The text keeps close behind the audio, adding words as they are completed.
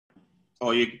Oh,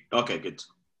 you okay? Good.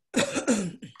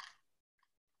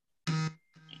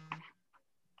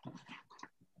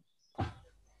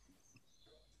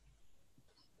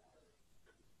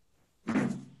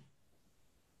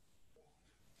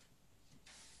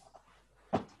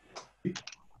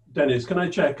 Dennis, can I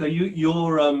check? Are you're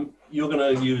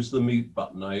going to use the mute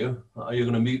button? Are you? Are you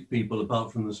going to mute people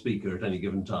apart from the speaker at any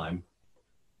given time?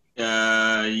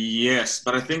 Yes,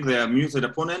 but I think they are muted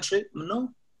upon entry. No.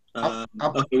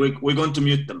 Okay, we're going to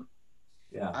mute them.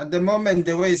 Yeah. At the moment,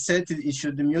 the way it's set, it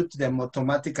should mute them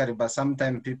automatically, but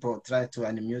sometimes people try to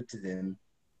unmute them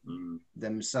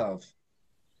themselves.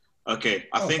 Okay,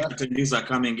 I think attendees are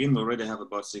coming in. We already have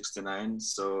about 69.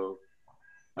 So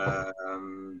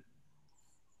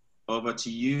over to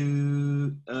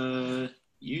you,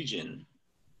 Eugene.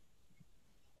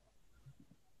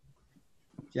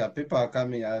 Yeah, people are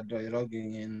coming, they're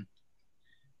logging in.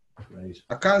 Great.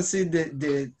 I can't see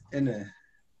the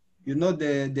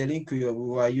link we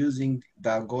are using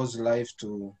that goes live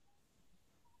to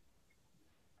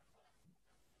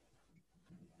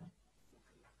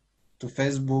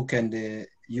Facebook and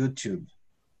YouTube.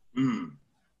 Mm.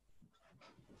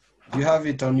 Do you have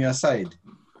it on your side?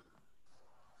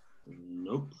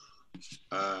 Nope.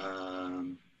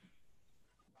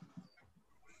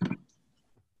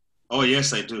 Oh,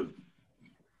 yes, I do.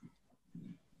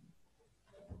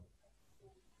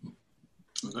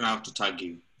 I'm gonna have to tag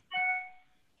you.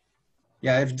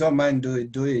 Yeah, if you don't mind, do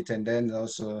it, and then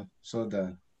also so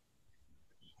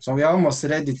we're almost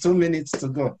ready. 2 minutes to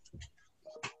go.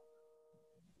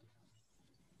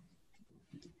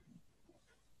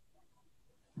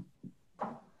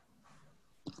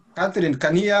 Catherine,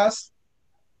 can you hear us?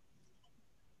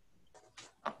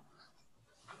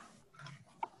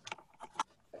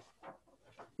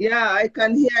 Yeah, I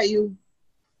can hear you.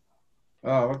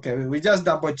 Oh, okay. We're just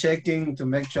double checking to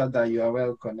make sure that you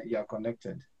are you are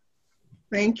connected.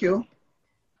 Thank you.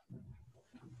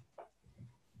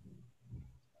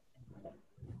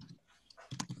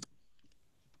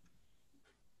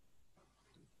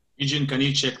 Eugene, can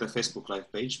you check the Facebook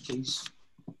Live page, please?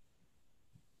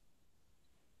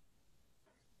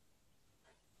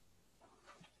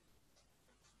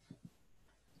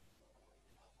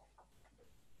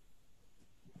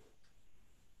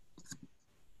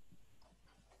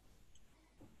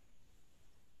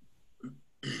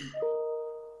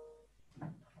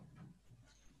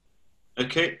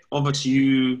 Okay, over to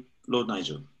you, Lord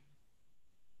Nigel.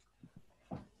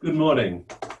 Good morning,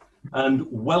 and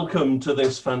welcome to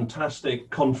this fantastic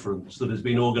conference that has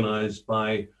been organised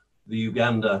by the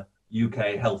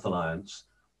Uganda-UK Health Alliance.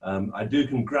 I do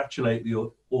congratulate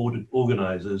the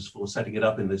organisers for setting it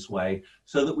up in this way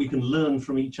so that we can learn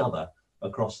from each other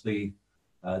across the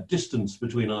distance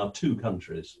between our two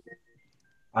countries.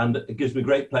 And it gives me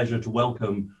great pleasure to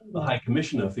welcome the High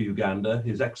Commissioner for Uganda,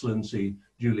 His Excellency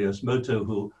Julius Moto,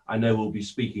 who I know will be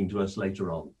speaking to us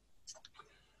later on.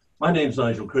 My name's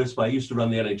Nigel Crisp. I used to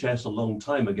run the NHS a long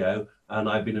time ago, and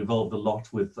I've been involved a lot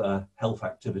with health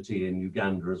activity in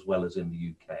Uganda as well as in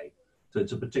the UK. So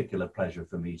it's a particular pleasure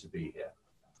for me to be here.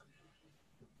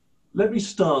 Let me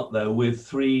start though with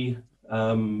three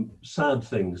sad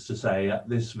things to say at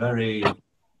this very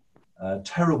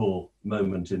terrible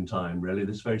moment in time, really,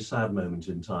 this very sad moment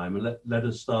in time. And let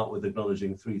us start with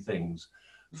acknowledging three things.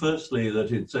 Firstly,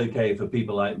 that it's okay for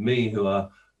people like me who are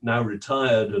now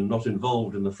retired and not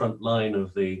involved in the front line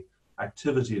of the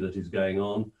activity that is going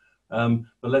on.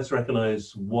 But let's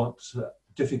recognize what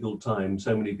difficult time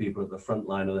so many people at the front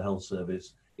line of the health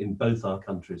service in both our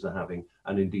countries are having,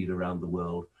 and indeed around the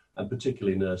world, and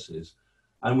particularly nurses.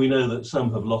 And we know that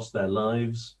some have lost their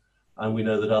lives, and we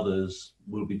know that others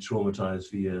will be traumatized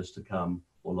for years to come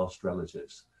or lost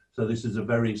relatives. So this is a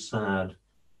very sad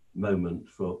moment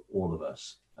for all of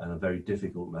us, and a very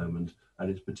difficult moment. And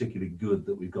it's particularly good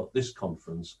that we've got this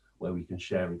conference where we can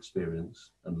share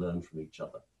experience and learn from each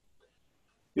other.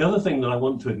 The other thing that I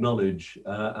want to acknowledge,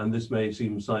 and this may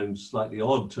sound slightly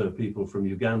odd to people from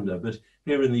Uganda, but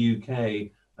here in the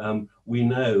UK, we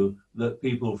know that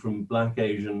people from Black,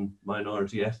 Asian,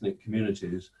 minority ethnic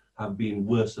communities have been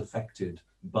worse affected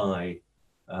by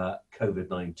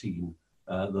COVID-19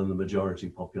 than the majority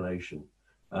population.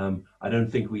 I don't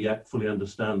think we yet fully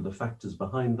understand the factors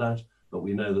behind that, but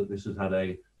we know that this has had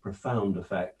a profound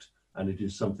effect, and it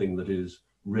is something that is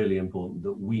really important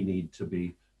that we need to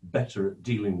be better at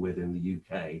dealing with in the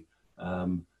UK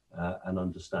and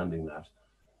understanding that.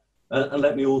 And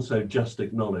let me also just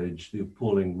acknowledge the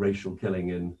appalling racial killing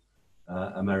in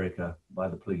America by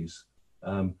the police.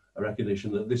 A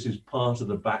recognition that this is part of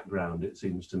the background, it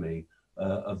seems to me,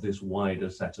 of this wider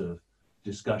set of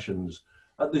discussions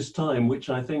at this time, which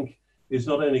I think is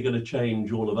not only going to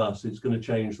change all of us, it's going to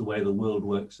change the way the world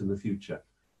works in the future.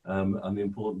 And the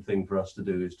important thing for us to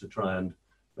do is to try and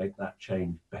make that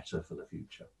change better for the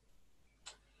future.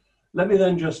 Let me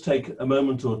then just take a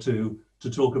moment or two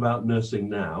to talk about Nursing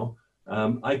Now.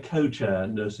 I co-chair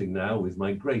Nursing Now with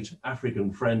my great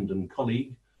African friend and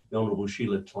colleague, the Honourable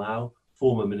Sheila Tlau,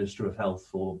 former Minister of Health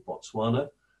for Botswana.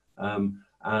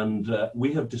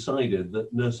 We have decided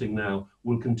that Nursing Now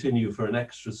will continue for an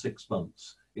extra 6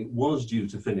 months. It was due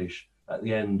to finish at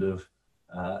the end of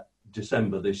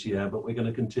December this year, but we're going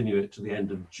to continue it to the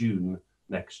end of June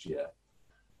next year.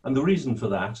 And the reason for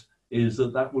that is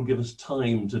that that will give us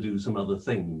time to do some other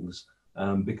things,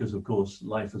 because of course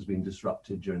life has been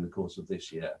disrupted during the course of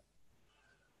this year.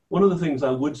 One of the things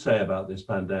I would say about this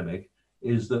pandemic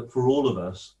is that for all of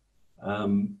us,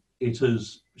 it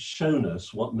has shown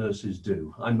us what nurses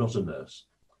do. I'm not a nurse,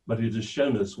 but it has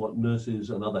shown us what nurses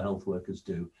and other health workers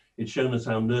do. It's shown us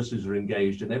how nurses are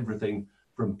engaged in everything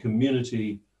from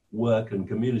community work and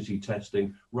community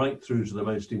testing right through to the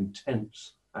most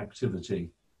intense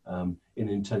activity in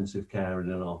intensive care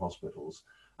and in our hospitals.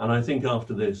 And I think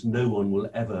after this, no one will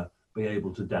ever be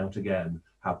able to doubt again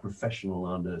how professional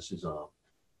our nurses are.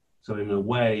 So in a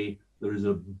way, there is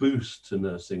a boost to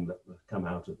nursing that will come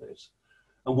out of this.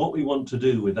 And what we want to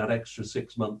do with that extra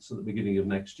 6 months at the beginning of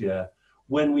next year,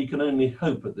 when we can only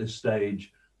hope at this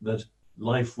stage that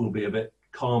life will be a bit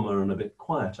calmer and a bit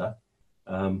quieter,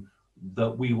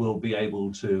 that we will be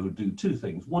able to do two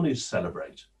things. One is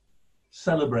celebrate.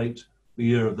 Celebrate the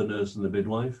year of the nurse and the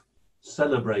midwife,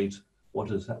 celebrate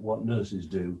what nurses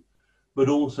do, but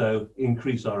also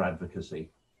increase our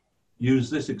advocacy. Use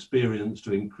this experience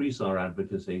to increase our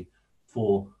advocacy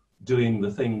for doing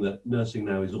the thing that Nursing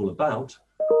Now is all about,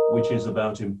 which is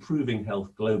about improving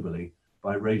health globally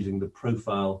by raising the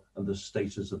profile and the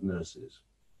status of nurses.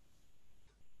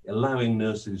 Allowing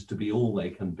nurses to be all they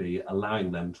can be,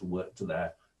 allowing them to work to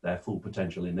their full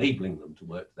potential, enabling them to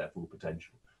work to their full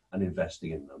potential and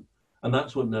investing in them. And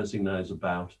that's what Nursing Now is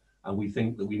about. And we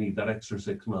think that we need that extra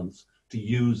 6 months to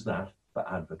use that for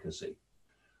advocacy.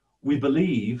 We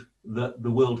believe that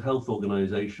the World Health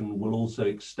Organization will also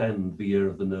extend the year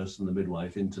of the nurse and the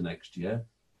midwife into next year.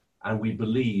 And we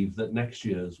believe that next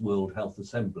year's World Health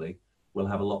Assembly will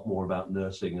have a lot more about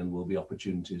nursing, and will be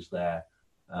opportunities there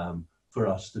for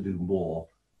us to do more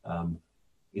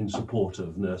in support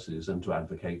of nurses and to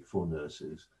advocate for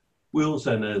nurses. We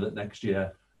also know that next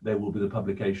year there will be the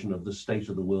publication of the State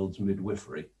of the World's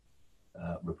Midwifery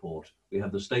report. We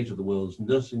have the State of the World's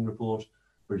Nursing report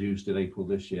produced in April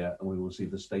this year, and we will see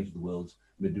the State of the World's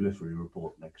Midwifery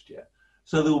report next year.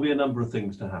 So there will be a number of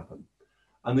things to happen.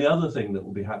 And the other thing that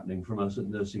will be happening from us at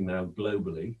Nursing Now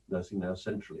globally, Nursing Now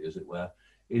centrally as it were,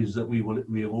 is that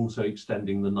we are also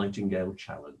extending the Nightingale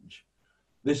Challenge.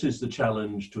 This is the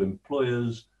challenge to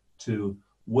employers to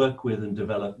work with and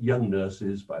develop young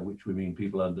nurses, by which we mean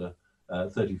people under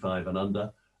 35 and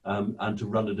under, and to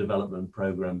run a development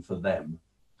program for them.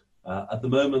 At the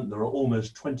moment, there are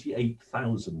almost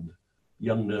 28,000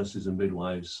 young nurses and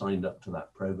midwives signed up to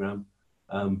that program.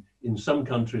 In some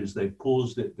countries, they've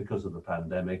paused it because of the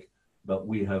pandemic, but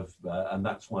we have, and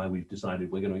that's why we've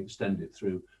decided we're going to extend it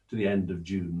through to the end of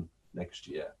June next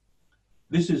year.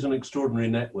 This is an extraordinary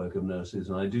network of nurses,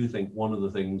 and I do think one of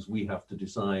the things we have to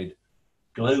decide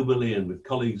globally and with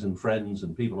colleagues and friends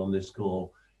and people on this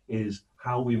call is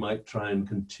how we might try and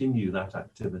continue that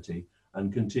activity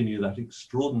and continue that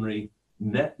extraordinary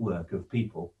network of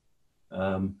people.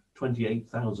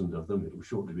 28,000 of them, it will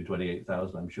shortly be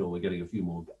 28,000, I'm sure we're getting a few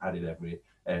more added every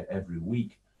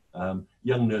week.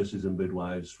 Young nurses and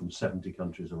midwives from 70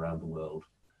 countries around the world.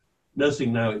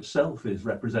 Nursing Now itself is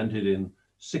represented in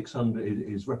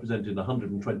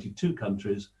 122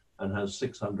 countries and has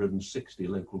 660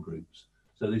 local groups.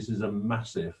 So this is a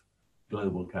massive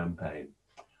global campaign.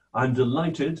 I'm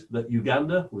delighted that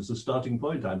Uganda was the starting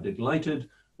point. I'm delighted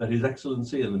that His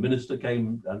Excellency and the Minister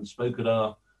came and spoke at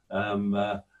our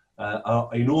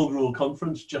inaugural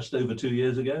conference just over 2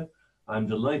 years ago. I'm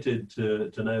delighted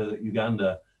to know that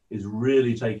Uganda is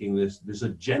really taking this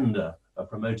agenda of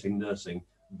promoting nursing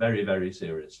very, very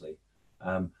seriously.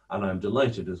 And I'm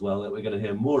delighted as well that we're going to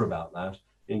hear more about that,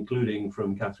 including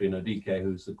from Catherine Odike,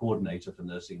 who's the coordinator for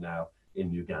Nursing Now in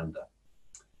Uganda.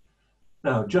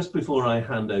 Now, just before I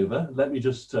hand over, let me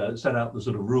just set out the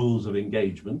sort of rules of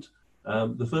engagement.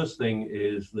 The first thing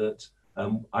is that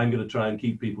I'm going to try and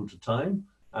keep people to time,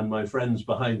 and my friends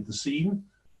behind the scene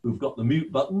who've got the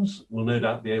mute buttons will no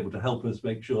doubt be able to help us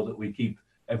make sure that we keep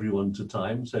everyone to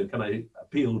time. So can I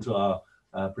appeal to our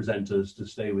presenters to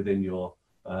stay within your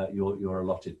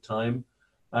allotted time.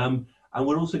 And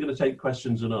we're also going to take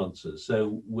questions and answers.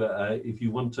 So if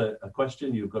you want a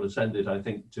question, you've got to send it, I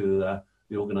think, to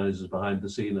the organisers behind the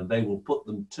scene, and they will put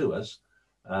them to us.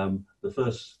 The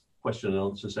first question and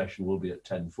answer session will be at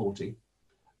 10:40.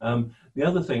 The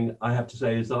other thing I have to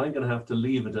say is that I'm going to have to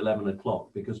leave at 11 o'clock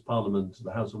because Parliament,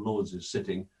 the House of Lords, is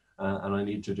sitting, and I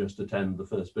need to just attend the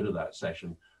first bit of that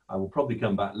session. I will probably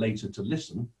come back later to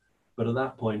listen, but at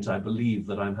that point I believe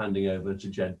that I'm handing over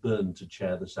to Byrne to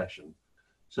chair the session.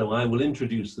 So I will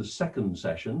introduce the second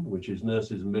session, which is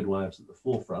nurses and midwives at the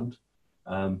forefront,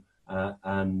 and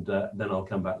then I'll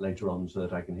come back later on so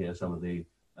that I can hear some of the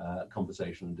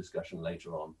conversation and discussion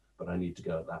later on, but I need to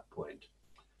go at that point.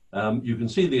 You can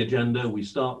see the agenda. We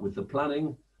start with the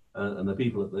planning and the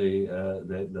people at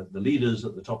the leaders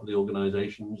at the top of the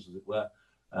organisations, as it were.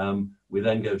 We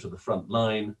then go to the front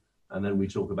line, and then we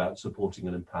talk about supporting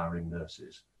and empowering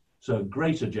nurses. So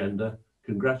great agenda.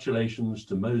 Congratulations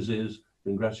to Moses,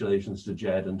 congratulations to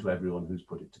Jed, and to everyone who's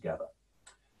put it together.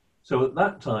 So at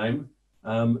that time,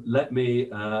 let me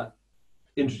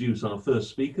introduce our first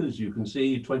speakers. You can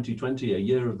see 2020, a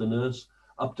year of the nurse,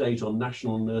 update on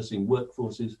national nursing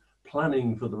workforces,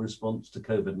 planning for the response to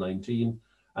COVID-19.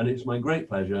 And it's my great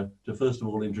pleasure to first of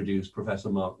all introduce Professor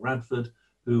Mark Radford,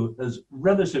 who has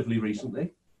relatively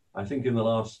recently, I think in the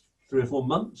last 3 or 4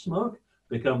 months, Mark,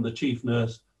 become the Chief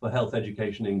Nurse for Health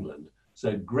Education England.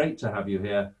 So great to have you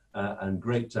here and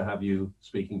great to have you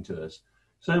speaking to us.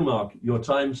 So Mark, your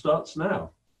time starts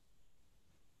now.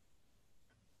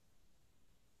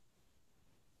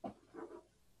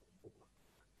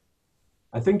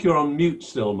 I think you're on mute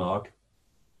still, Mark.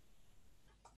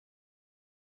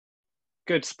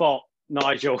 Good spot,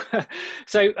 Nigel.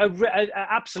 So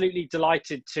absolutely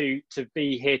delighted to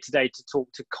be here today to talk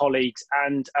to colleagues,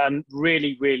 and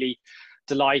really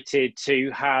delighted to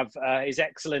have His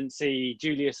Excellency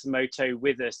Julius Moto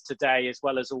with us today, as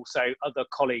well as also other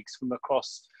colleagues from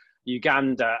across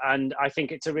Uganda. And I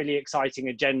think it's a really exciting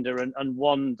agenda and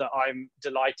one that I'm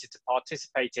delighted to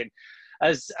participate in.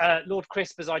 As Lord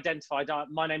Crisp has identified,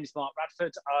 my name is Mark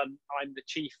Radford. I'm the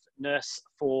Chief Nurse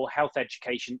for Health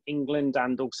Education England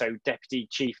and also Deputy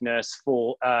Chief Nurse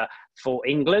for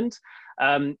England.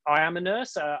 I am a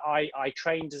nurse. I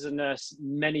trained as a nurse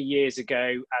many years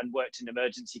ago and worked in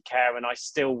emergency care, and I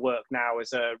still work now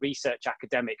as a research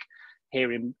academic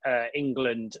here in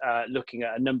England, looking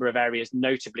at a number of areas,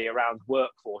 notably around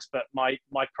workforce. But my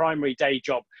primary day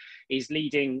job is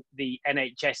leading the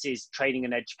NHS's training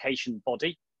and education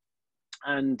body.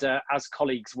 And as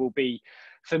colleagues will be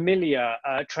familiar,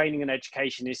 training and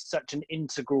education is such an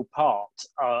integral part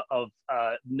of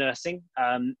nursing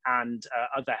and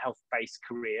other health-based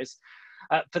careers.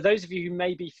 For those of you who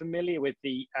may be familiar with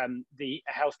the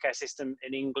healthcare system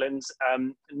in England,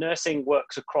 nursing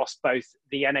works across both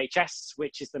the NHS,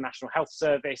 which is the National Health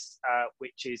Service,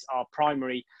 which is our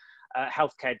primary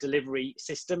healthcare delivery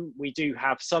system. We do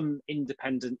have some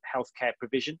independent healthcare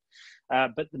provision,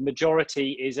 but the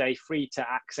majority is a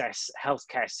free-to-access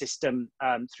healthcare system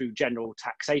through general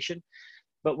taxation.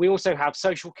 But we also have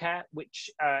social care,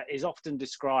 which is often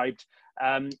described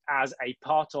as a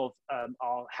part of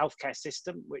our healthcare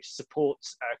system, which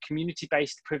supports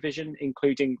community-based provision,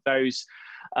 including those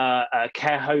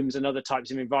care homes and other types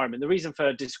of environment. The reason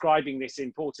for describing this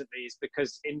importantly is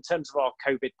because in terms of our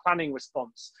COVID planning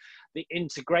response, the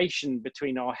integration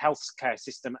between our healthcare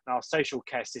system and our social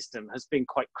care system has been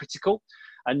quite critical,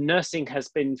 and nursing has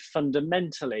been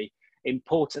fundamentally,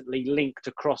 importantly linked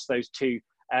across those two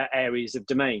areas of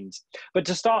domains. But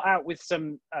to start out with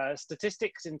some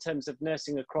statistics in terms of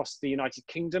nursing across the United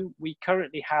Kingdom, we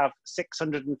currently have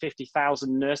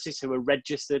 650,000 nurses who are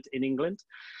registered in England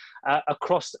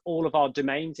across all of our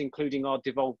domains, including our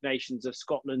devolved nations of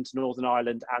Scotland, Northern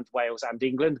Ireland and Wales and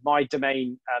England. My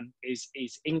domain is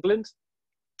England,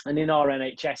 and in our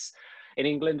NHS in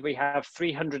England we have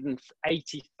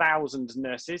 380,000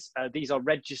 nurses. These are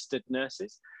registered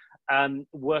nurses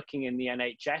working in the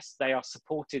NHS. They are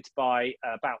supported by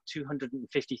about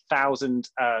 250,000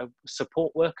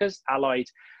 support workers allied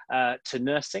to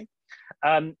nursing.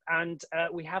 And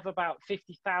we have about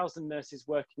 50,000 nurses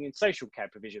working in social care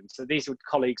provision. So these are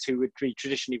colleagues who would be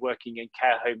traditionally working in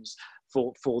care homes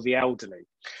for the elderly.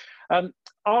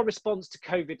 Our response to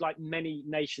COVID, like many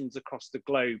nations across the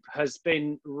globe, has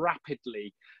been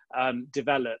rapidly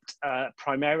developed,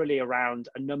 primarily around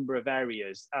a number of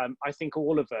areas. I think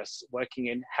all of us working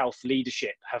in health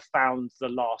leadership have found the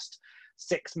last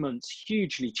 6 months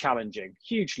hugely challenging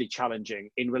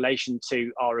in relation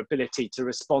to our ability to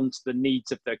respond to the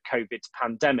needs of the COVID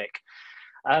pandemic.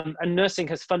 And nursing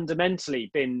has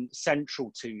fundamentally been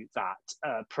central to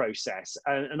that process.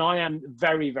 And I am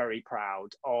very, very proud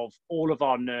of all of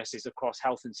our nurses across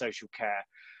health and social care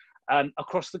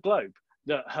across the globe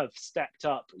that have stepped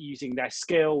up using their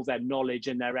skill, their knowledge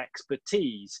and their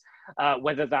expertise,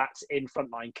 whether that's in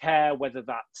frontline care, whether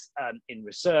that's in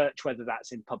research, whether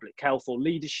that's in public health or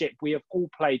leadership. We have all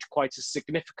played quite a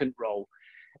significant role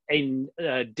in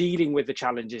dealing with the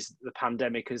challenges that the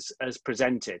pandemic has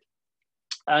presented.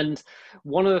 And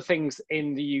one of the things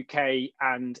in the UK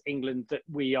and England that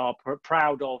we are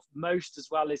proud of most as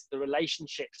well is the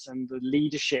relationships and the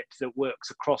leadership that works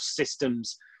across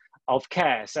systems of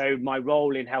care. So my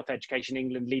role in Health Education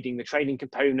England, leading the training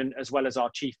component, as well as our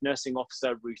Chief Nursing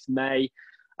Officer, Ruth May,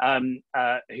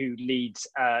 who leads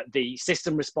the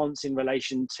system response in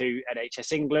relation to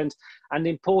NHS England. And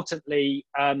importantly,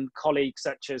 colleagues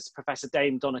such as Professor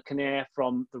Dame Donna Kinnair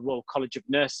from the Royal College of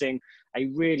Nursing, a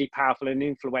really powerful and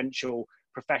influential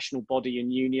professional body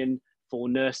and union for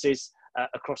nurses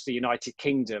across the United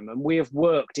Kingdom. And we have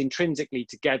worked intrinsically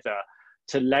together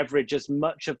to leverage as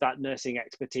much of that nursing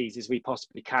expertise as we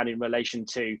possibly can in relation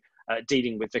to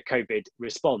dealing with the COVID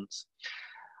response.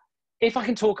 If I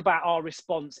can talk about our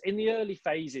response, in the early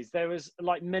phases, there was,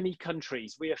 like many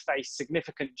countries, we have faced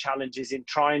significant challenges in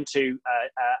trying to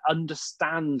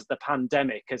understand the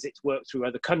pandemic as it's worked through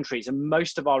other countries. And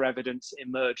most of our evidence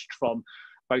emerged from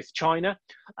both China,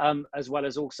 as well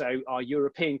as also our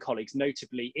European colleagues,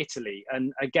 notably Italy.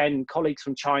 And again, colleagues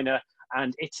from China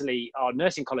and Italy, our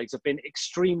nursing colleagues, have been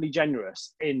extremely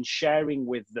generous in sharing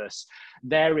with us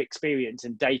their experience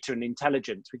and data and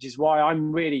intelligence, which is why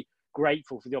I'm really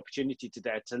grateful for the opportunity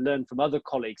today to learn from other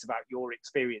colleagues about your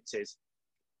experiences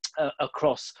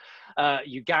across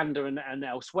Uganda and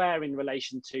elsewhere in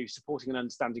relation to supporting and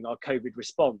understanding our COVID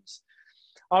response.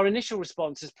 Our initial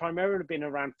response has primarily been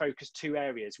around focus two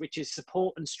areas, which is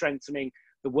support and strengthening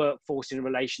the workforce in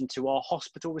relation to our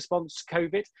hospital response to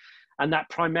COVID. And that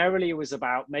primarily was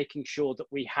about making sure that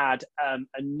we had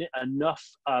enough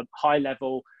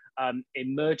high-level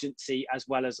emergency as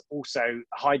well as also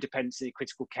high dependency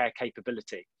critical care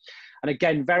capability. And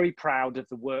again, very proud of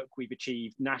the work we've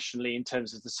achieved nationally in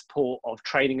terms of the support of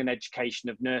training and education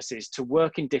of nurses to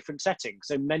work in different settings.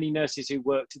 So many nurses who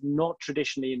worked not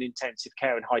traditionally in intensive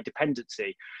care and high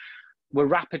dependency were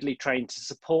rapidly trained to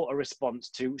support a response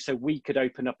to, so we could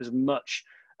open up as much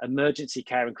emergency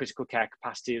care and critical care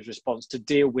capacity as response to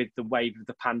deal with the wave of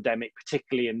the pandemic,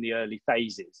 particularly in the early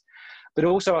phases. But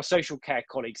also our social care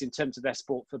colleagues in terms of their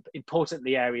support for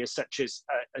importantly areas such as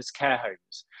care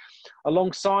homes.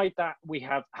 Alongside that, we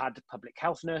have had public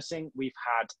health nursing, we've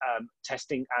had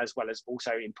testing, as well as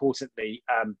also importantly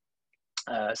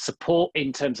support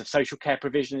in terms of social care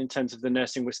provision, in terms of the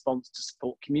nursing response to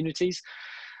support communities,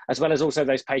 as well as also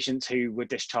those patients who were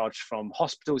discharged from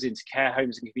hospitals into care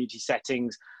homes and community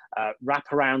settings,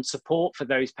 wraparound support for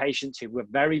those patients who were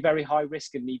very, very high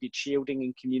risk and needed shielding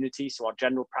in community. So our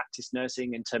general practice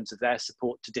nursing in terms of their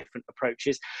support to different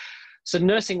approaches. So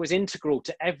nursing was integral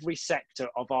to every sector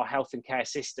of our health and care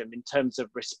system in terms of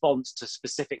response to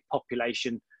specific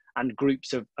population and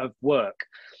groups of work,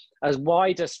 as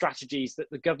wider strategies that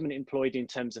the government employed in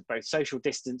terms of both social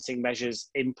distancing measures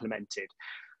implemented.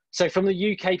 So from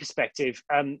the UK perspective,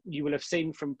 you will have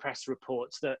seen from press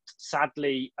reports that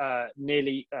sadly,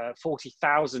 nearly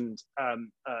 40,000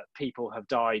 people have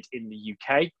died in the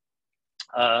UK.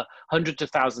 Hundreds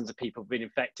of thousands of people have been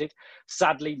infected.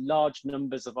 Sadly, large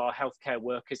numbers of our healthcare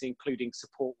workers, including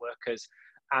support workers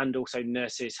and also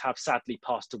nurses, have sadly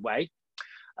passed away.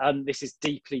 This is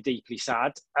deeply, deeply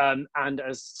sad. And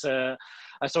as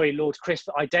Lord Chris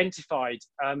identified,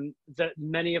 that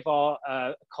many of our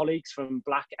colleagues from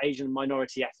Black, Asian,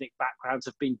 minority ethnic backgrounds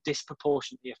have been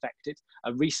disproportionately affected.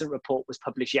 A recent report was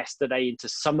published yesterday into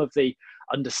some of the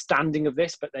understanding of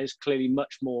this, but there's clearly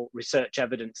much more research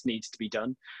evidence needs to be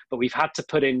done. But we've had to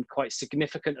put in quite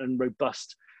significant and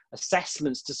robust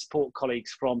assessments to support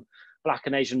colleagues from Black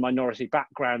and Asian minority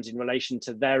backgrounds in relation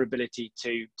to their ability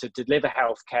to deliver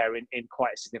healthcare in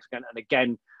quite a significant, and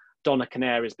again, Donna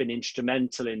Kinnair has been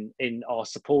instrumental in our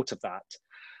support of that.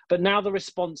 But now the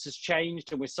response has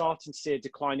changed and we're starting to see a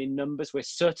decline in numbers. We're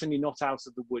certainly not out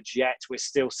of the woods yet. We're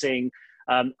still seeing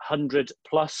 100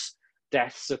 plus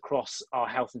deaths across our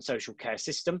health and social care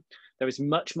system. There is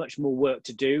much, much more work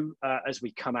to do as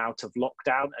we come out of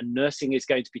lockdown, and nursing is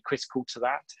going to be critical to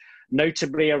that,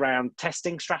 notably around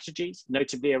testing strategies,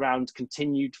 notably around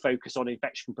continued focus on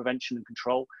infection prevention and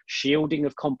control, shielding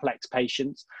of complex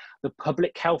patients, the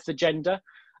public health agenda,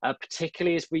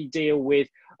 particularly as we deal with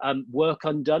work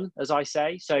undone, as I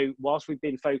say. So whilst we've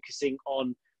been focusing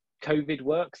on COVID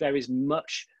work, there is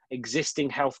much existing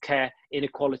healthcare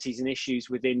inequalities and issues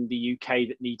within the UK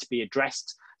that need to be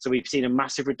addressed. So we've seen a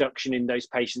massive reduction in those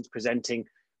patients presenting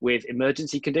with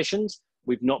emergency conditions.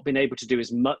 We've not been able to do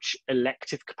as much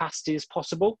elective capacity as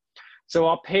possible. So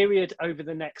our period over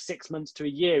the next 6 months to a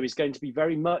year is going to be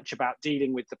very much about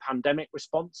dealing with the pandemic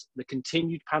response, the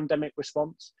continued pandemic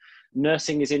response.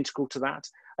 Nursing is integral to that.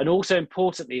 And also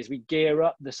importantly, as we gear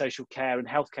up the social care and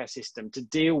healthcare system to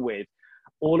deal with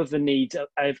all of the needs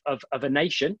of a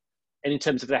nation, and in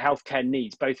terms of their healthcare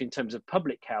needs, both in terms of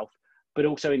public health, but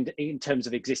also in terms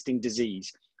of existing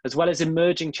disease, as well as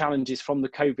emerging challenges from the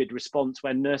COVID response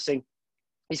where nursing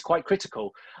is quite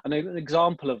critical. And an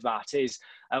example of that is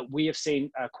we have seen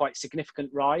a quite significant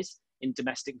rise in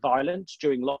domestic violence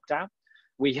during lockdown.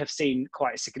 We have seen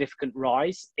quite a significant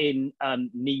rise in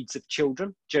needs of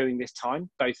children during this time,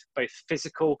 both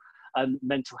physical and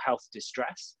mental health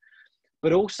distress,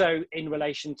 but also in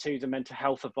relation to the mental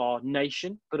health of our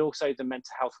nation, but also the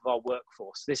mental health of our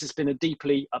workforce. This has been a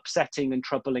deeply upsetting and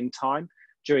troubling time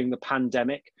during the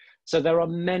pandemic. So there are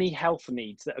many health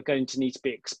needs that are going to need to be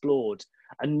explored,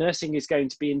 and nursing is going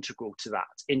to be integral to that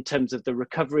in terms of the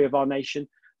recovery of our nation,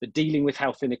 the dealing with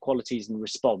health inequalities and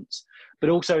response, but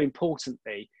also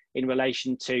importantly, in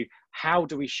relation to how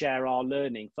do we share our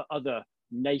learning for other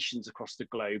nations across the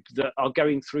globe that are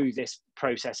going through this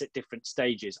process at different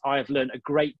stages. I have learned a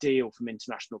great deal from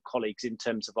international colleagues in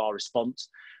terms of our response,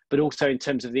 but also in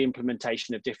terms of the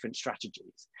implementation of different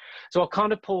strategies. So I'll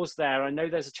kind of pause there. I know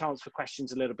there's a chance for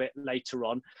questions a little bit later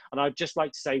on. And I'd just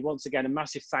like to say once again, a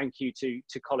massive thank you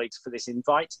to colleagues for this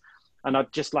invite. And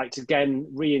I'd just like to again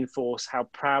reinforce how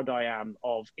proud I am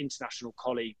of international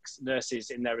colleagues, nurses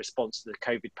in their response to the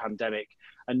COVID pandemic,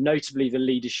 and notably the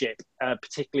leadership,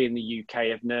 particularly in the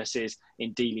UK, of nurses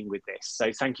in dealing with this.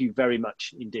 So thank you very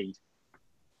much indeed.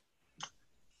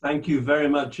 Thank you very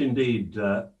much indeed,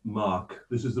 Mark.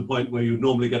 This is the point where you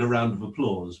normally get a round of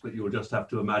applause, but you'll just have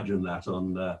to imagine that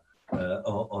on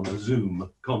a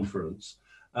Zoom conference.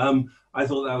 I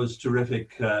thought that was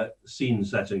terrific scene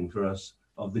setting for us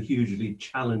of the hugely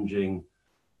challenging,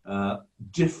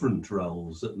 different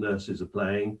roles that nurses are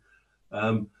playing,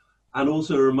 and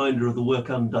also a reminder of the work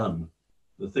undone,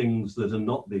 the things that are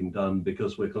not being done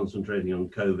because we're concentrating on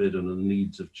COVID and the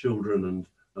needs of children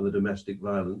and the domestic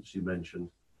violence you mentioned.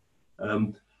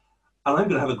 And I'm going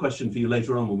to have a question for you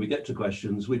later on when we get to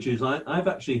questions, which is I've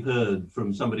actually heard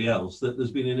from somebody else that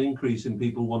there's been an increase in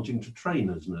people wanting to train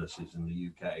as nurses in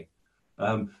the UK.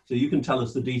 So you can tell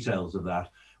us the details of that,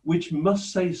 which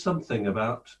must say something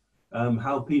about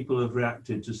how people have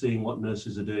reacted to seeing what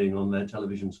nurses are doing on their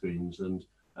television screens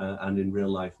and in real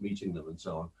life meeting them and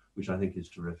so on, which I think is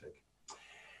terrific.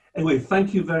 Anyway,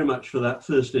 thank you very much for that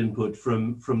first input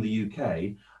from the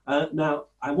UK. Now,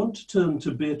 I want to turn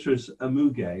to Beatrice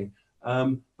Amuge,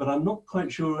 but I'm not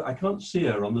quite sure, I can't see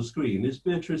her on the screen. Is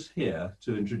Beatrice here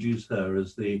to introduce her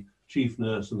as the Chief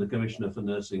Nurse and the Commissioner for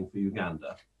Nursing for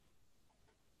Uganda?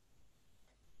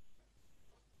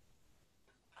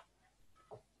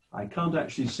 I can't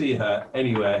actually see her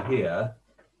anywhere here.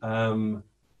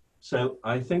 So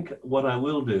I think what I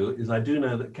will do is I do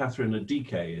know that Catherine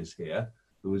Adike is here,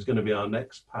 who is going to be our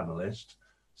next panelist.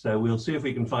 So we'll see if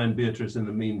we can find Beatrice in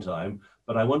the meantime.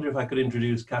 But I wonder if I could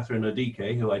introduce Catherine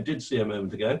Adike, who I did see a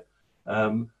moment ago,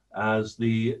 as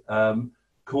the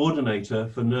coordinator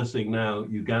for Nursing Now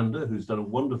Uganda, who's done a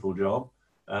wonderful job.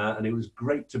 And it was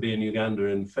great to be in Uganda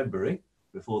in February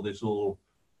before this all,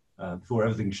 before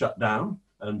everything shut down,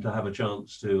 and to have a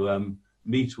chance to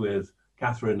meet with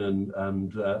Catherine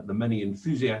and the many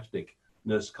enthusiastic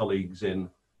nurse colleagues in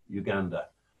Uganda.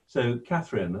 So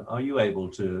Catherine, are you able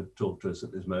to talk to us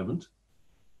at this moment?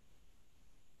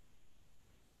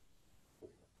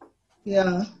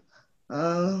 Yeah,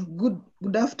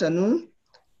 good afternoon.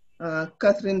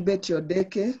 Catherine Betty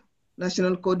Odeke,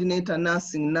 National Coordinator,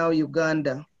 Nursing Now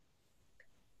Uganda.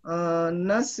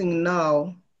 Nursing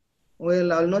Now,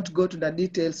 well, I'll not go to the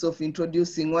details of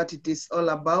introducing what it is all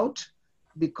about,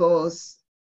 because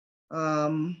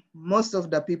most of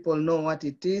the people know what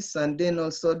it is, and then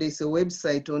also there's a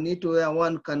website on it where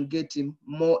one can get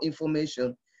more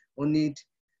information on it.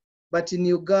 But in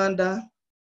Uganda,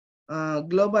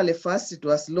 globally first, it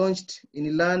was launched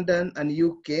in London and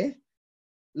UK,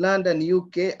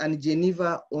 and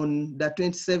Geneva on the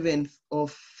 27th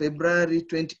of February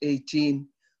 2018.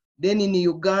 Then in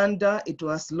Uganda, it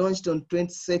was launched on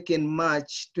 22nd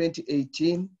March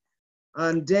 2018.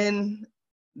 And then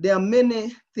there are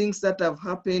many things that have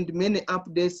happened, many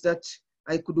updates that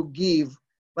I could give,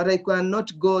 but I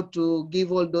cannot go to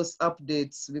give all those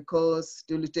updates because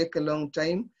it will take a long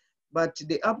time. But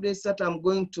the updates that I'm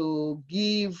going to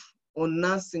give on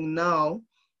Nursing Now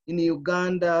in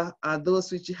Uganda are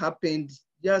those which happened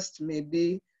just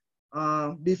maybe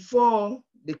before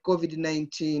the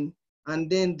COVID-19, and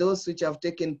then those which have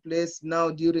taken place now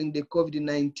during the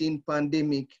COVID-19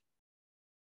 pandemic.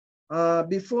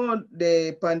 Before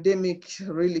the pandemic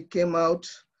really came out,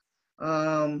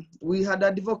 we had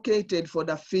advocated for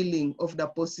the filling of the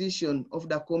position of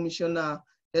the Commissioner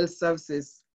Health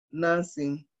Services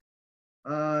Nursing.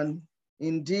 And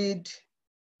indeed,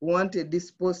 wanted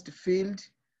this post filled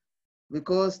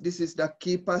because this is the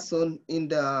key person in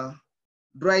the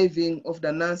driving of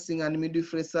the nursing and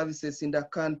midwifery services in the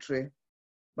country.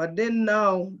 But then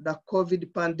now the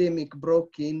COVID pandemic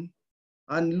broke in,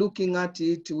 and looking at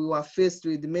it, we were faced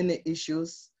with many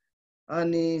issues.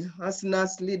 And as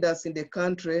nurse leaders in the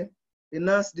country, the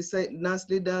nurse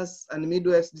leaders and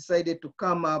midwives decided to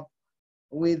come up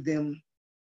with them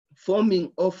forming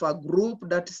of a group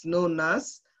that is known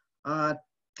as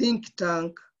think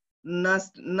tank,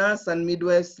 nurse and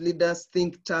midwives leaders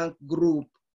think tank group.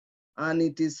 And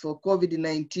it is for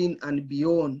COVID-19 and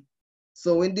beyond.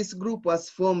 So when this group was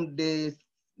formed,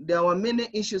 there were many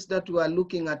issues that we were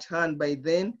looking at hand by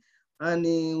then. And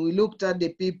we looked at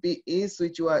the PPEs,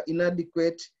 which were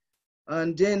inadequate.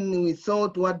 And then we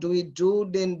thought, what do we do?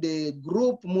 Then the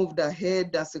group moved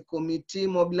ahead as a committee,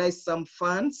 mobilized some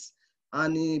funds,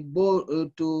 and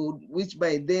to which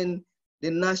by then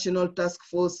the national task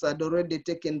force had already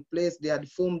taken place. They had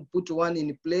put one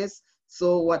in place.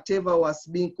 So whatever was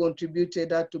being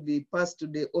contributed had to be passed to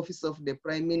the office of the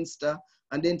Prime Minister,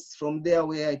 and then from there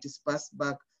where it is passed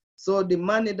back. So the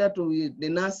money that the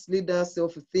nurse leaders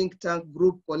of a think tank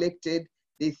group collected,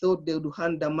 they thought they would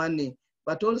hand the money.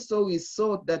 But also we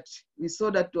saw that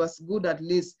it was good at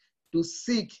least to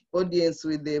seek audience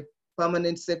with the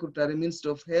Permanent Secretary,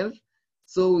 Minister of Health.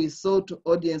 So we sought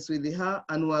audience with her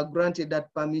and were granted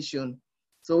that permission.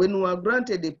 So when we were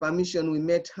granted the permission, we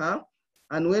met her.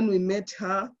 And when we met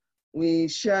her, we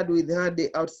shared with her the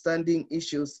outstanding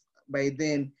issues by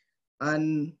then.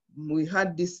 And we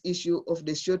had this issue of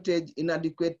the shortage,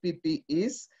 inadequate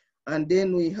PPEs. And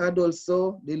then we had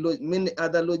also many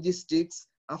other logistics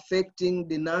affecting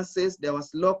the nurses. There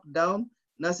was lockdown.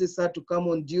 Nurses had to come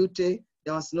on duty.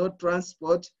 There was no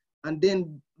transport. And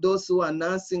then those who are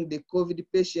nursing the COVID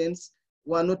patients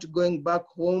were not going back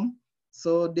home.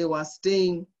 So they were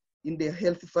staying in the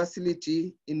health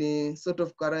facility in a sort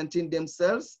of quarantine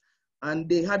themselves. And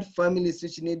they had families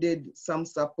which needed some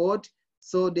support.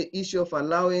 So the issue of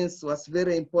allowance was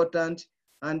very important.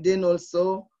 And then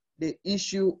also the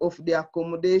issue of the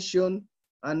accommodation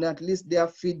and at least their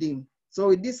feeding. So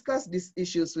we discussed these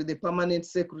issues with the Permanent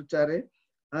Secretary,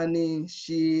 and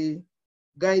she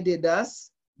guided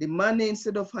us. The money,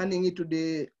 instead of handing it to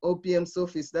the OPM's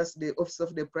office, that's the Office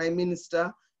of the Prime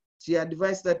Minister, she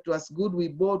advised that it was good we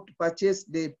both purchase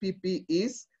the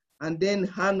PPEs and then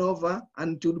hand over,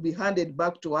 and it would be handed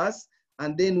back to us,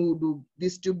 and then we would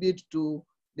distribute to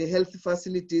the health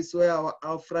facilities where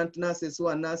our front nurses who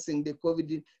are nursing the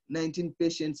COVID-19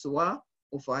 patients were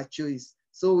of our choice.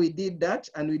 So we did that,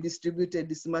 and we distributed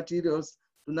these materials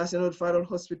to National Referral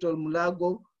Hospital,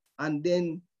 Mulago, and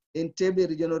then Entebbe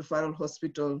Regional Referral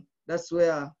Hospital. That's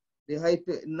where the high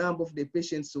number of the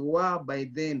patients were by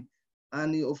then.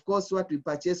 And of course, what we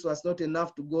purchased was not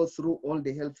enough to go through all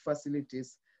the health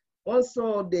facilities.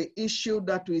 Also, the issue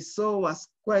that we saw was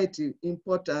quite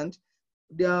important.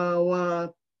 There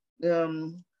were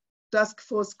task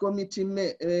force committee,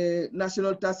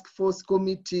 national task force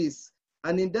committees.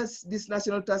 And in these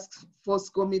national task force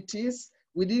committees,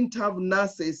 we didn't have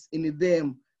nurses in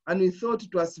them. And we thought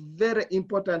it was very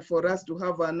important for us to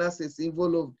have our nurses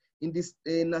involved in these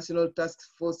national task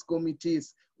force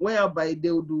committees, whereby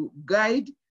they would guide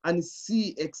and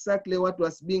see exactly what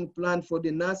was being planned for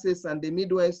the nurses and the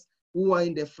midwives who are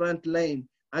in the front line.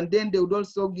 And then they would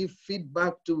also give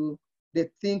feedback to the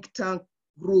think tank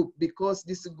group, because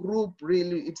this group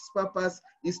really, its purpose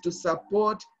is to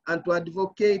support and to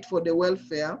advocate for the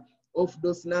welfare of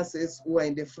those nurses who are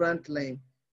in the front line.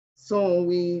 So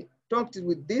we talked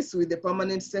with the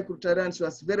Permanent Secretary, and she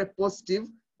was very positive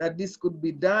that this could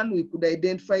be done. We could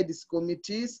identify these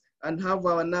committees and have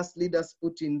our nurse leaders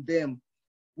put in them.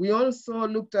 We also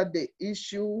looked at the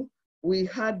issue. We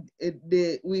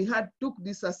took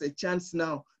this as a chance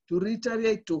now to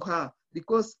reiterate to her,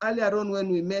 because earlier on when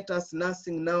we met as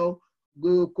Nursing Now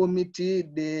committee,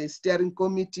 the steering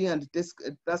committee and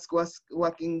the task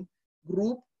working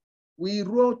group, we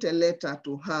wrote a letter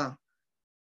to her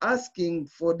asking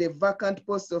for the vacant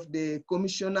post of the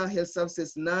Commissioner Health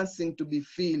Services Nursing to be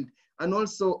filled, and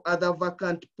also other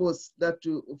vacant posts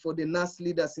for the nurse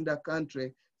leaders in the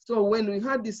country. So when we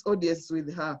had this audience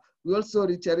with her, we also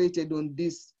reiterated on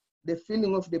this, the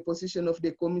filling of the position of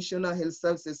the Commissioner Health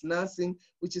Services Nursing,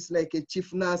 which is like a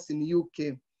chief nurse in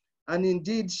UK. And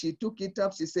indeed, she took it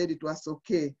up, she said it was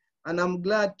okay. And I'm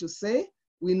glad to say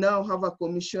we now have a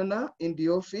commissioner in the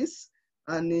office,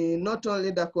 and not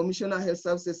only the Commissioner Health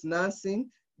Services Nursing,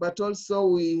 but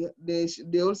also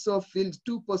they also filled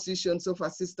 2 positions of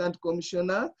assistant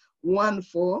commissioner, one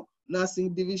for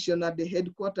nursing division at the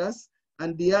headquarters,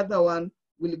 and the other one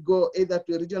will go either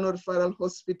to a regional referral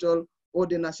hospital or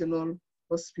the national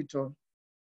hospital.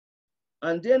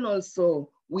 And then also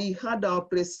we had our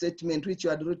press statement, which we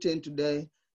had written to the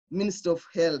Minister of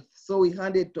Health. So we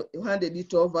handed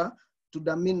it over to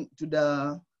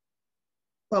the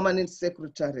Permanent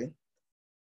Secretary.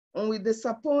 And with the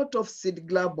support of SID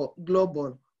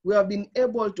Global, we have been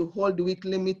able to hold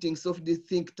weekly meetings of the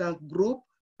think tank group,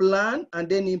 plan, and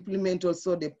then implement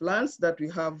also the plans that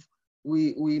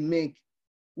we make.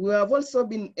 We have also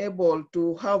been able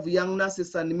to have young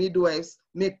nurses and midwives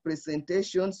make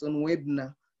presentations on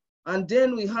webinar. And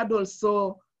then we had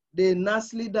also the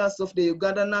nurse leaders of the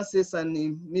Uganda Nurses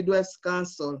and Midwives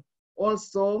Council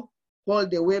also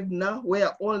hold a webinar where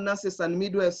all nurses and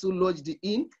midwives who lodged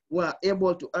in were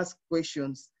able to ask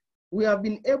questions. We have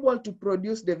been able to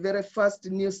produce the very first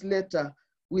newsletter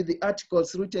with the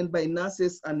articles written by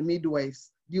nurses and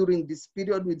midwives during this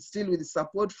period, still with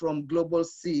support from Global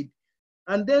Seed.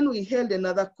 And then we held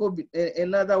another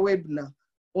webinar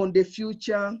on the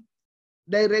future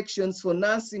directions for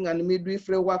nursing and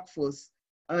midwifery workforce,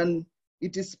 and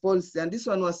it is policy. And this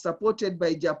one was supported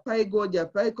by JAPIGO.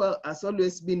 JAPIGO has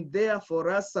always been there for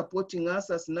us, supporting us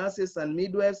as nurses and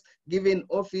midwives, giving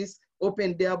office,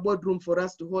 opened their boardroom for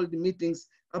us to hold the meetings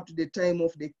up to the time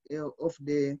of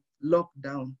the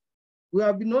lockdown. We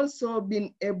have also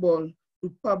been able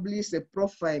to publish a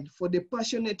profile for the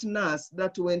passionate nurse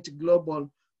that went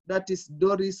global. That is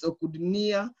Doris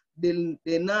Okudnia, the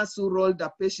nurse who rolled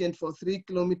a patient for 3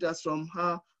 kilometers from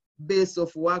her base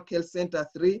of work, Health Center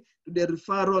 3, to the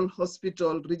referral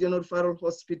hospital, regional referral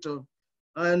hospital.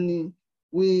 And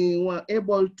we were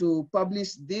able to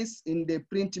publish this in the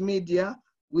print media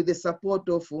with the support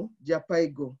of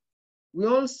JAPIGO. We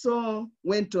also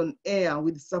went on air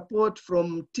with support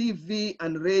from TV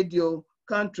and radio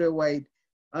countrywide.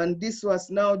 And this was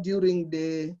now during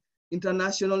the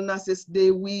International Nurses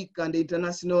Day week and the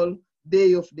International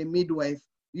Day of the Midwife.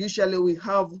 Usually we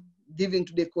have giving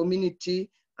to the community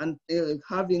and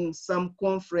having some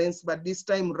conference, but this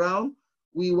time round,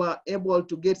 we were able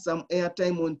to get some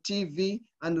airtime on TV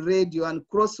and radio, and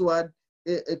crossword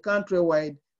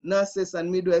countrywide. Nurses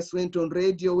and midwives went on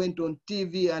radio, went on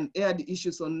TV, and aired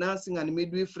issues on nursing and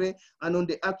midwifery. And on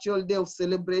the actual day of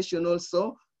celebration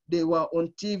also, they were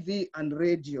on TV and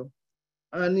radio.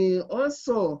 And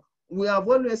also, we have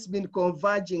always been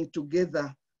converging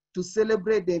together to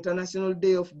celebrate the International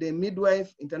Day of the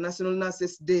Midwife, International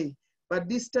Nurses Day. But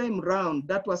this time round,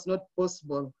 that was not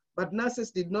possible. But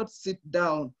nurses did not sit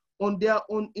down. On their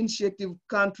own initiative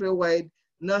countrywide,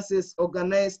 nurses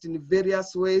organized in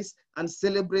various ways and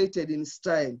celebrated in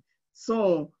style.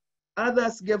 So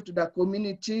others gave to the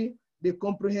community the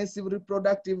comprehensive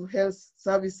reproductive health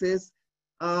services.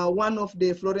 One of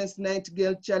the Florence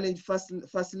Nightingale Challenge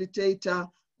facilitator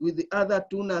with the other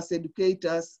 2 nurse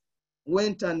educators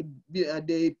went and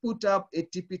they put up a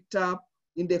tippy tap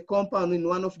in the compound in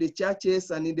one of the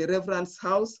churches and in the Reverend's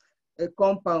house, a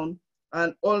compound,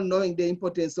 and all knowing the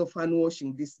importance of hand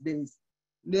washing these days.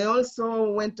 They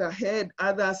also went ahead,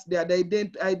 others that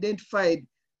identified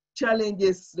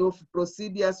challenges of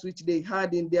procedures which they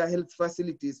had in their health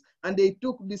facilities. And they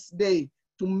took this day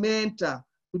to mentor,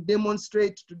 to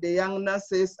demonstrate to the young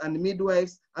nurses and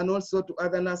midwives, and also to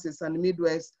other nurses and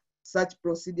midwives, such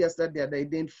procedures that they had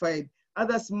identified.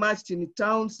 Others marched in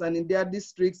towns and in their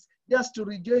districts just to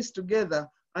rejoice together,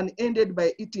 and ended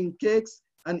by eating cakes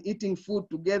and eating food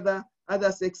together,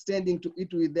 others extending to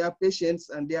eat with their patients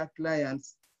and their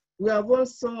clients. We have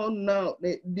also now,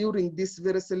 during these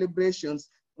very celebrations,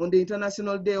 on the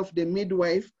International Day of the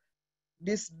Midwife,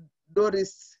 this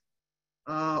Doris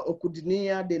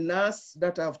Okudnia, the nurse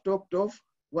that I've talked of,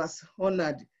 was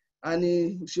honored.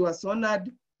 And she was honored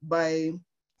by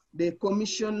the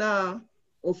Commissioner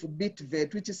of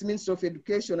BITVET, which is Minister of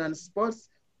Education and Sports,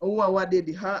 who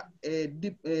awarded her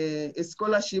a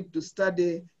scholarship to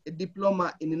study a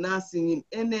diploma in nursing in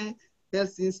any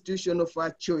health institution of her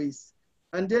choice.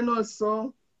 And then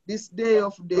also, this day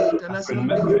of the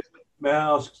International Day. May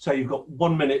I ask, say you've got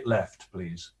 1 minute left,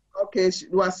 please. Okay, she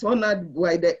was honored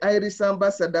by the Irish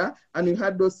ambassador, and we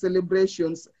had those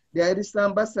celebrations. The Irish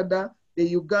ambassador, the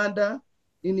Uganda,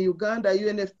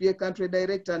 UNFPA country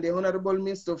director, and the Honorable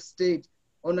Minister of State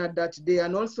honored that day.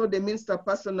 And also the minister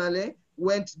personally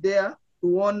went there to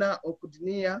warn her or could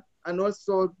near, and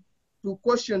also to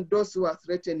caution those who are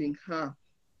threatening her.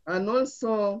 And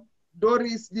also,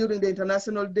 Doris, during the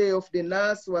International Day of the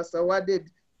Nurse, was awarded,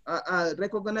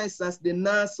 recognized as the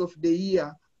Nurse of the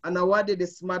Year, and awarded a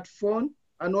smartphone,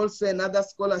 and also another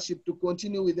scholarship to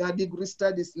continue with her degree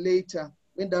studies later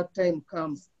when that time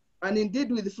comes. And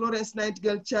indeed, with the Florence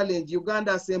Nightingale Challenge,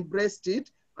 Uganda has embraced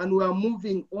it, and we are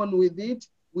moving on with it.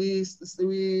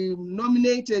 We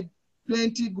nominated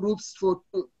 20 groups for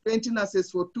 20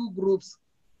 nurses for 2 groups,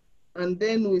 and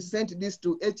then we sent this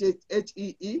to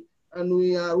HEE, and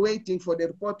we are waiting for the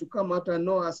report to come out and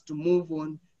know us to move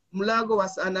on. Mulago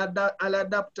was an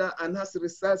adapter and has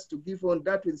results to give on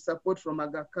that with support from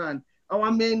Aga Khan.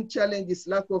 Our main challenge is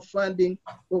lack of funding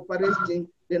for operating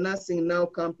the Nursing Now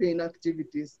campaign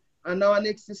activities. And our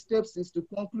next steps is to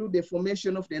conclude the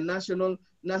formation of the National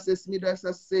Nurses Midwives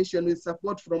Association with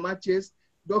support from HS,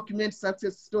 document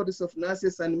success stories of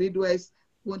nurses and midwives,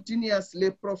 continuously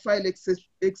profile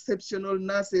exceptional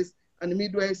nurses and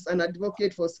midwives, and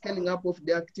advocate for scaling up of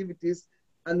the activities,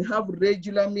 and have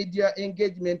regular media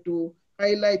engagement to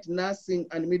highlight nursing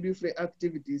and midwifery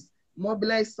activities.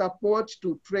 Mobilize support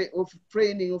to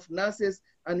training of nurses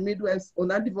and midwives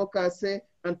on advocacy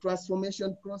and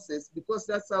transformation process, because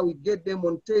that's how we get them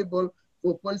on table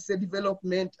for policy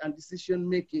development and decision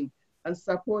making, and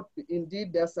support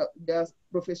indeed their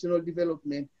professional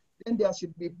development. Then there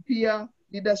should be peer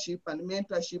leadership and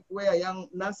mentorship where young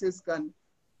nurses can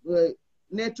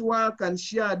network and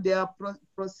share their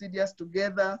procedures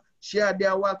together, share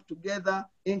their work together,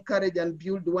 encourage and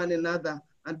build one another.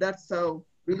 And that's how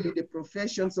really the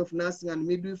professions of nursing and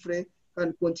midwifery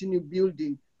can continue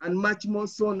building. And much more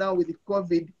so now with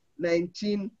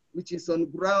COVID-19, which is on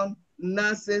ground.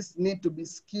 Nurses need to be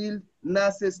skilled,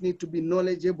 nurses need to be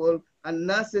knowledgeable, and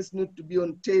nurses need to be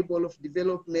on table of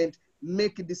development,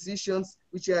 make decisions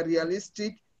which are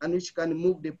realistic and which can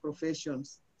move the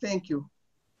professions. Thank you.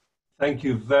 Thank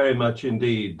you very much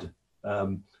indeed,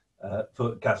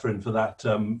 Catherine, for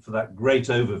that great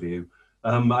overview.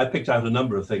 I picked out a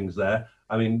number of things there.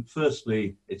 I mean,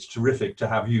 firstly, it's terrific to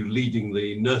have you leading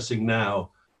the Nursing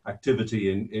Now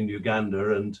activity in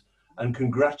Uganda, and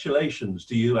congratulations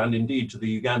to you and indeed to the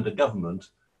Uganda government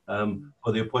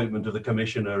for the appointment of the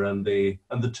commissioner and the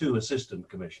 2 assistant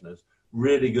commissioners.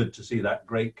 Really good to see that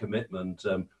great commitment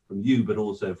from you, but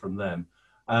also from them.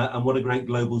 And what a great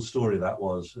global story that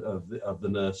was of the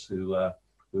nurse who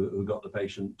got the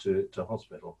patient to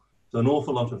hospital. So an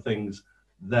awful lot of things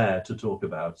there to talk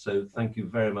about. So thank you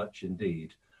very much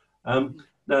indeed.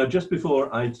 Now, just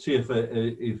before I see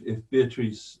if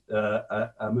Beatrice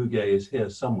Amuge is here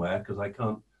somewhere, because I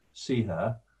can't see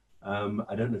her.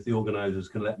 I don't know if the organisers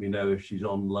can let me know if she's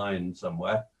online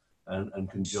somewhere and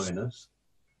can join us.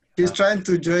 She's trying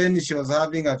to join. She was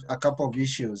having a couple of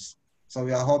issues. So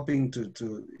we are hoping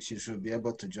she should be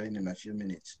able to join in a few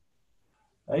minutes.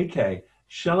 Okay.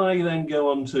 Shall I then go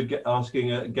on to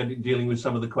dealing with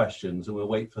some of the questions, and we'll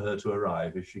wait for her to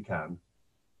arrive if she can?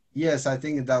 Yes, I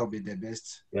think that would be the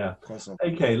best. Yeah.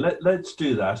 Okay, let's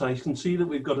do that. I can see that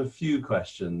we've got a few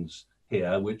questions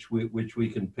here, which we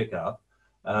can pick up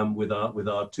with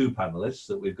our 2 panelists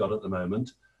that we've got at the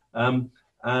moment.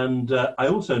 And I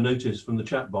also noticed from the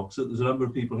chat box that there's a number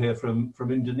of people here from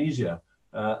Indonesia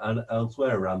and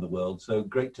elsewhere around the world. So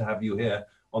great to have you here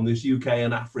on this UK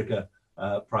and Africa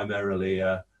primarily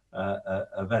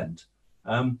event.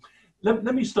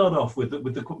 Let me start off with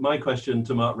my question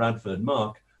to Mark Radford.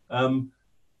 Mark,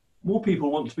 more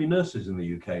people want to be nurses in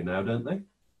the UK now, don't they?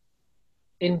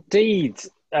 Indeed,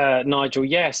 Nigel.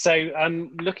 Yeah. So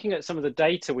looking at some of the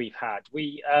data we've had,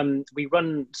 we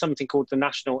run something called the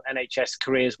National NHS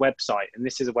Careers website, and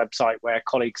this is a website where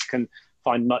colleagues can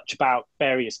find much about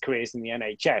various careers in the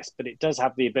NHS, but it does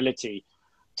have the ability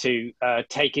to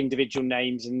take individual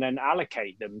names and then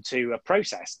allocate them to a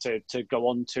process to go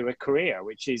on to a career,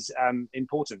 which is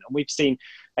important. And we've seen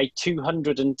a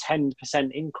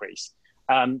 210% increase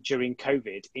during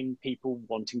COVID in people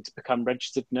wanting to become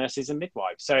registered nurses and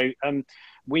midwives. So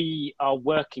we are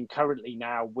working currently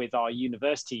now with our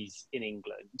universities in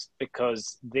England,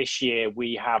 because this year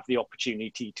we have the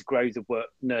opportunity to grow the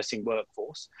nursing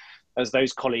workforce as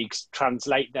those colleagues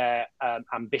translate their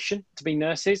ambition to be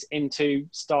nurses into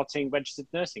starting registered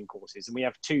nursing courses. And we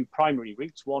have 2 primary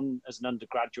routes, one as an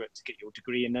undergraduate to get your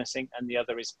degree in nursing, and the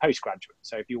other is postgraduate.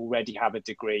 So if you already have a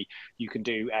degree, you can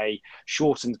do a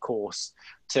shortened course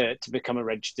to become a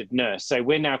registered nurse. So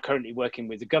we're now currently working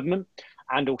with the government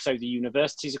and also the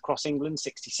universities across England,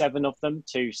 67 of them,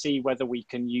 to see whether we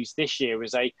can use this year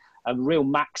as a real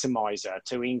maximizer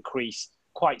to increase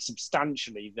quite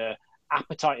substantially the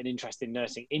appetite and interest in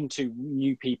nursing into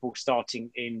new people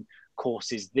starting in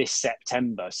courses this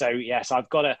September. So yes, I've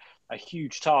got a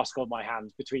huge task on my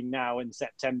hands between now and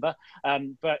September,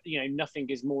 but nothing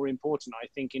is more important, I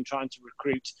think, in trying to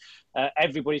recruit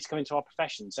everybody to come into our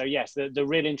profession. So yes, the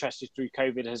real interest through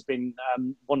COVID has been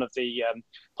one of the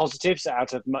positives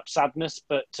out of much sadness,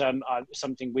 but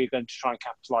something we're going to try and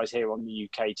capitalise here on the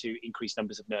UK to increase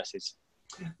numbers of nurses.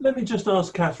 Let me just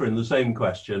ask Catherine the same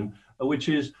question, which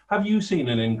is, have you seen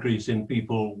an increase in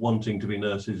people wanting to be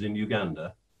nurses in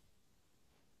Uganda?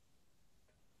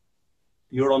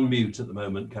 You're on mute at the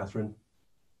moment, Catherine.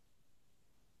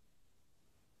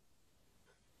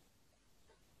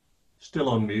 Still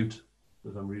on mute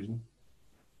for some reason.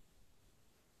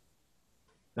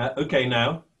 Okay,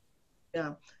 now.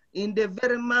 Yeah, in the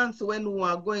very month when we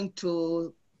are going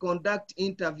to conduct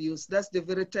interviews, that's the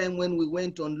very time when we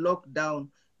went on lockdown.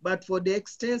 But for the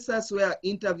extensors where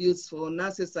interviews for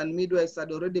nurses and midwives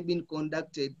had already been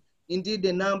conducted, indeed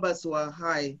the numbers were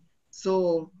high.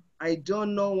 So I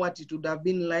don't know what it would have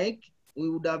been like.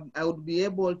 I would be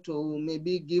able to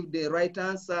maybe give the right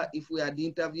answer if we had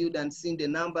interviewed and seen the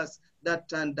numbers that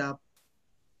turned up.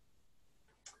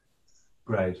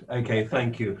 Great. Okay,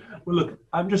 thank you. Well, look,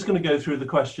 I'm just going to go through the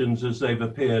questions as they've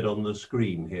appeared on the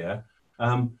screen here.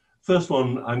 First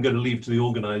one, I'm going to leave to the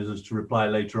organisers to reply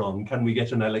later on. Can we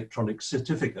get an electronic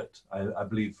certificate, I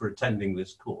believe, for attending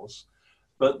this course?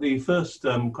 But the first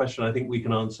question I think we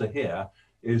can answer here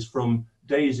is from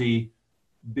Daisy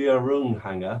Byrne,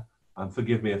 and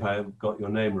forgive me if I got your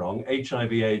name wrong,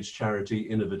 HIV/AIDS Charity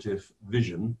Innovative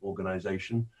Vision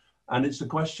Organisation. And it's a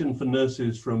question for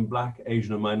nurses from Black,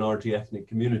 Asian and minority ethnic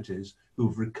communities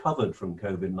who've recovered from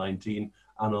COVID-19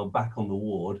 and are back on the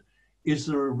ward. Is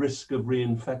there a risk of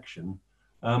reinfection?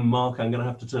 Mark, I'm going to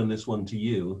have to turn this one to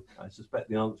you. I suspect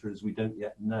the answer is we don't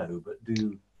yet know, but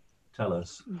do tell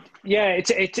us. Yeah, it's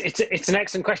an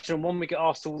excellent question, and one we get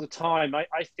asked all the time. I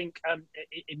think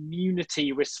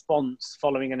immunity response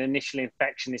following an initial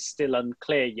infection is still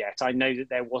unclear yet. I know that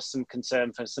there was some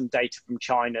concern for some data from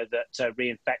China that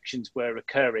reinfections were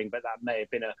occurring, but that may have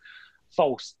been a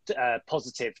false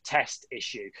positive test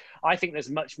issue. I think there's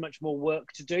much more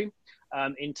work to do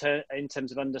in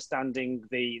terms of understanding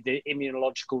the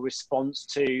immunological response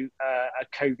to a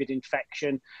COVID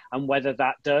infection and whether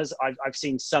that does. I've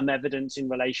seen some evidence in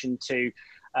relation to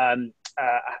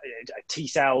T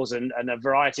cells and a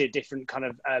variety of different kind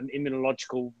of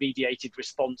immunological mediated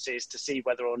responses to see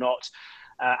whether or not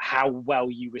how well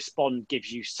you respond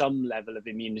gives you some level of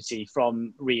immunity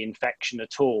from reinfection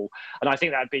at all. And I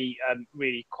think that'd be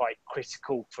really quite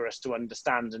critical for us to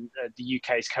understand. And the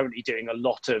UK is currently doing a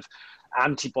lot of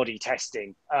antibody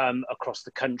testing across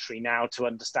the country now to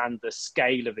understand the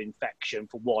scale of infection,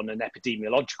 for one, an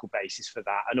epidemiological basis for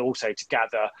that, and also to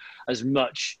gather as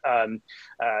much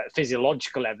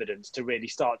physiological evidence to really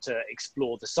start to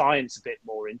explore the science a bit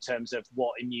more in terms of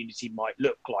what immunity might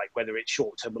look like, whether it's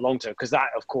short-term or long-term, because that,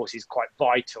 of course, is quite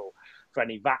vital for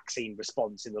any vaccine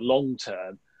response in the long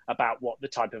term, about what the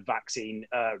type of vaccine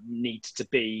needs to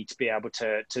be able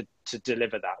to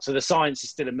deliver that. So the science is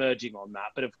still emerging on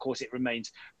that, but of course it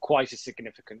remains quite a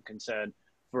significant concern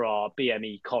for our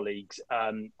BME colleagues,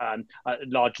 and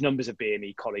large numbers of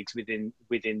BME colleagues within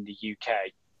the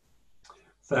UK.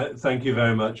 Thank you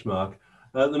very much, Mark.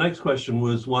 The next question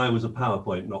was, why was a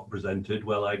PowerPoint not presented?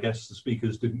 Well, I guess the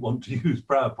speakers didn't want to use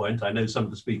PowerPoint. I know some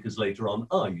of the speakers later on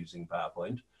are using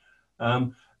PowerPoint.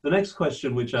 The next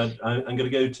question, which I'm going to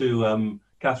go to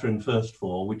Catherine first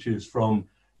for, which is from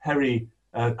Harry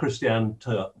Christian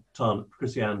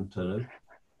Turner.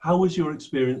 How was your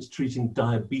experience treating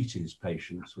diabetes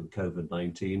patients with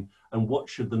COVID-19, and what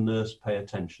should the nurse pay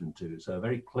attention to? So a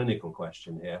very clinical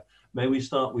question here. May we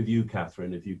start with you,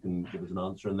 Catherine, if you can give us an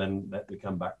answer, and then let me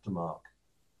come back to Mark.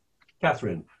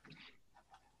 Catherine.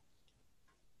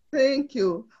 Thank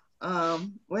you.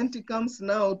 When it comes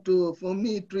now to, for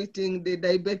me, treating the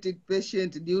diabetic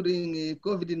patient during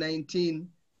COVID-19,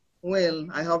 well,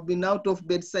 I have been out of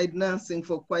bedside nursing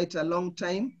for quite a long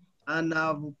time, and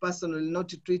I've personally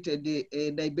not treated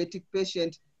a diabetic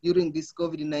patient during this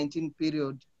COVID-19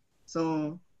 period.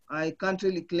 So I can't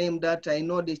really claim that I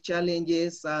know the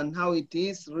challenges and how it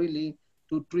is really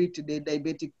to treat the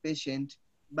diabetic patient.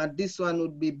 But this one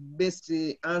would be best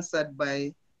answered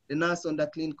by the nurse on the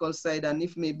clinical side, and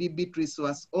if maybe Beatrice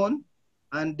was on,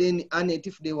 and then Annette,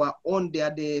 if they were on, they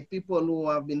are the people who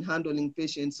have been handling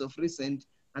patients of recent,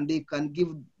 and they can give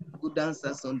good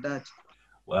answers on that.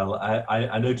 Well,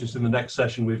 I noticed in the next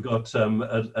session we've got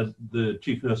the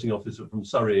Chief Nursing Officer from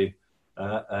Surrey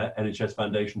NHS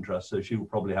Foundation Trust, so she will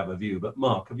probably have a view. But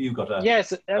Mark, have you got a...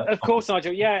 Yes, of course,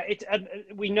 Nigel. Yeah,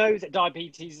 we know that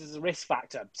diabetes is a risk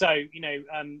factor. So, you know,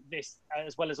 this,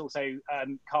 as well as also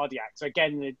cardiac. So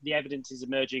again, the evidence is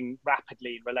emerging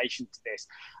rapidly in relation to this.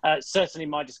 Certainly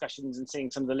my discussions and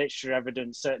seeing some of the literature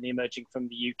evidence certainly emerging from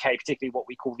the UK, particularly what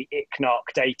we call the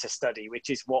ICNARC data study, which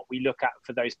is what we look at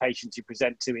for those patients who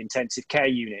present to intensive care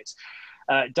units.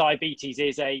 Diabetes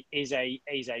is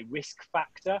a risk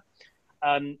factor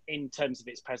in terms of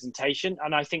its presentation.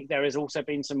 And I think there has also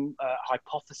been some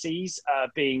hypotheses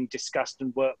being discussed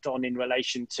and worked on in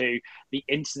relation to the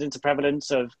incidence and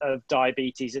prevalence of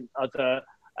diabetes and other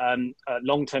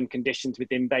long-term conditions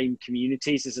within BAME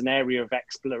communities as an area of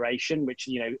exploration, which,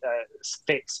 you know,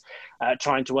 fits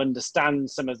trying to understand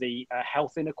some of the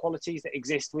health inequalities that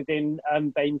exist within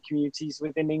BAME communities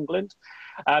within England.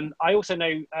 I also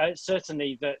know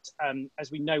certainly that,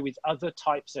 as we know with other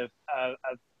types of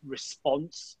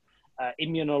response,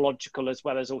 immunological as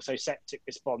well as also septic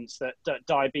response, that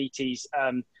diabetes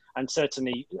and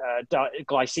certainly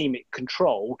glycemic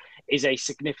control is a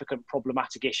significant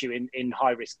problematic issue in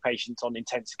high-risk patients on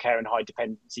intensive care and high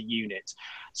dependency units.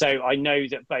 So I know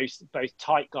that both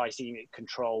tight glycemic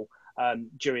control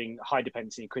during high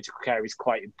dependency and critical care is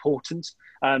quite important,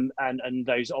 and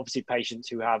those obviously patients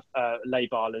who have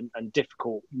labile and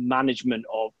difficult management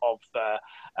of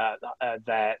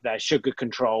their sugar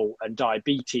control and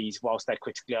diabetes whilst they're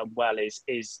critically unwell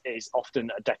is often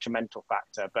a detrimental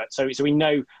factor. But so we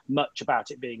know much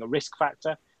about it being a risk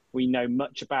factor. We know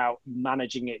much about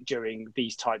managing it during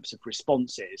these types of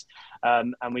responses.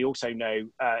 And we also know,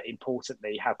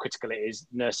 importantly, how critical it is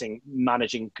nursing,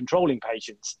 managing, controlling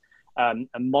patients and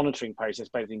monitoring process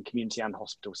both in community and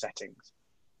hospital settings.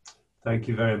 Thank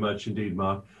you very much indeed,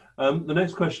 Mark. The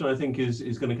next question I think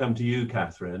is going to come to you,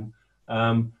 Catherine,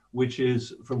 which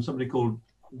is from somebody called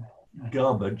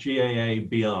Garber,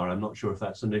 G-A-A-B-R. I'm not sure if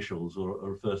that's initials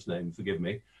or a first name, forgive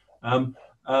me.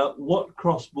 What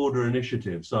cross-border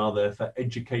initiatives are there for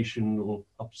educational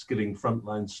upskilling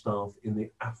frontline staff in the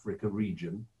Africa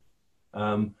region?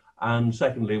 And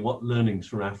secondly, what learnings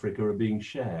from Africa are being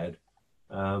shared?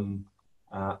 And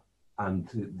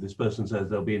this person says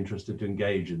they'll be interested to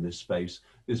engage in this space.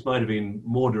 This might have been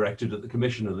more directed at the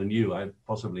Commissioner than you,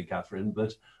 possibly Catherine,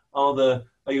 but are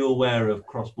you aware of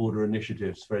cross-border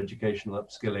initiatives for educational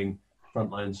upskilling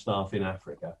frontline staff in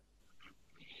Africa?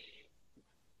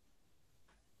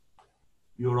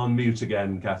 You're on mute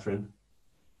again, Catherine.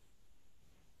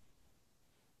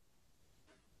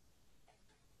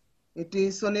 It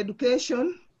is on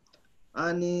education,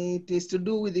 and it is to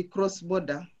do with the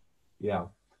cross-border. Yeah,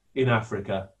 in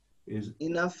Africa.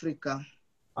 In Africa.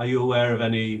 Are you aware of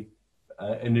any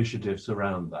initiatives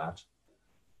around that?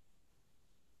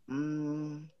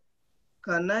 Can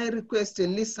I request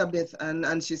Elizabeth,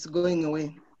 and she's going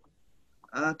away.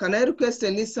 Can I request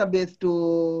Elizabeth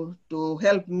to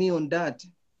help me on that?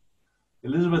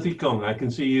 Elizabeth Ikong, I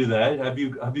can see you there. Have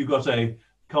you got a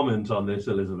comment on this,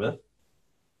 Elizabeth?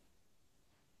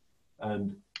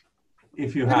 And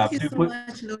if you have, thank you so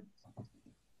much, Lord.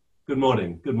 Good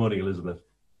morning, Elizabeth.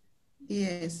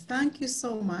 Yes, thank you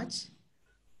so much.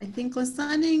 I think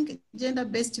concerning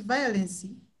gender-based violence,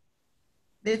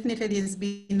 definitely there's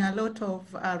been a lot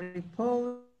of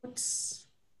reports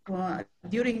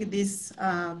during this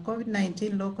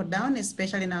COVID-19 lockdown,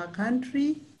 especially in our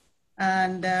country.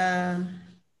 And the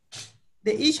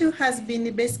issue has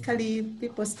been basically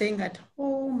people staying at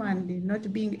home and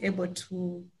not being able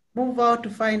to move out to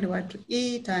find what to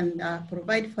eat and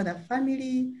provide for the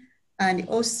family, and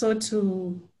also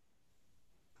to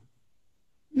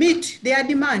meet their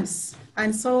demands.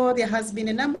 And so there has been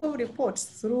a number of reports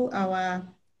through our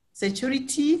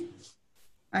security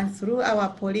and through our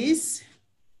police.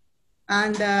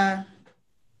 And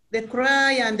the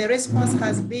cry and the response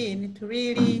has been to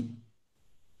really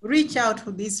reach out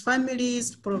to these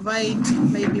families, to provide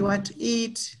maybe what to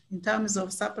eat in terms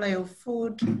of supply of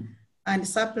food and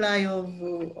supply of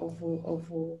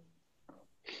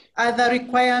other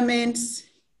requirements,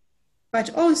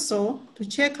 but also to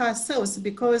check ourselves,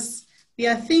 because we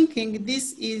are thinking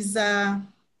this is a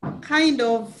kind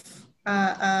of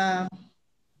a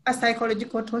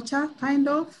psychological torture, kind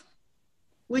of,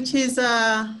 which is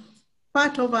a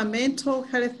part of a mental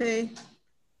health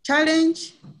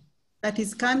challenge that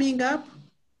is coming up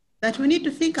that we need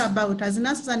to think about as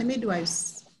nurses and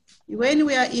midwives. When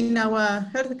we are in our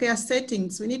healthcare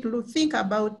settings, we need to think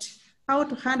about how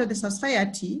to handle the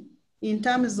society in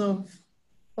terms of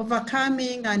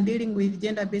overcoming and dealing with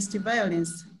gender-based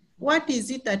violence. What is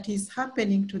it that is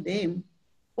happening to them?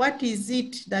 What is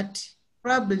it that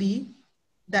probably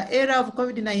the era of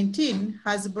COVID-19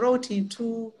 has brought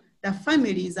into the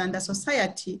families and the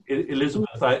society.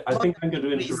 Elizabeth, I think I'm going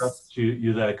to interrupt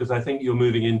you there, because I think you're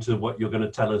moving into what you're going to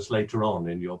tell us later on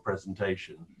in your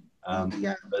presentation.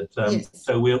 Yes.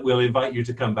 So we'll invite you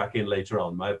to come back in later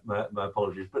on. My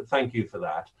apologies, but thank you for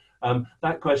that.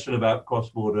 That question about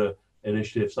cross-border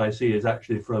initiatives I see is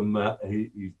actually from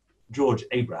George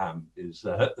Abraham, is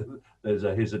there's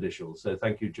his initials. So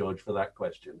thank you, George, for that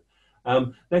question.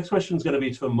 Next question is going to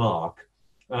be for Mark.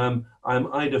 I'm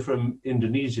Ida from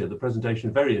Indonesia. The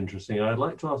presentation very interesting. I'd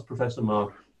like to ask Professor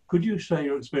Mark, could you share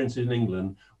your experiences in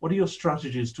England? What are your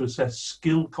strategies to assess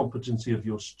skill competency of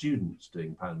your students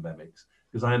during pandemics?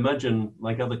 Because I imagine,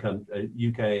 like other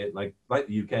UK, like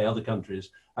the UK, other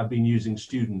countries have been using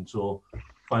students, or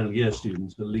final year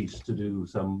students at least, to do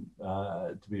some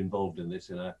to be involved in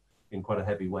this in quite a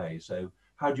heavy way. So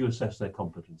how do you assess their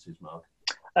competencies, Mark?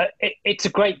 It's a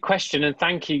great question, and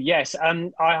thank you. Yes,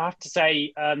 I have to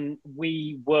say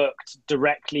we worked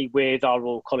directly with our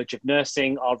Royal College of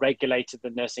Nursing, our regulator, the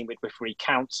Nursing Midwifery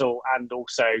Council, and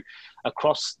also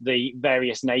across the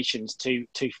various nations to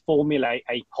formulate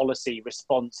a policy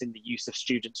response in the use of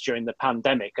students during the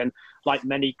pandemic. And like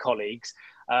many colleagues,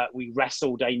 we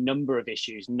wrestled a number of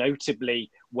issues,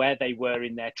 notably where they were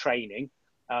in their training,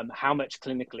 how much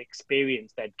clinical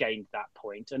experience they'd gained at that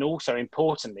point, and also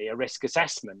importantly, a risk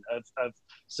assessment of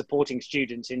supporting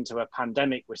students into a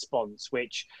pandemic response,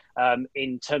 which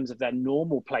in terms of their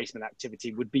normal placement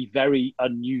activity would be very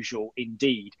unusual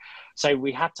indeed. So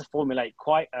we had to formulate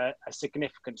quite a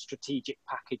significant strategic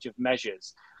package of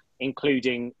measures,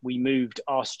 including we moved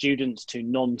our students to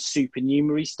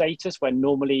non-supernumerary status, when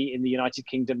normally in the United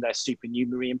Kingdom they're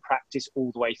supernumerary in practice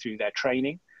all the way through their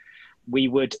training. We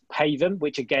would pay them,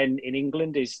 which again in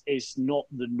England is not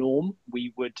the norm.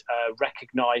 We would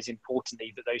recognise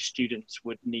importantly that those students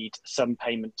would need some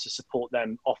payment to support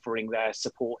them offering their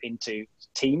support into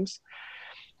teams.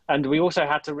 And we also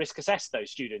had to risk assess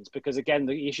those students, because again,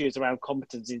 the issues around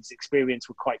competence and experience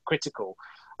were quite critical.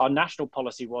 Our national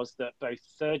policy was that both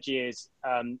third years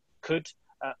could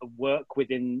work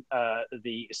within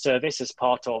the service as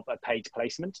part of a paid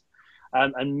placement.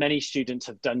 And many students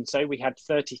have done so. We had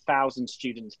 30,000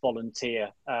 students volunteer,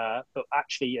 but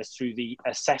actually as through the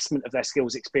assessment of their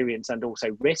skills, experience, and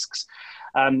also risks.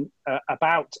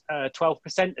 About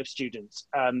 12% of students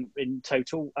in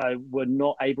total were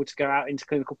not able to go out into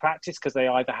clinical practice because they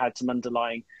either had some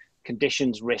underlying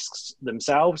conditions, risks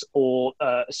themselves, or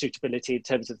suitability in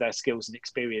terms of their skills and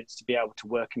experience to be able to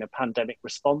work in a pandemic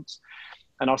response.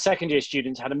 And our second year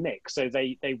students had a mix. So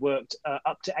they worked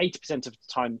up to 80% of the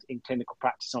time in clinical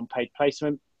practice on paid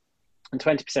placement, and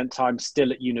 20% time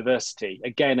still at university.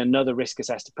 Again, another risk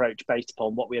assessed approach based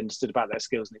upon what we understood about their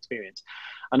skills and experience.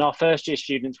 And our first year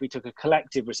students, we took a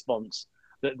collective response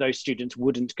that those students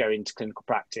wouldn't go into clinical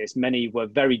practice. Many were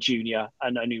very junior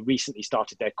and only recently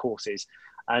started their courses,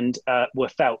 and were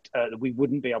felt that we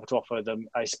wouldn't be able to offer them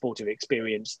a supportive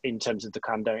experience in terms of the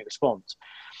pandemic response.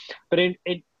 But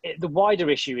the wider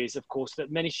issue is, of course,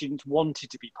 that many students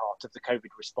wanted to be part of the COVID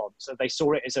response. So they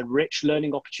saw it as a rich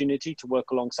learning opportunity to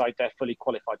work alongside their fully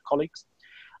qualified colleagues.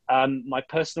 My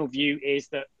personal view is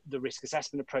that the risk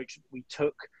assessment approach that we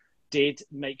took did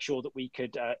make sure that we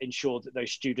could ensure that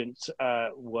those students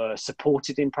were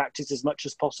supported in practice as much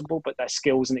as possible, but their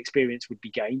skills and experience would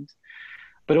be gained.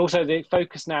 But also the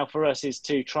focus now for us is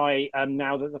to try,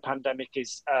 now that the pandemic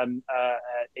is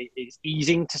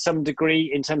easing to some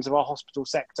degree in terms of our hospital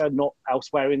sector, not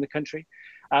elsewhere in the country,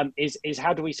 is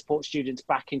how do we support students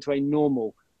back into a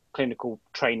normal clinical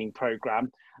training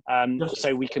programme,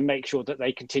 so we can make sure that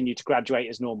they continue to graduate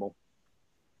as normal.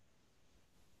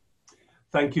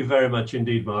 Thank you very much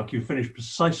indeed, Mark. You finished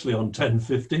precisely on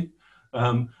 10:50.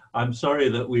 I'm sorry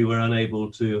that we were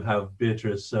unable to have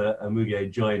Beatrice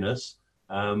Amuge join us.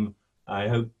 I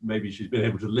hope maybe she's been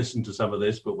able to listen to some of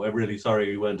this, but we're really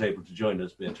sorry you weren't able to join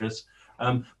us, Beatrice.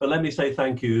 But let me say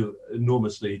thank you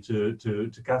enormously to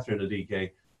Catherine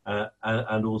Adike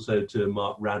and also to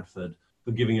Mark Radford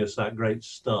for giving us that great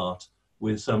start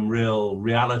with some real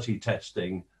reality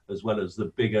testing, as well as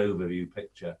the big overview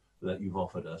picture that you've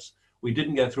offered us. We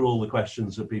didn't get through all the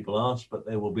questions that people asked, but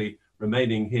they will be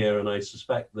remaining here, and I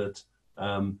suspect that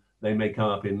they may come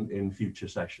up in future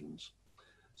sessions.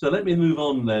 So let me move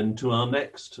on then to our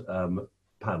next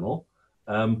panel,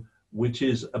 which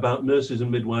is about nurses and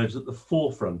midwives at the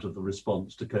forefront of the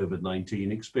response to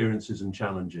COVID-19, experiences and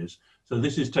challenges. So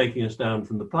this is taking us down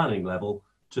from the planning level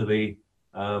to the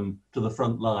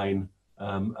front line,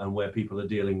 and where people are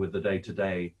dealing with the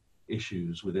day-to-day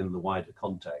issues within the wider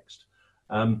context.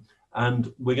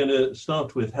 And we're going to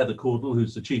start with Heather Caudle,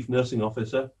 who's the Chief Nursing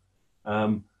Officer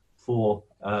for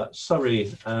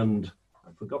Surrey and,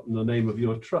 I've forgotten the name of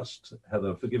your trust,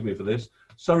 Heather, forgive me for this,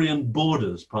 Surrey and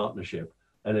Borders Partnership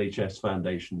NHS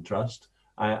Foundation Trust.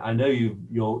 I know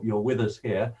you're with us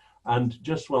here, and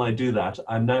just while I do that,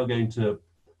 I'm now going to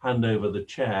hand over the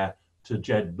chair to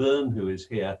Jed Byrne, who is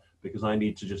here, because I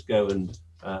need to just go and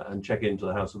check into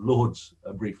the House of Lords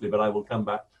briefly, but I will come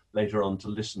back later on to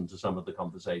listen to some of the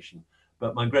conversation.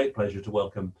 But my great pleasure to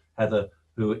welcome Heather,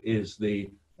 who is the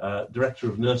Director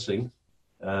of Nursing,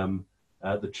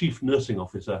 the Chief Nursing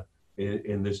Officer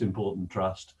in this important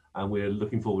trust, and we're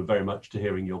looking forward very much to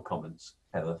hearing your comments.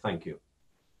 Heather, thank you.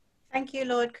 Thank you,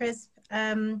 Lord Crisp.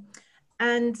 Thank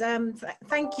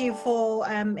you for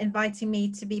inviting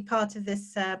me to be part of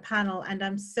this panel, and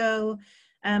I'm so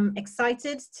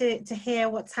excited to hear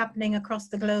what's happening across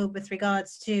the globe with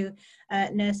regards to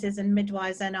nurses and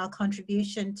midwives and our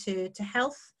contribution to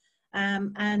health,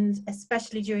 and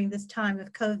especially during this time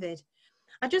of COVID.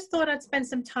 I just thought I'd spend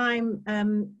some time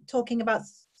talking about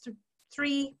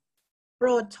three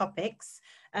broad topics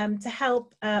to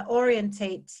help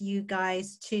orientate you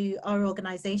guys to our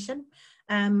organization,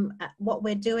 what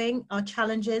we're doing, our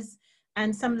challenges,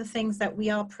 and some of the things that we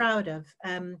are proud of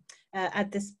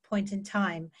at this point in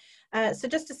time. So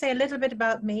just to say a little bit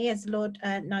about me, as Lord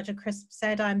Nigel Crisp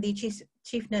said, I'm the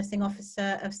Chief Nursing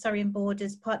Officer of Surrey and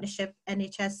Borders Partnership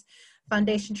NHS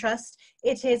Foundation Trust.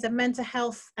 It is a mental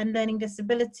health and learning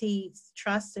disabilities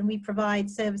trust, and we provide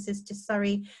services to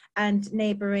Surrey and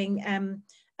neighbouring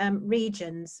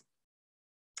regions.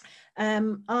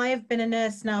 I've been a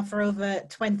nurse now for over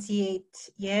 28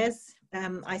 years.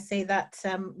 I say that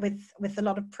with a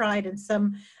lot of pride and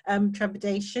some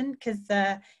trepidation, because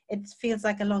it feels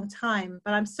like a long time,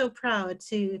 but I'm so proud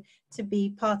to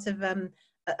be part of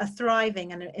a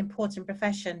thriving and an important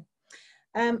profession.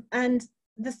 And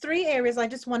the three areas I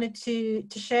just wanted to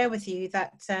share with you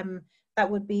that that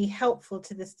would be helpful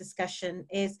to this discussion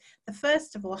is, the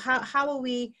first of all, how are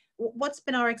we, what's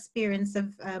been our experience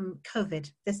of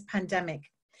COVID, this pandemic?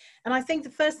 And I think the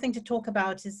first thing to talk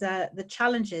about is the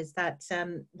challenges that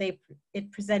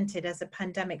it presented as a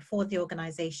pandemic for the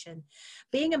organization.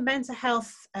 Being a mental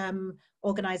health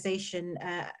organization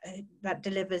that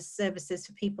delivers services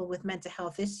for people with mental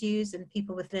health issues and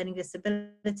people with learning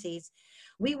disabilities,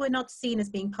 we were not seen as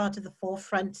being part of the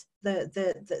forefront,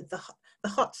 the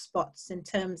hot spots in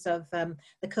terms of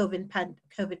the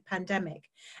COVID pandemic.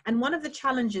 And one of the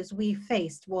challenges we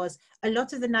faced was a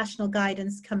lot of the national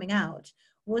guidance coming out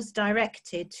was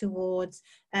directed towards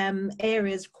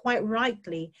areas, quite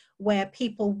rightly, where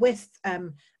people with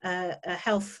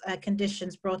health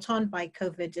conditions brought on by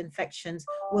COVID infections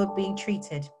were being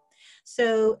treated.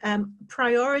 So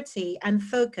priority and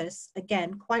focus,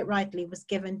 again, quite rightly, was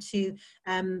given to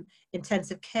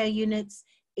intensive care units,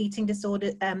 eating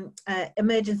disorder,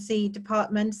 emergency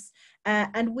departments,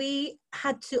 and we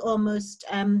had to almost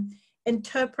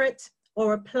interpret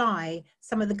or apply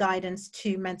some of the guidance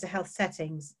to mental health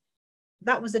settings.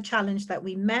 That was a challenge that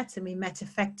we met, and we met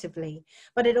effectively.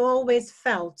 But it always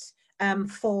felt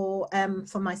for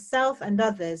myself and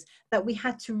others that we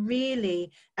had to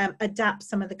really adapt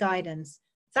some of the guidance.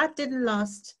 That didn't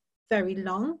last very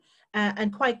long,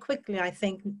 and quite quickly, I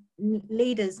think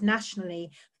leaders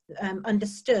nationally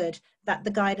understood that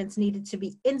the guidance needed to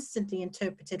be instantly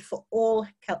interpreted for all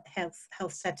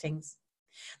health settings.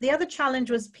 The other challenge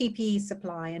was PPE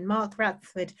supply, and Mark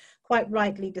Radford quite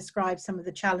rightly described some of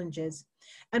the challenges.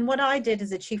 And what I did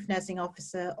as a Chief Nursing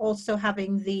Officer, also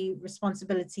having the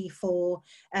responsibility for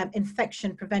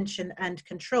infection prevention and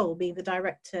control, being the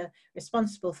director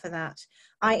responsible for that,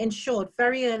 I ensured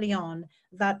very early on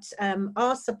that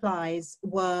our supplies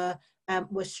were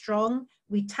strong.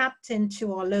 We tapped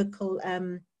into our local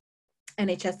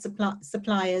NHS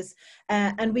suppliers,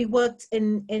 and we worked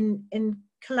in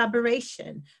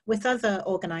collaboration with other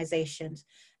organizations.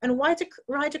 And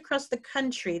right across the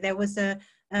country, there was a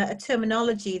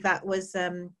terminology that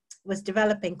was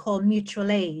developing called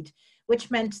mutual aid, which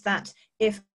meant that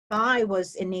if I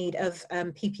was in need of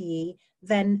PPE,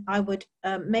 then I would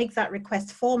make that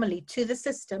request formally to the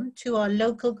system, to our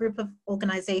local group of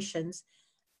organizations,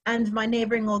 and my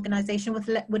neighboring organization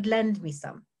would lend me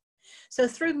some. So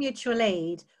through mutual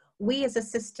aid, we as a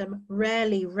system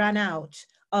rarely ran out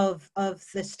of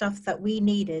the stuff that we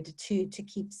needed to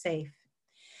keep safe.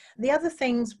 The other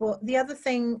thing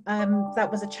that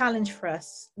was a challenge for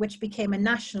us, which became a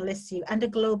national issue and a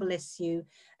global issue,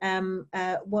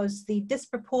 was the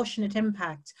disproportionate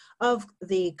impact of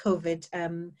the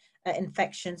COVID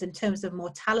infections in terms of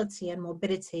mortality and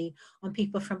morbidity on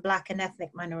people from Black and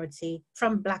ethnic minority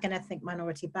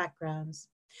backgrounds.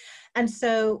 And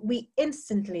so we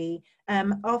instantly,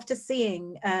 after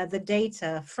seeing the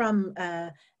data from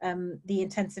the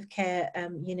intensive care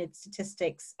unit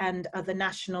statistics and other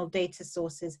national data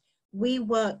sources, we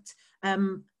worked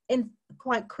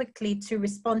quite quickly to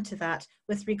respond to that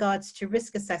with regards to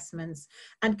risk assessments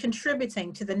and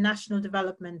contributing to the national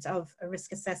development of a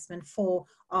risk assessment for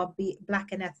our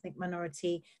Black and ethnic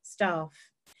minority staff.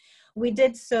 We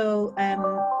did so,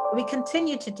 we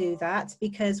continue to do that,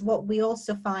 because what we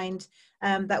also find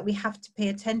that we have to pay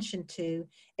attention to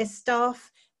is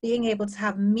staff being able to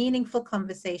have meaningful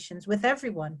conversations with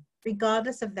everyone,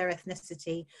 regardless of their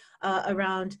ethnicity,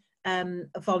 around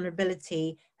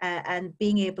vulnerability, and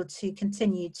being able to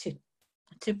continue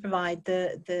to provide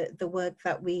the work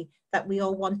that we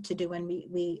all want to do when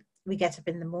we get up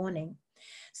in the morning.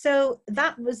 So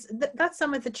that's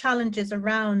some of the challenges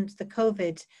around the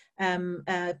COVID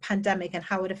pandemic and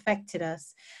how it affected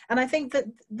us. And I think that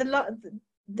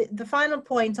the final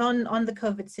point on the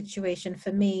COVID situation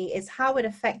for me is how it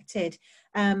affected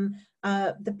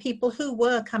the people who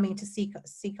were coming to seek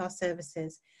our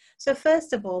services. So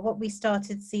first of all, what we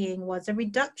started seeing was a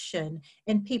reduction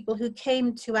in people who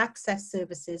came to access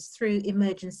services through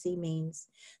emergency means.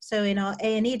 So in our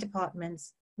A&E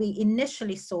departments, we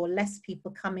initially saw less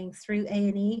people coming through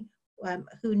A&E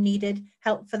who needed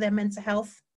help for their mental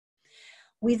health.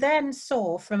 We then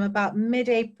saw from about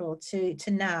mid-April to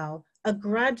now a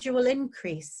gradual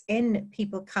increase in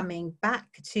people coming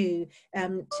back to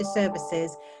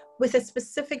services, with a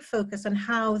specific focus on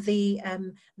how the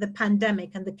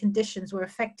pandemic and the conditions were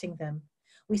affecting them.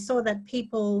 We saw that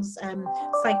people's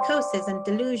psychosis and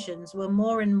delusions were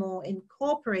more and more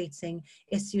incorporating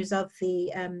issues of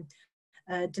the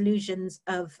delusions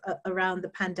of around the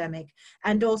pandemic,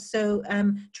 and also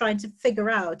trying to figure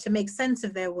out, to make sense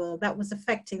of their world that was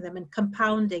affecting them and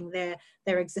compounding their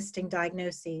existing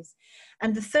diagnoses.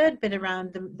 And the third bit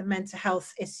around the mental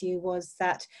health issue was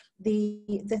that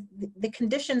the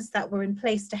conditions that were in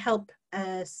place to help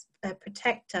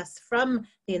protect us from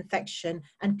the infection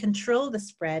and control the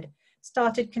spread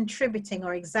started contributing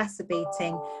or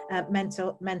exacerbating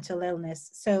mental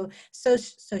illness. So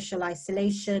social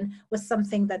isolation was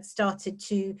something that started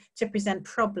to present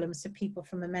problems to people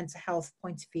from a mental health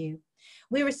point of view.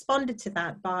 We responded to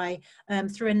that by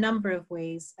through a number of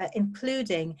ways,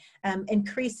 including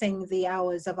increasing the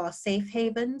hours of our safe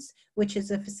havens, which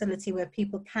is a facility where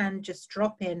people can just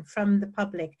drop in from the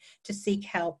public to seek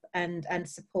help and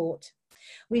support.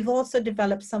 We've also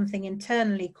developed something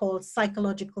internally called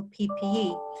psychological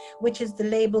PPE, which is the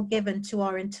label given to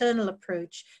our internal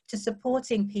approach to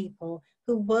supporting people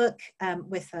who work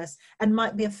with us and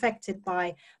might be affected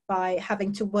by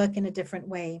having to work in a different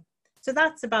way. So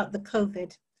that's about the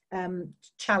COVID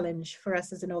challenge for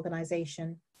us as an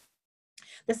organization.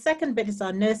 The second bit is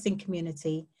our nursing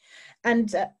community.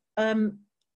 And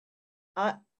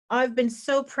I've been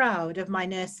so proud of my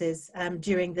nurses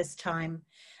during this time.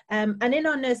 And in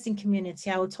our nursing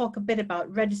community, I will talk a bit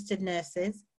about registered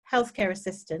nurses, healthcare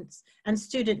assistants, and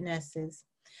student nurses.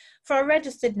 For our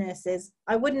registered nurses,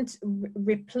 I wouldn't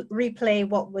replay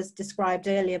what was described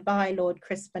earlier by Lord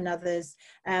Crisp and others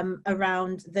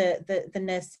around the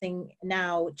Nursing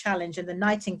Now challenge and the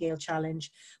Nightingale challenge,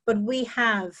 but we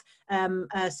have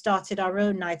started our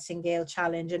own Nightingale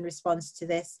challenge in response to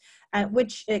this,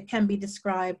 which can be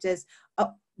described as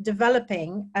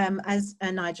developing, as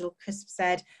Nigel Crisp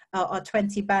said, our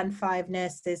 20 Band 5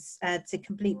 nurses to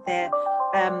complete their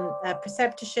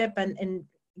preceptorship and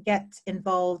get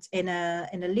involved in a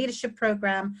leadership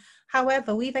program.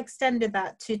 However, we've extended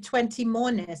that to 20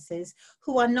 more nurses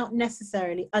who are not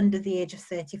necessarily under the age of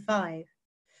 35.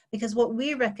 Because what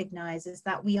we recognize is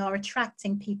that we are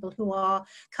attracting people who are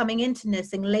coming into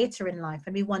nursing later in life,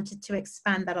 and we wanted to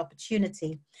expand that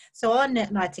opportunity. So our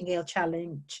Nightingale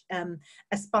Challenge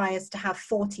aspires to have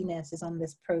 40 nurses on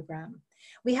this program.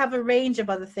 We have a range of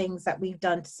other things that we've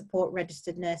done to support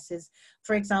registered nurses.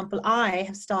 For example, I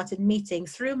have started meeting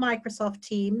through Microsoft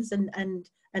Teams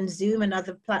and Zoom and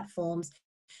other platforms,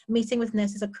 meeting with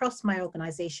nurses across my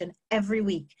organization every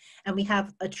week. And we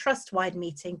have a trust-wide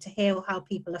meeting to hear how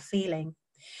people are feeling.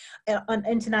 On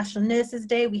International Nurses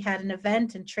Day, we had an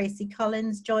event and Tracey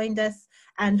Collins joined us,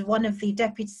 and one of the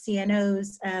deputy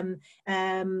CNOs,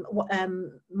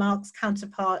 Mark's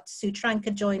counterpart, Sue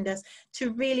Tranker, joined us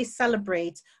to really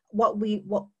celebrate what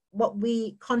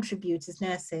we contribute as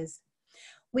nurses.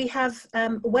 We have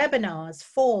webinars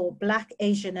for Black,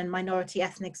 Asian and minority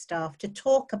ethnic staff to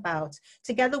talk about,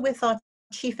 together with our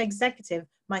chief executive,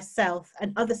 myself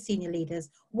and other senior leaders,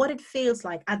 what it feels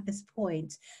like at this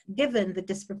point, given the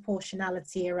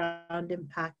disproportionality around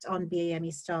impact on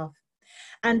BAME staff.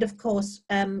 And of course,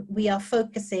 we are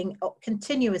focusing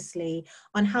continuously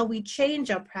on how we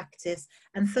change our practice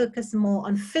and focus more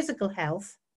on physical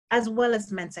health as well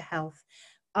as mental health,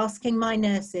 asking my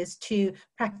nurses to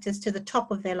practice to the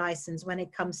top of their license when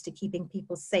it comes to keeping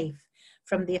people safe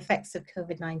from the effects of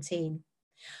COVID-19.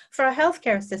 For our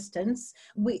healthcare assistants,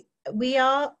 we're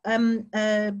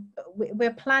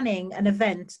planning an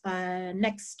event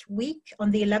next week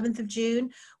on the 11th of June,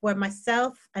 where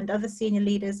myself and other senior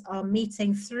leaders are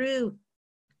meeting through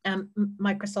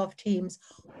Microsoft Teams,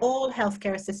 all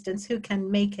healthcare assistants who can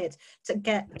make it,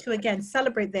 to again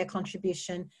celebrate their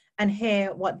contribution and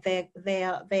hear what they're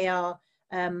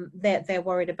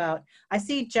worried about. I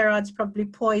see Gerard's probably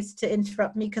poised to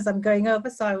interrupt me because I'm going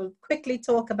over, so I will quickly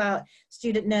talk about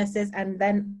student nurses and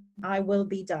then I will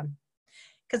be done.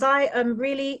 Because I am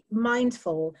really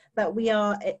mindful that we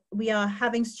are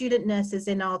having student nurses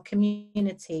in our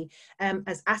community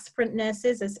as aspirant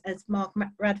nurses, as Mark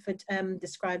Radford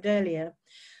described earlier.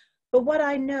 But what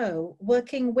I know,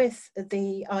 working with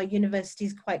our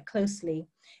universities quite closely,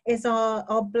 is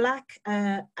our Black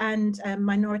and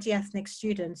minority ethnic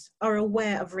students are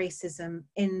aware of racism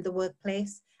in the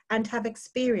workplace and have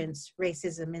experienced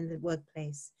racism in the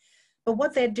workplace. But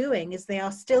what they're doing is they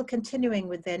are still continuing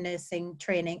with their nursing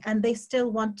training and they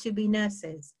still want to be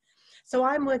nurses. So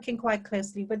I'm working quite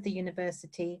closely with the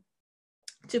university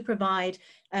to provide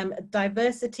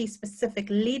diversity-specific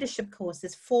leadership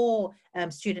courses for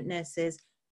student nurses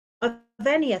of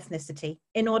any ethnicity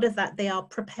in order that they are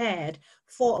prepared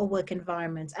for a work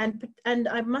environment. And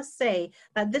I must say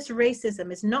that this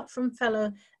racism is not from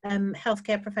fellow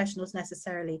healthcare professionals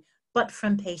necessarily, but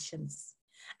from patients.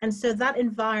 And so that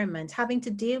environment, having to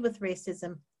deal with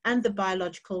racism and the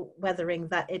biological weathering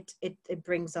that it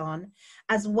brings on,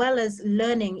 as well as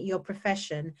learning your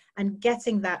profession and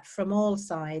getting that from all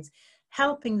sides,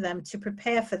 helping them to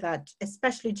prepare for that,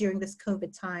 especially during this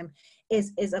COVID time,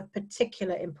 is of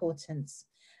particular importance.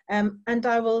 And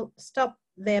I will stop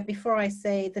there before I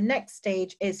say the next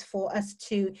stage is for us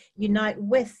to unite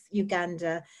with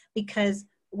Uganda, because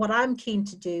what I'm keen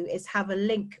to do is have a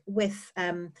link with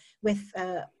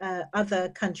other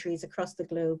countries across the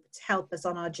globe to help us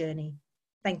on our journey.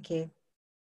 Thank you.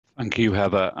 Thank you,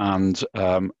 Heather. And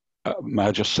may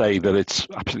I just say that it's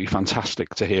absolutely fantastic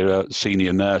to hear a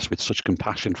senior nurse with such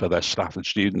compassion for their staff and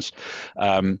students.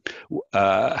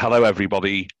 Hello,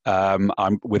 everybody.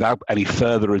 Without any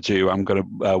further ado, I'm going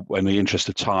to, in the interest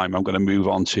of time, I'm going to move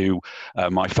on to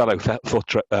my fellow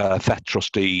THET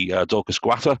trustee, Dorcas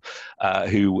Guata,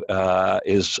 who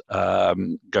is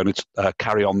going to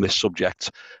carry on this subject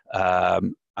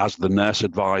as the nurse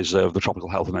advisor of the Tropical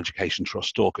Health and Education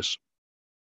Trust. Dorcas.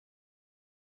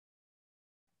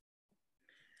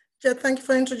 Yeah, thank you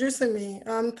for introducing me.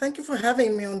 Thank you for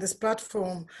having me on this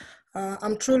platform.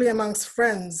 I'm truly amongst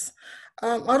friends.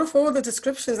 Out of all the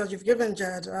descriptions that you've given,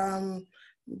 Jed,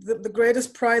 the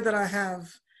greatest pride that I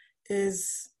have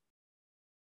is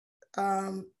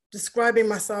describing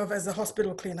myself as a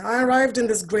hospital cleaner. I arrived in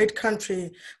this great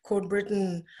country called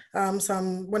Britain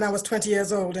when I was 20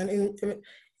 years old, and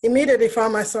immediately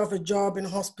found myself a job in a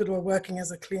hospital working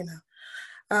as a cleaner.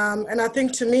 And I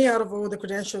think, to me, out of all the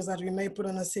credentials that we may put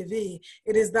on a CV,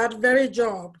 it is that very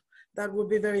job that will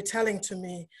be very telling to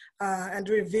me and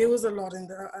reveals a lot in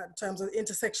terms of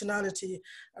intersectionality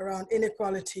around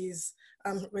inequalities,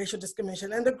 racial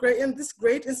discrimination, and this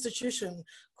great institution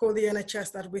called the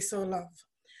NHS that we so love.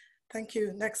 Thank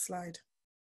you. Next slide.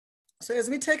 So as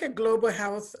we take a global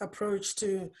health approach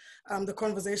to the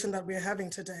conversation that we're having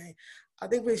today, I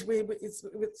think it's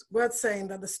worth saying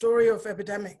that the story of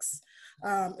epidemics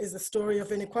is the story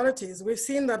of inequalities. We've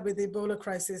seen that with the Ebola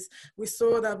crisis. We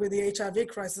saw that with the HIV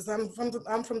crisis. I'm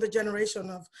from the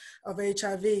generation of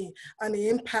HIV and the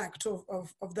impact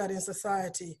of that in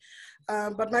society.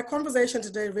 But my conversation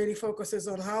today really focuses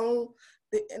on how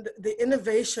the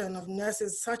innovation of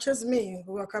nurses such as me,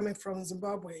 who are coming from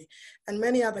Zimbabwe and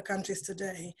many other countries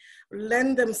today,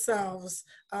 lend themselves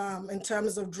in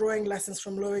terms of drawing lessons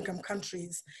from low-income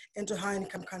countries into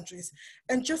high-income countries.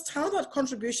 And just how that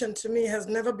contribution to me has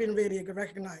never been really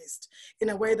recognized in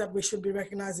a way that we should be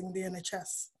recognizing the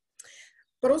NHS.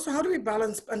 But also, how do we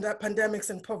balance pandemics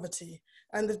and poverty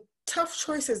and the tough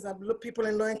choices that people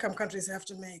in low-income countries have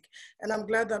to make? And I'm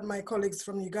glad that my colleagues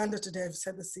from Uganda today have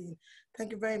set the scene.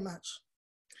 Thank you very much.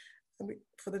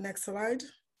 For the next slide.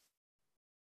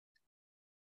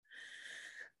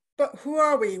 But who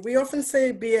are we? We often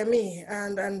say BME,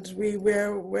 and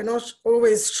we're not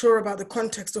always sure about the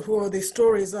context of who all these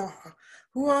stories are.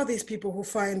 Who are these people who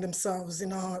find themselves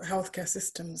in our healthcare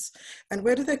systems? And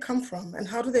where do they come from? And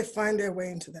how do they find their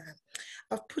way into that?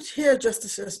 I've put here just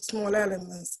small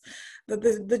elements.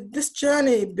 This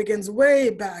journey begins way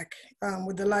back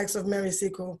with the likes of Mary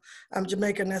Seacole,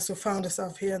 Jamaican nurse who found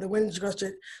herself here, the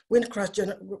Windcrash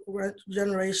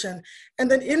generation,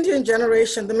 and then Indian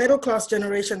generation, the middle class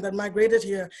generation that migrated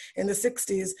here in the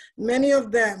 60s, many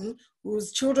of them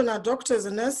whose children are doctors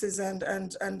and nurses and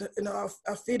you know,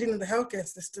 are feeding in the healthcare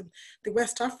system, the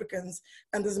West Africans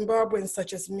and the Zimbabweans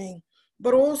such as me,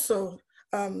 but also,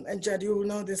 and Jed, you will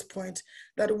know this point,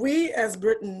 that we as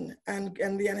Britain and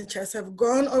the NHS have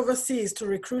gone overseas to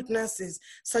recruit nurses,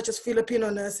 such as Filipino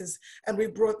nurses, and we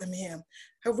brought them here.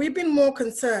 Have we been more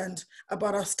concerned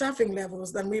about our staffing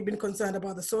levels than we've been concerned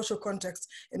about the social context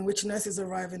in which nurses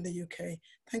arrive in the UK?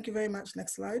 Thank you very much.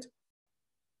 Next slide.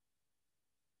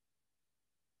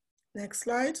 Next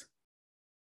slide.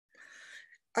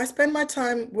 I spend my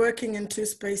time working in two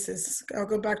spaces. I'll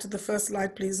go back to the first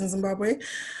slide, please, in Zimbabwe.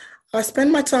 I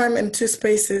spend my time in two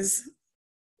spaces,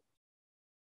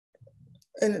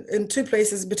 in two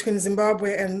places between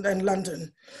Zimbabwe and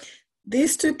London.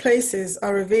 These two places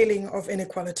are revealing of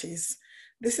inequalities.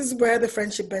 This is where the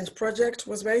Friendship Bench project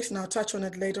was based, and I'll touch on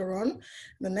it later on.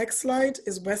 The next slide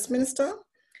is Westminster,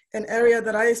 an area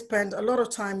that I spend a lot of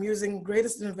time using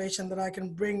greatest innovation that I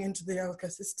can bring into the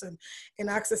healthcare system in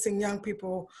accessing young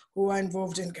people who are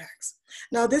involved in gangs.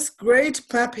 Now, this great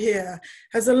map here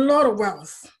has a lot of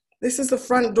wealth. This is the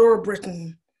front door of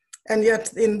Britain. And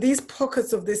yet in these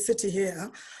pockets of this city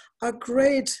here are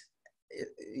great,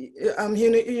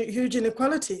 huge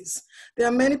inequalities. There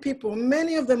are many people,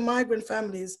 many of the migrant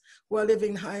families who are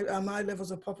living high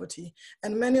levels of poverty,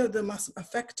 and many of them are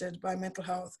affected by mental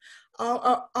health.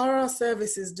 Are our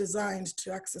services designed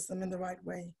to access them in the right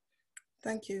way?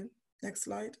 Thank you. Next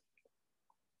slide.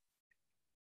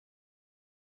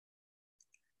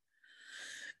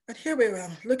 And here we are,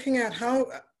 looking at how,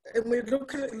 we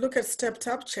look at stepped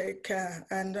up care,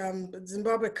 and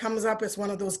Zimbabwe comes up as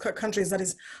one of those countries that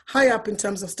is high up in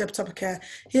terms of stepped up care.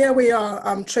 Here we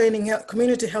are training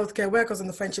community healthcare workers on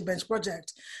the Friendship Bench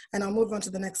project. And I'll move on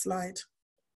to the next slide.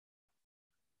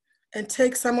 And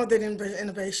take some of the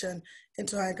innovation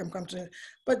into high income countries.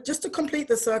 But just to complete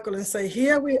the circle and say,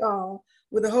 here we are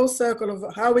with the whole circle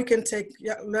of how we can take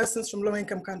lessons from low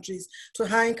income countries to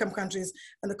high income countries,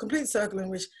 and the complete circle in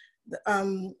which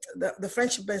the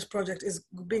Friendship Bench project is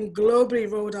being globally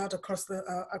rolled out across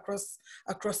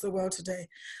the world today.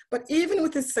 But even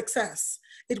with its success,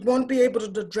 it won't be able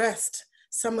to address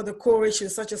some of the core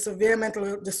issues, such as severe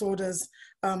mental disorders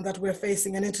that we're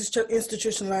facing, and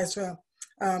institutionalized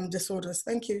disorders.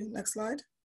 Thank you. Next slide.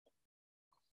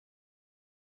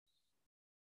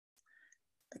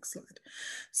 Excellent.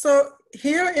 So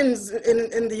here in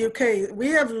the UK, we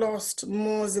have lost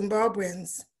more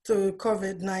Zimbabweans to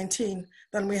COVID-19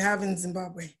 than we have in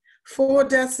Zimbabwe. 4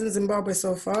 deaths in Zimbabwe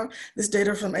so far, this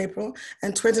data from April,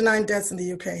 and 29 deaths in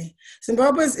the UK.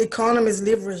 Zimbabwe's economy is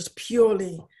leveraged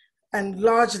purely and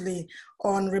largely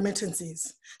on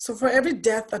remittances. So for every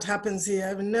death that happens here,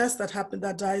 every nurse that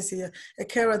dies here, a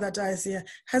carer that dies here,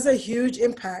 has a huge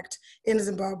impact in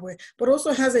Zimbabwe, but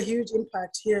also has a huge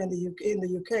impact here in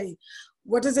the UK.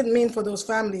 What does it mean for those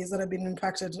families that have been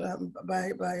impacted by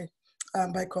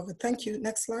COVID? Thank you.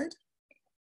 Next slide.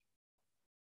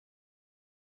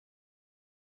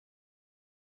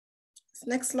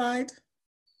 Next slide.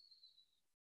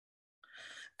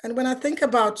 And when I think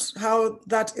about how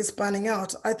that is panning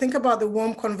out, I think about the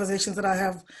warm conversations that I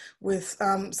have with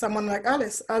someone like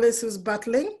Alice who's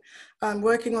battling and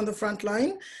working on the front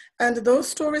line. And those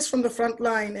stories from the front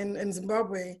line in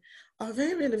Zimbabwe are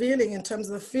very revealing in terms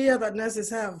of the fear that nurses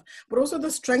have, but also the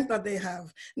strength that they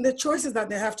have and the choices that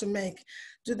they have to make.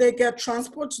 Do they get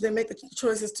transport? Do they make the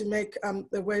choices to make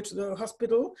their way to the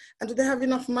hospital? And do they have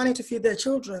enough money to feed their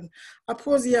children? I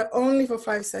pause here only for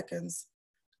 5 seconds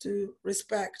to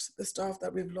respect the staff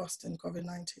that we've lost in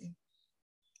COVID-19.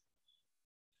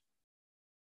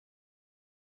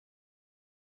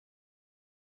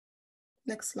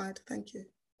 Next slide, thank you.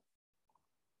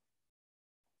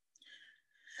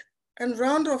 And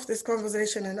round off this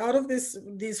conversation and out of these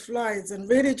slides and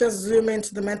really just zoom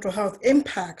into the mental health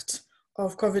impact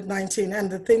of COVID-19 and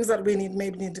the things that we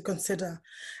maybe need to consider.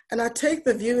 And I take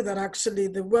the view that actually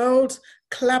the world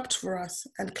clapped for us,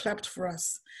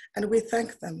 and we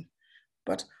thank them.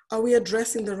 But are we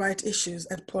addressing the right issues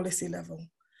at policy level?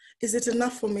 Is it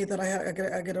enough for me that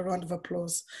I get a round of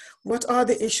applause? What are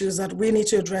the issues that we need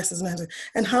to address as an,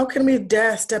 and how can we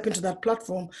dare step into that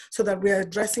platform so that we are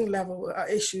addressing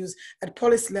issues at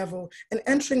policy level and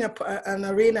entering an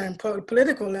arena and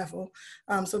political level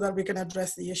so that we can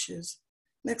address the issues?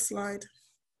 Next slide.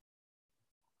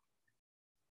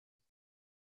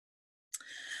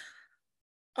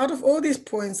 Out of all these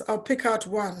points, I'll pick out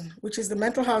one, which is the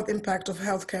mental health impact of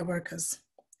healthcare workers.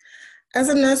 As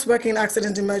a nurse working in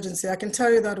accident emergency, I can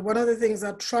tell you that one of the things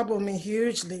that trouble me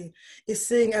hugely is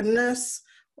seeing a nurse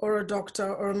or a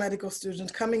doctor or a medical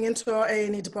student coming into our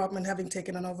A&E department having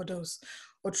taken an overdose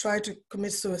or tried to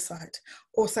commit suicide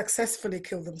or successfully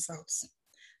kill themselves.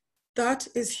 That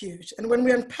is huge. And when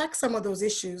we unpack some of those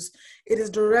issues, it is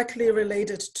directly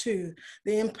related to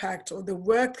the impact of the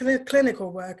work,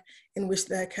 clinical work in which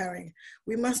they're carrying.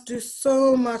 We must do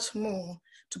so much more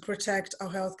to protect our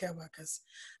healthcare workers.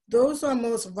 Those who are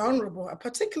most vulnerable,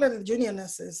 particularly the junior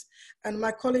nurses, and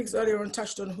my colleagues earlier on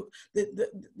touched on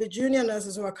the junior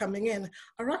nurses who are coming in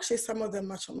are actually some of them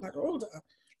much older.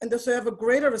 And so they have a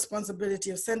greater responsibility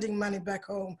of sending money back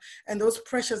home, and those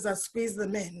pressures that squeeze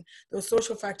them in, those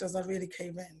social factors that really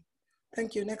cave in.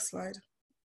 Thank you, next slide.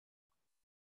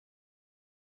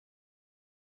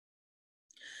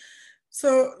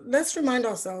 So let's remind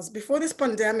ourselves, before this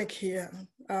pandemic here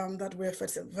that we're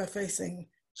facing,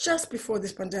 just before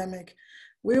this pandemic,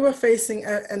 we were facing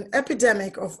an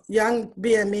epidemic of young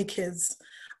BME kids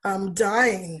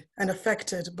dying and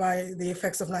affected by the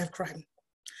effects of knife crime.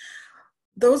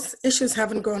 Those issues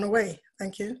haven't gone away.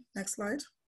 Thank you. Next slide.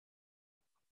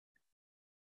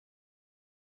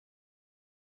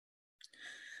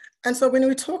 And so when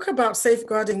we talk about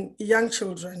safeguarding young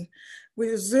children,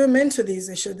 we zoom into these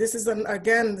issues. This is,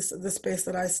 again, the space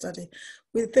that I study.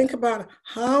 We think about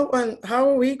how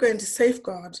are we going to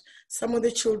safeguard some of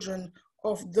the children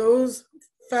of those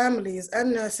families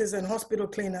and nurses and hospital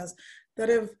cleaners that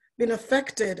have been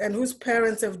affected and whose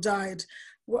parents have died.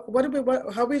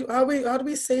 How do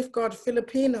we safeguard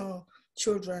Filipino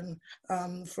children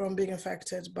from being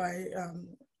affected by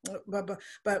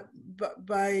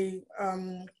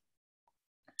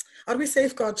how do we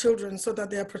safeguard children so that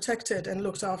they are protected and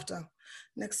looked after?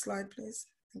 Next slide, please.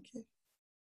 Thank you.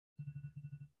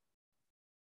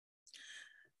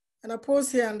 And I'll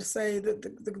pause here and say that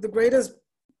the greatest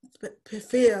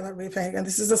fear that we've had, and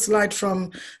this is a slide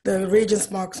from the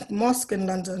Regent's Mosque in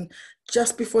London,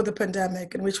 just before the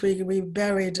pandemic, in which we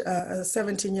buried a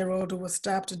 17-year-old who was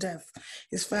stabbed to death.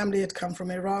 His family had come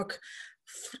from Iraq,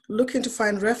 looking to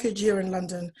find refuge here in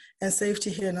London and safety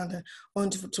here in London,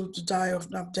 only to die of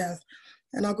death.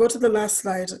 And I'll go to the last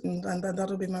slide, and then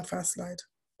that'll be my first slide.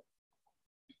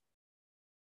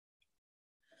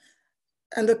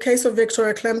 And the case of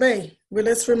Victoria Clembe, well,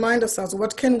 let's remind ourselves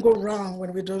what can go wrong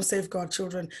when we don't safeguard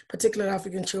children, particularly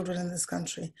African children in this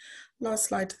country. Last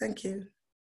slide, thank you.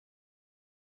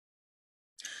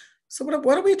 So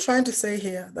what are we trying to say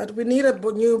here? That we need a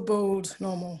new, bold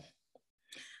normal.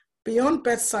 Beyond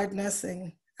bedside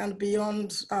nursing and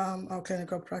beyond our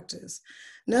clinical practice,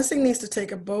 nursing needs to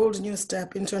take a bold new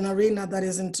step into an arena that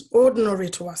isn't ordinary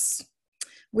to us.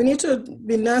 We need to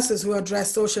be nurses who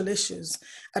address social issues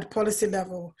at policy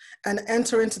level and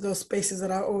enter into those spaces that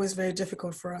are always very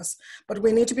difficult for us, but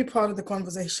we need to be part of the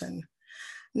conversation.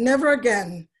 Never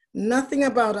again, nothing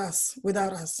about us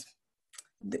without us.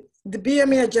 The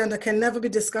BME agenda can never be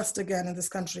discussed again in this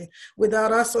country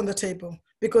without us on the table,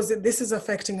 because this is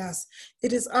affecting us.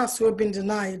 It is us who have been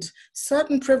denied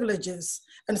certain privileges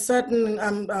and certain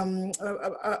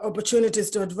opportunities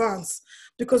to advance,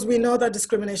 because we know that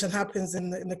discrimination happens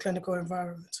in the clinical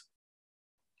environment.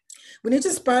 We need to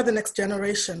inspire the next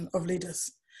generation of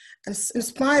leaders and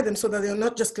inspire them so that they're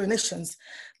not just clinicians,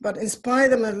 but inspire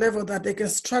them at a level that they can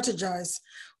strategize.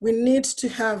 We need to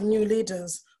have new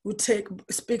leaders who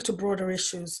speak to broader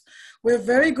issues. We're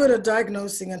very good at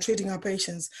diagnosing and treating our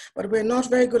patients, but we're not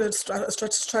very good at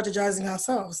strategizing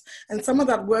ourselves. And some of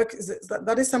that work,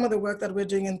 that is some of the work that we're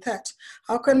doing in TET.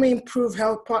 How can we improve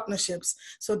health partnerships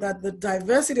so that the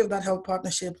diversity of that health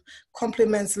partnership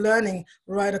complements learning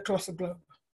right across the globe?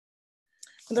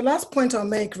 And the last point I'll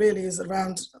make really is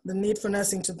around the need for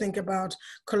nursing to think about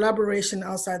collaboration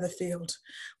outside the field.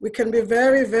 We can be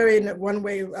very, very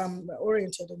one-way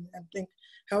oriented and think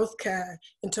healthcare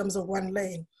in terms of one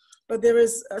lane. But there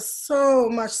is so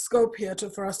much scope here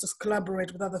for us to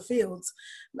collaborate with other fields.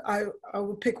 I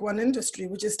will pick one industry,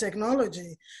 which is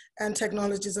technology. And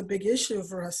technology is a big issue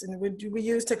for us. And we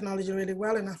use technology really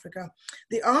well in Africa.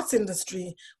 The arts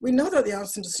industry, we know that the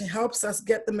arts industry helps us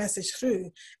get the message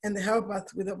through, and they help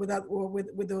us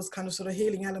with those kind of sort of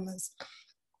healing elements.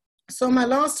 So my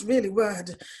last really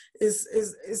word is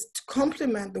to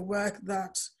complement the work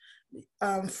that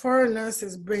foreign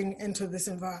nurses bring into this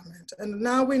environment. And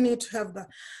now we need to have the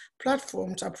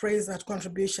platform to appraise that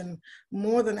contribution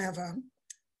more than ever,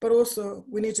 but also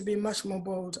we need to be much more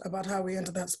bold about how we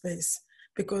enter that space,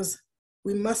 because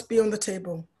We must be on the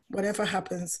table. Whatever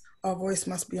happens, our voice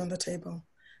must be on the table.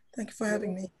 Thank you for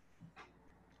having me.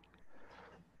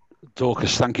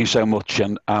 Dorcas, thank you so much,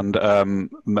 and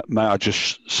may I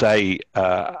just say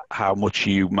how much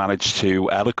you managed to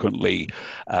eloquently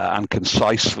and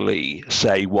concisely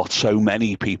say what so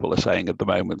many people are saying at the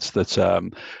moment,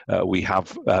 that we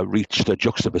have reached a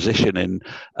juxtaposition in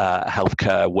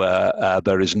healthcare where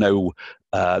there is no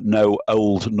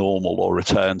old normal or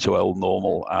return to old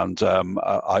normal, and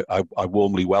I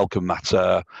warmly welcome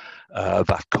that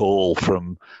that call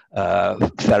from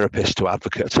therapist to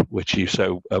advocate, which you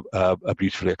so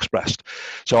beautifully expressed.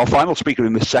 So our final speaker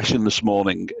in this session this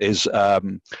morning is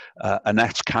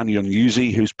Annette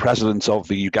Kanyunyuzi, who's president of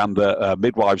the Uganda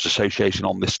Midwives Association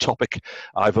on this topic.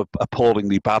 I've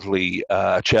appallingly badly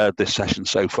chaired this session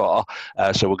so far,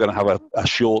 so we're going to have a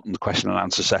shortened question and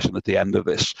answer session at the end of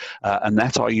this.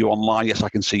 Annette, are you online? Yes, I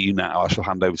can see you now. I shall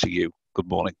hand over to you. Good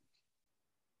morning.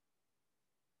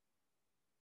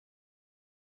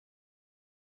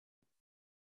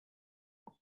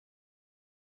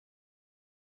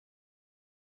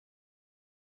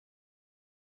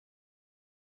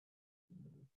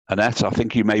 Annette, I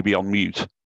think you may be on mute.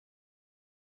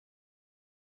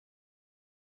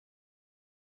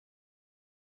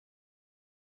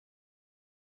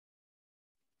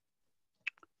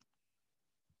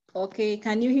 Okay,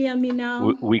 can you hear me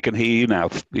now? We can hear you now.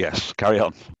 Yes, carry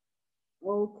on.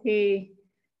 Okay,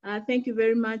 thank you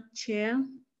very much, Chair,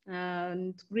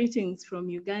 and greetings from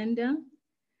Uganda.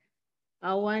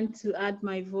 I want to add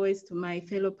my voice to my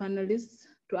fellow panelists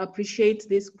to appreciate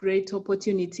this great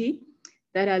opportunity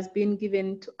that has been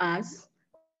given to us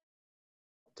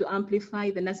to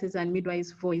amplify the nurses and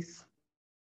midwives' voice.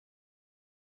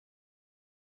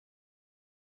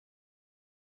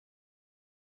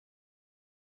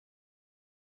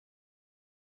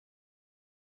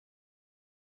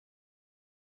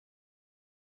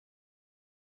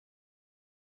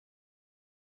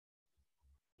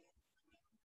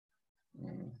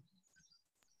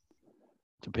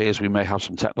 It appears we may have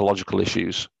some technological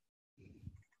issues.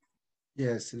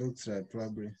 Yes, it looks like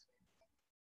probably.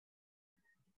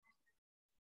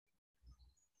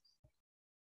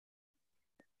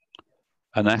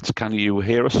 Annette, can you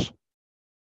hear us?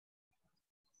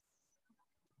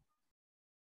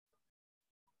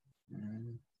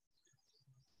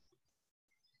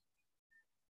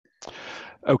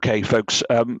 Okay, folks,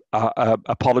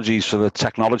 apologies for the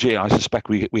technology. I suspect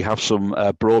we have some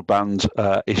broadband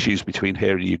issues between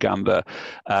here and Uganda.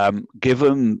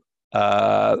 Given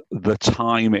the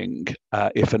timing,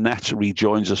 if Annette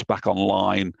rejoins us back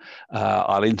online,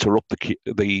 I'll interrupt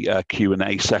the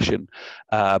Q&A session.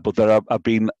 But there have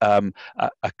been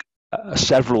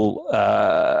several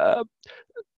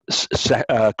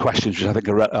questions which I think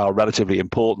are relatively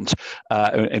important,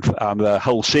 and a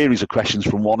whole series of questions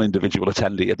from one individual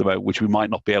attendee at the moment, which we might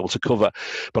not be able to cover.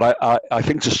 But I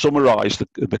think to summarise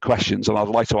the questions, and I'd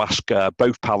like to ask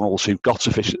both panelists who've got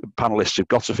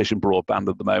sufficient broadband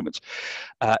at the moment,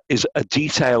 is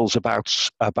details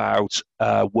about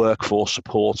workforce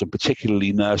support, and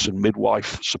particularly nurse and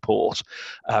midwife support.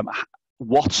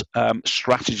 What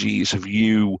strategies have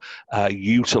you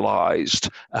utilised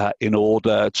in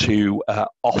order to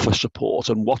offer support,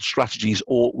 and what strategies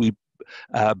ought we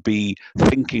be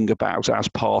thinking about as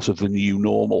part of the new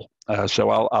normal?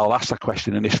 So I'll ask that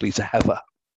question initially to Heather.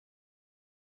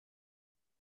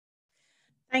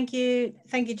 Thank you,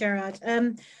 Gerard.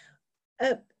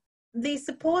 The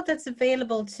support that's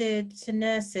available to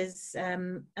nurses,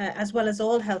 as well as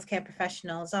all healthcare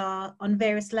professionals, are on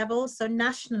various levels. So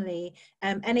nationally,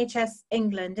 NHS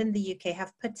England and the UK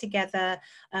have put together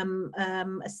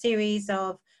a series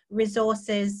of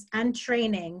resources and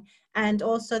training, and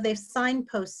also they've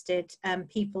signposted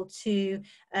people to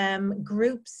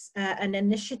groups and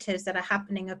initiatives that are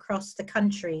happening across the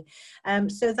country.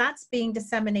 So that's being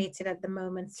disseminated at the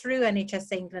moment through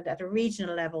NHS England at a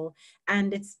regional level,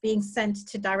 and it's being sent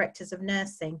to directors of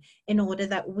nursing in order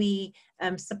that we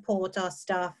support our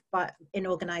staff in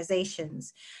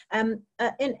organisations.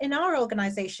 In our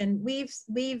organisation, we've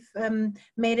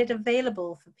made it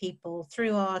available for people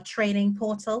through our training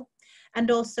portal. And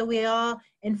also we are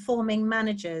informing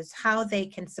managers how they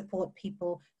can support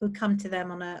people who come to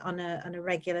them on a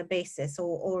regular basis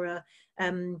or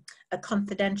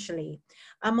confidentially.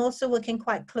 I'm also working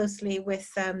quite closely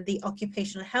with the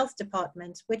occupational health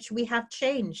department, which we have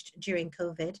changed during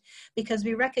COVID, because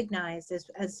we recognize,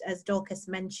 as Dorcas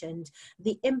mentioned,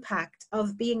 the impact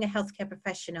of being a healthcare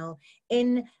professional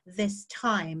in this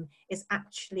time is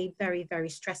actually very, very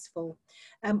stressful.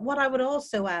 What I would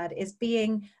also add is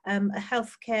being a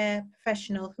healthcare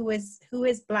professional who is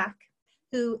Black,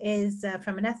 who is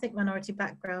from an ethnic minority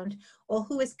background or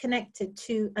who is connected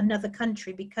to another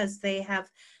country because they have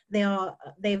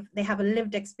a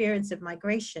lived experience of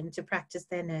migration to practice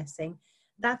their nursing.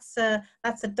 That's a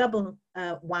double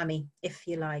whammy, if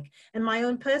you like. And my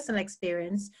own personal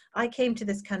experience, I came to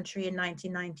this country in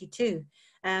 1992.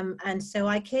 And so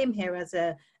I came here as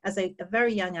a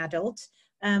very young adult,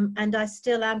 and I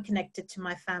still am connected to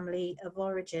my family of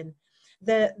origin.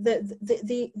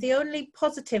 The only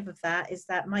positive of that is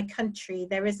that my country,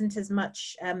 there isn't as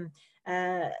much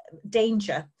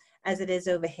danger as it is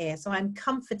over here. So I'm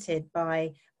comforted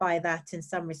by that in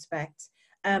some respects.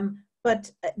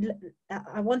 But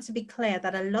I want to be clear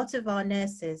that a lot of our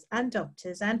nurses and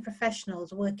doctors and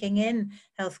professionals working in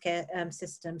healthcare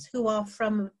systems who are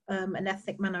from an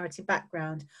ethnic minority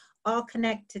background are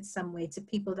connected some way to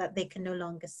people that they can no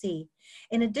longer see.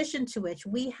 In addition to which,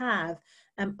 we have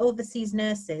overseas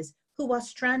nurses who are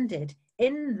stranded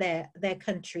in their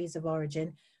countries of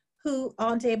origin, who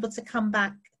aren't able to come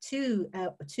back to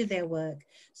their work.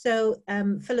 So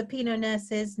Filipino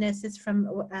nurses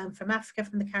from Africa,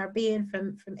 from the Caribbean,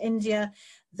 from India,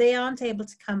 they aren't able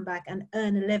to come back and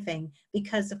earn a living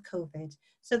because of COVID.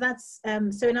 So that's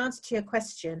so in answer to your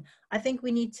question, I think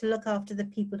we need to look after the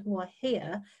people who are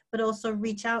here, but also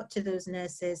reach out to those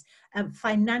nurses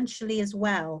financially as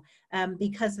well,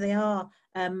 because they are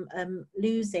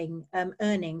losing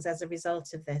earnings as a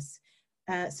result of this.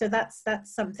 So that's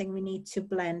something we need to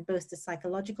blend, both the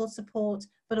psychological support,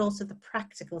 but also the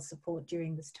practical support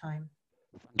during this time.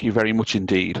 Thank you very much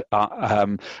indeed.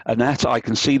 Annette, I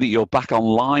can see that you're back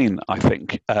online, I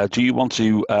think. Do you want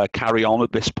to carry on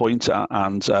at this point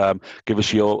and give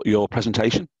us your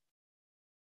presentation?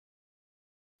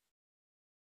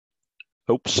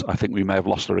 Oops, I think we may have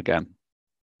lost her again.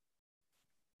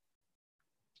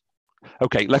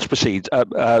 Okay, let's proceed.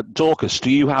 Dorcas, do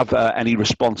you have any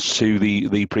response to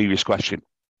the previous question?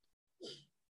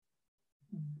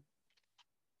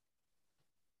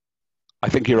 I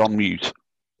think you're on mute.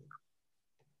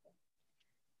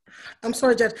 I'm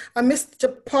sorry, Jed. I missed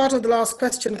part of the last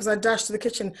question because I dashed to the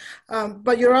kitchen.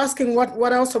 But you're asking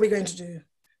what else are we going to do?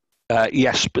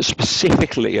 Yes, but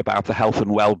specifically about the health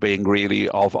and well-being, really,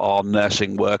 of our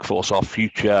nursing workforce, our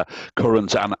future,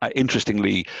 current, and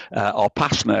interestingly, our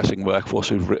past nursing workforce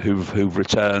who've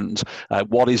returned.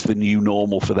 What is the new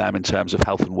normal for them in terms of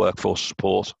health and workforce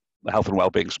support, health and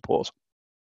well-being support?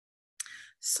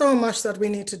 So much that we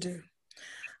need to do.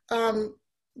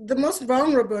 The most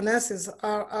vulnerable nurses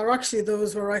are actually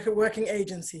those who are working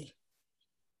agency.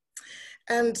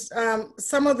 And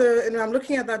some of the, I'm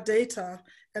looking at that data,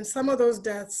 and some of those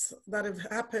deaths that have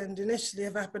happened initially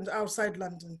have happened outside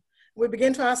London. We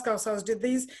begin to ask ourselves,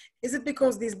 is it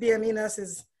because these BME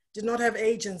nurses did not have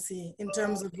agency in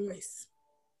terms of voice?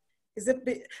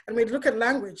 And we look at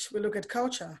language, we look at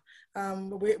culture,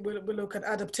 we look at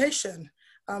adaptation.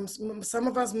 Some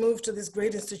of us moved to this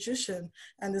great institution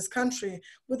and this country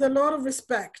with a lot of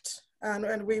respect. And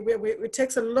it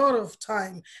takes a lot of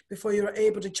time before you're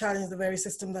able to challenge the very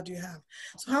system that you have.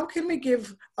 So how can we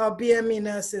give our BME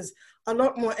nurses a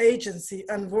lot more agency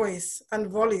and voice and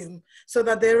volume so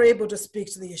that they're able to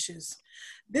speak to the issues?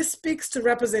 This speaks to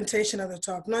representation at the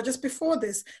top. Now, just before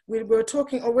this, we're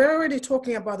already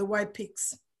talking about the white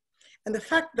peaks. And the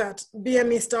fact that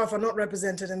BME staff are not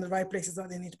represented in the right places that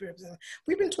they need to be represented.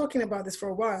 We've been talking about this for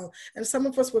a while, and some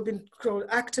of us have been called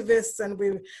activists, and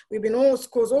we've been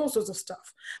caused all sorts of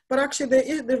stuff. But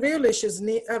actually, the real issues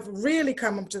have really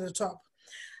come up to the top.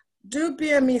 Do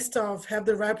BME staff have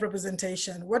the right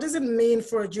representation? What does it mean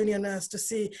for a junior nurse to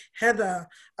see Heather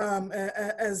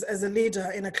as a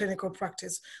leader in a clinical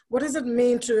practice? What does it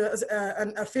mean to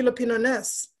a Filipino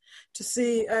nurse to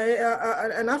see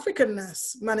an African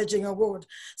nurse managing a ward?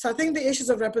 So I think the issues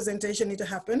of representation need to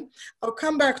happen. I'll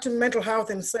come back to mental health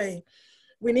and say,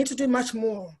 we need to do much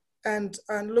more and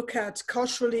look at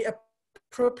culturally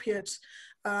appropriate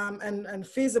and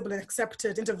feasible and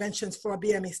accepted interventions for our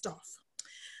BME staff.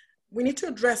 We need to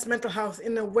address mental health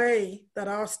in a way that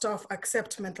our staff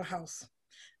accept mental health.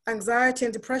 Anxiety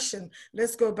and depression,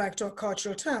 let's go back to our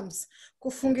cultural terms.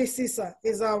 Kufungisisa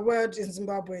is our word in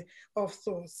Zimbabwe of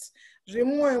thoughts.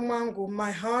 Rimue mangu,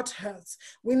 my heart hurts.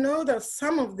 We know that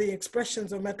some of the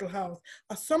expressions of mental health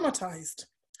are somatized.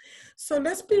 So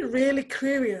let's be really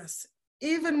curious,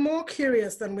 even more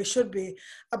curious than we should be,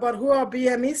 about who our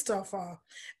BME staff are.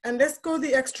 And let's go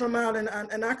the extra mile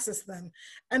and access them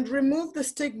and remove the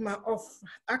stigma of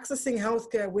accessing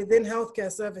healthcare within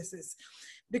healthcare services.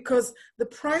 Because the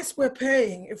price we're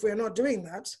paying if we're not doing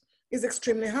that is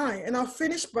extremely high. And I'll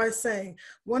finish by saying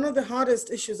one of the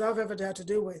hardest issues I've ever had to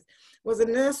deal with was a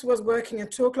nurse who was working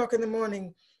at 2 o'clock in the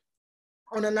morning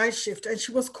on a night shift, and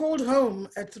she was called home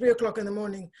at 3 o'clock in the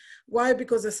morning. Why?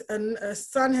 Because a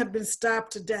son had been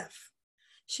stabbed to death.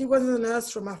 She was a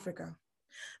nurse from Africa.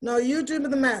 Now you do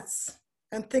the maths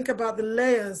and think about the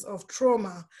layers of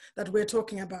trauma that we're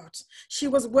talking about. She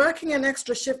was working an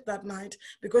extra shift that night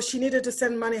because she needed to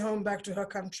send money home back to her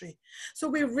country. So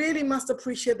we really must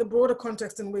appreciate the broader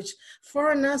context in which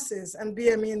foreign nurses and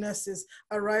BME nurses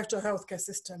arrive to our healthcare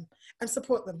system and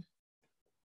support them.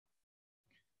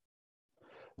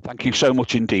 Thank you so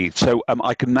much indeed. So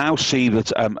I can now see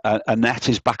that Annette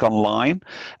is back online.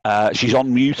 She's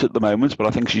on mute at the moment, but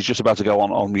I think she's just about to go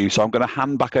on mute. So I'm going to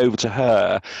hand back over to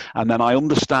her. And then I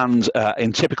understand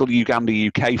in typical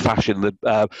Uganda-UK fashion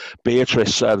that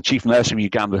Beatrice, the Chief Nurse of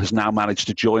Uganda, has now managed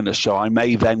to join us. So I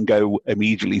may then go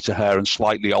immediately to her and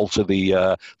slightly alter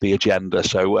the agenda.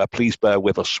 So please bear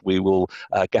with us. We will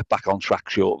get back on track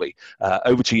shortly.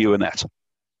 Over to you, Annette.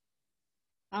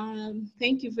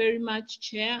 Thank you very much,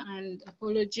 Chair, and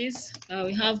apologies.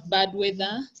 We have bad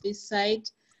weather this side.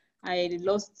 I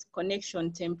lost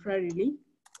connection temporarily,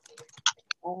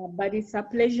 but it's a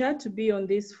pleasure to be on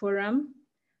this forum,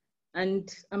 and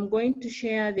I'm going to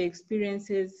share the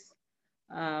experiences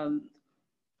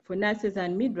for nurses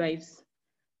and midwives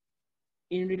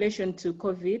in relation to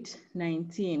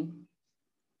COVID-19.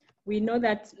 We know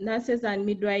that nurses and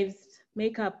midwives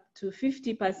make up to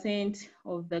 50%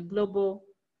 of the global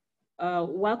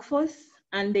workforce,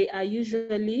 and they are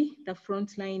usually the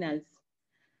frontliners.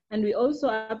 And we also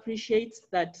appreciate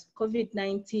that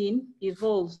COVID-19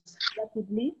 evolves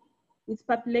rapidly. It's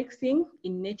perplexing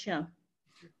in nature.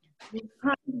 We've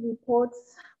had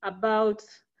reports about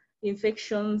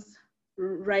infections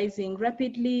rising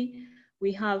rapidly.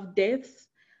 We have deaths,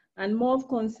 and more of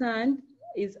concern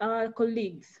is our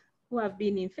colleagues who have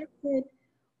been infected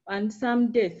and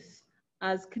some deaths,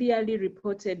 as clearly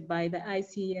reported by the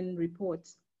ICN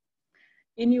reports.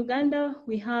 In Uganda,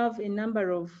 we have a number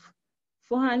of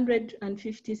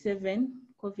 457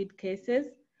 COVID cases.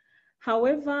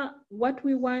 However, what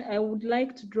I would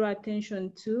like to draw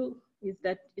attention to is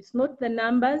that it's not the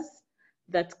numbers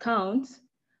that count,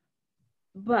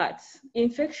 but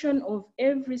infection of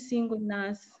every single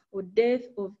nurse or death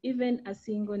of even a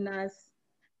single nurse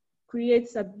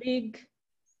creates a big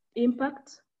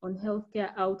impact on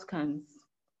healthcare outcomes.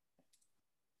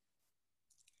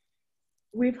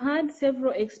 We've had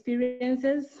several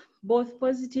experiences, both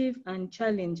positive and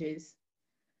challenges.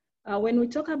 When we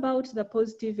talk about the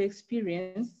positive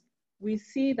experience, we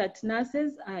see that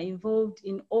nurses are involved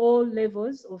in all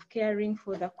levels of caring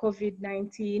for the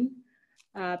COVID-19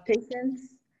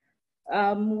 patients.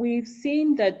 We've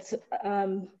seen that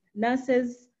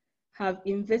nurses have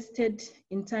invested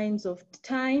in times of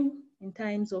time, in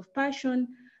times of passion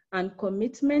and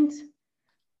commitment.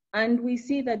 And we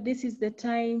see that this is the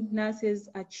time nurses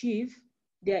achieve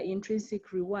their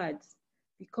intrinsic rewards,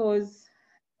 because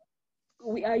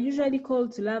we are usually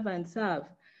called to love and serve.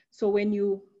 So when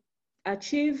you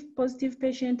achieve positive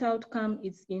patient outcome,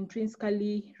 it's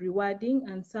intrinsically rewarding,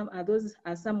 and those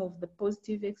are some of the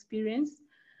positive experience.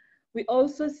 We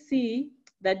also see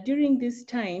that during this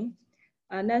time,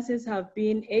 nurses have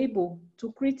been able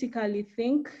to critically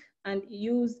think and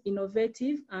use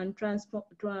innovative and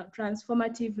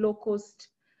transformative low-cost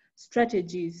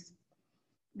strategies.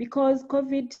 Because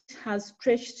COVID has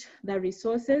stretched the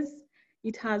resources,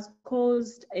 it has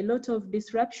caused a lot of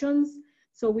disruptions,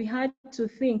 so we had to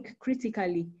think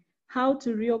critically how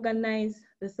to reorganize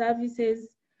the services,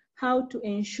 how to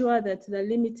ensure that the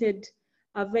limited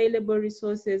available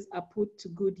resources are put to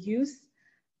good use.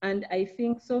 And I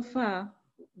think so far,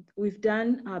 we've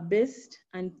done our best,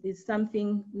 and it's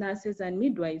something nurses and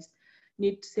midwives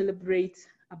need to celebrate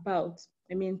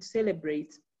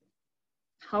celebrate.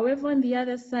 However, on the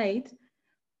other side,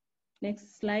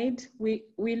 next slide, we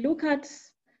look at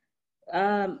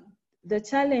the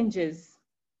challenges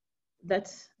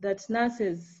that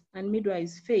nurses and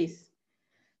midwives face.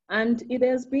 And it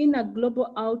has been a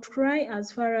global outcry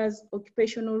as far as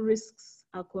occupational risks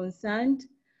are concerned.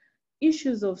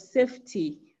 Issues of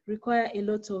safety require a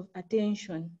lot of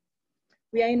attention.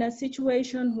 We are in a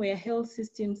situation where health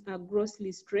systems are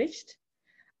grossly stretched,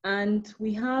 and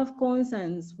we have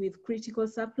concerns with critical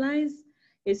supplies,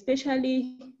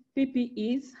 especially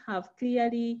PPEs have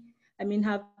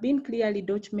been clearly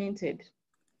documented.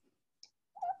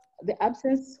 The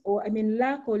absence or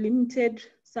lack or limited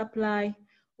supply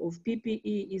of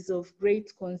PPE is of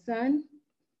great concern,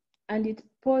 and it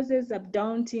poses a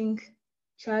daunting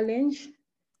challenge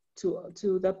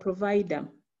to the provider.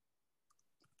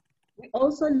 We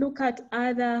also look at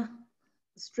other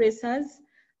stressors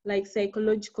like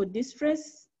psychological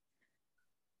distress,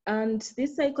 And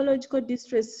this psychological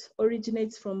distress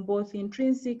originates from both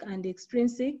intrinsic and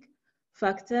extrinsic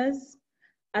factors.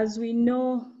 As we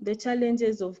know, the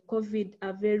challenges of COVID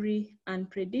are very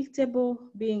unpredictable,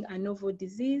 being a novel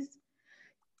disease.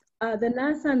 The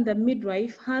nurse and the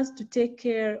midwife has to take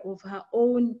care of her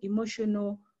own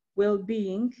emotional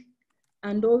well-being,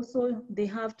 and also they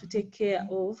have to take care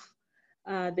of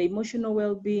the emotional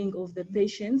well-being of the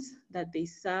patients that they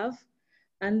serve.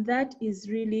 And that is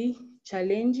really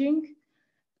challenging.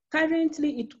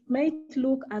 Currently, it might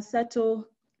look a subtle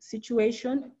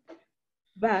situation,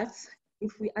 but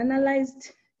if we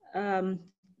analyzed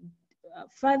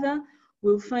further,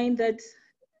 we'll find that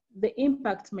the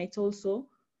impact might also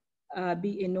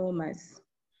be enormous.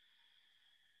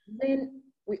 Then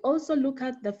we also look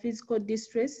at the physical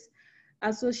distress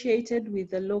associated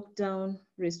with the lockdown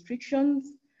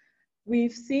restrictions.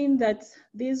 We've seen that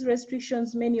these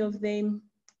restrictions, many of them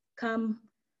come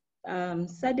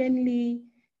suddenly.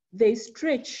 They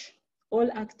stretch all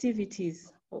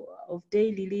activities of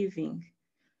daily living.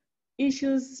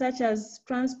 Issues such as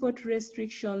transport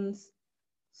restrictions,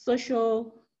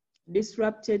 social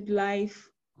disrupted life.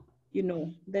 You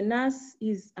know, the nurse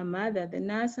is a mother, the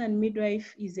nurse and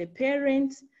midwife is a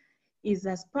parent, is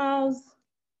a spouse,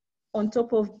 on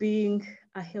top of being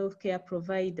a healthcare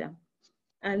provider.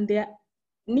 And their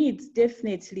needs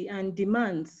definitely and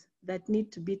demands that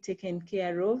need to be taken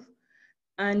care of.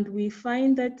 And we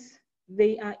find that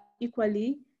they are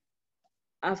equally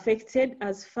affected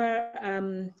as far,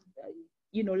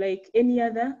 you know, like any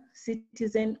other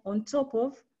citizen on top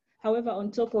of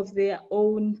their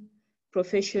own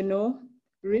professional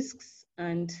risks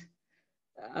and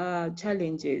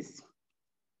challenges.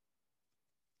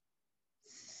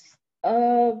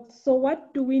 So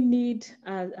what do we need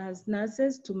as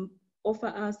nurses to offer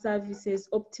our services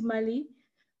optimally?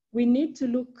 We need to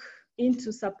look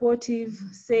into supportive,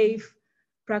 safe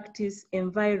practice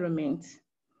environment,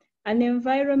 an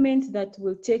environment that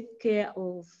will take care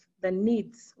of the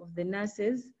needs of the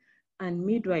nurses and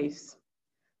midwives.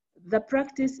 The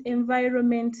practice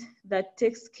environment that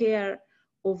takes care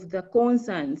of the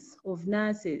concerns of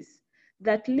nurses,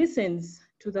 that listens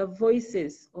to the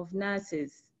voices of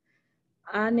nurses,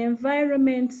 an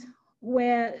environment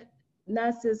where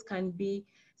nurses can be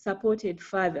supported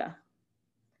further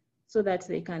so that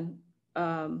they can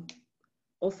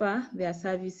offer their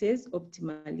services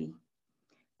optimally.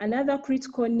 Another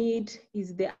critical need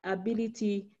is the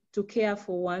ability to care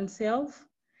for oneself.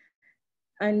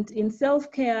 And in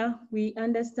self-care, we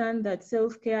understand that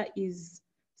self-care is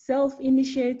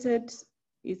self-initiated,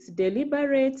 it's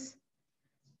deliberate,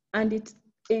 and it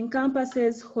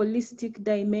encompasses holistic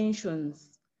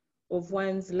dimensions of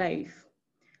one's life.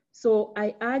 So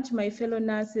I urge my fellow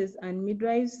nurses and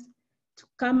midwives to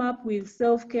come up with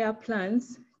self-care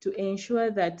plans to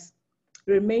ensure that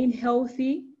we remain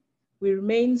healthy, we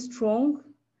remain strong,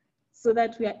 so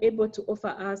that we are able to offer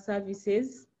our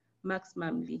services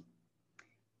maximally.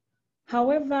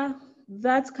 However,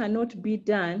 that cannot be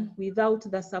done without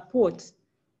the support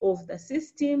of the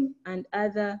system and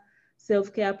other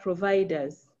self-care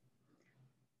providers.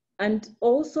 And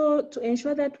also to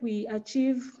ensure that we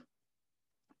achieve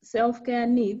self-care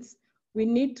needs, we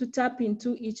need to tap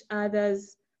into each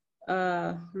other's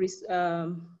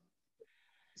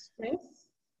strengths.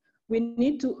 We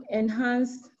need to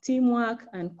enhance teamwork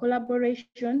and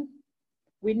collaboration.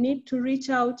 We need to reach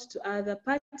out to other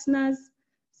partners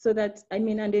so that, and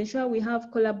ensure we have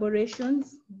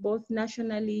collaborations both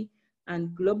nationally and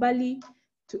globally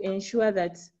to ensure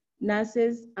that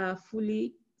nurses are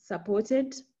fully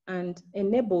supported and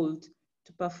enabled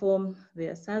to perform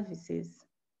their services.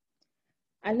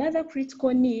 Another critical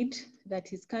need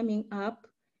that is coming up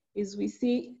is we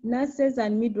see nurses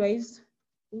and midwives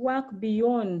work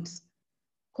beyond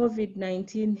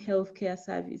COVID-19 healthcare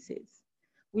services.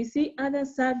 We see other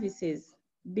services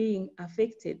being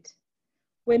affected.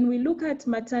 When we look at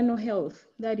maternal health,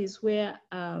 that is where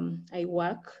I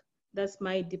work, that's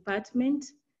my department,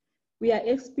 we are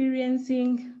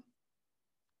experiencing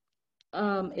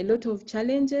a lot of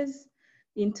challenges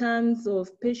in terms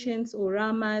of patients or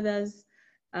our mothers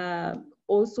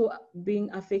also being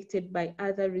affected by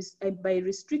by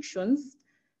restrictions.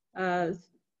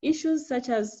 Issues such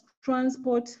as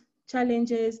transport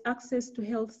challenges, access to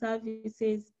health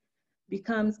services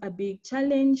becomes a big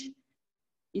challenge.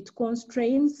 It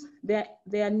constrains their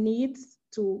need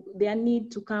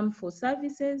to come for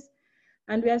services.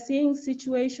 And we are seeing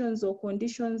situations or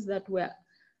conditions that were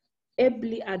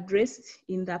ably addressed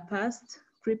in the past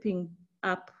creeping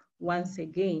up once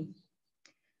again.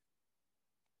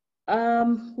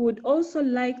 Would also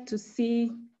like to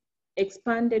see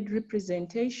expanded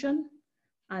representation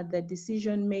at the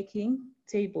decision-making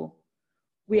table.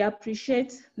 We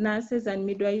appreciate nurses and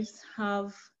midwives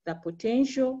have the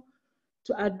potential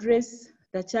to address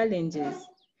the challenges.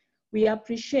 We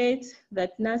appreciate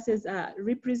that nurses are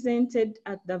represented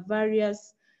at the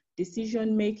various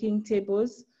decision-making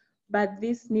tables, but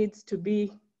this needs to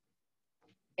be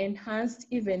enhanced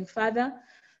even further,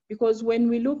 because when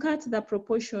we look at the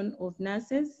proportion of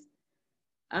nurses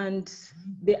and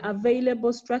the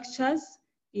available structures,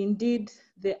 indeed,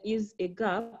 there is a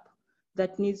gap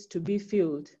that needs to be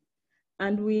filled.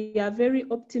 And we are very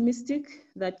optimistic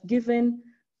that given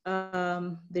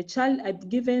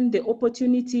given the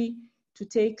opportunity to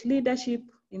take leadership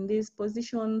in these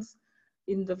positions,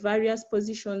 in the various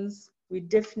positions, we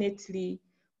definitely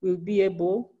will be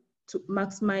able to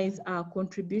maximize our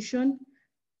contribution,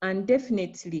 and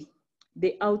definitely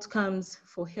the outcomes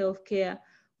for healthcare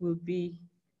will be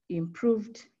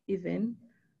improved even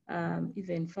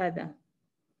further.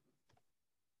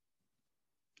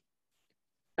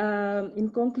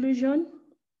 In conclusion,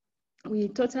 we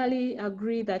totally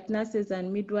agree that nurses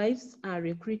and midwives are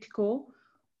a critical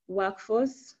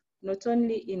workforce, not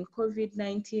only in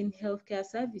COVID-19 healthcare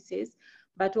services,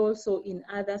 but also in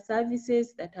other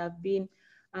services that have been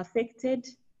affected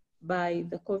by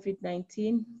the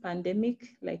COVID-19 pandemic,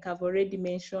 like I've already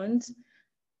mentioned.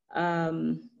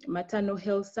 Maternal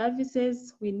health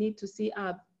services, we need to see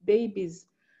our babies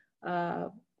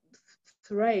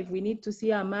thrive. We need to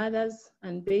see our mothers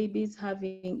and babies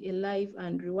having a live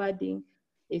and rewarding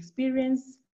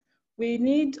experience. We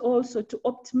need also to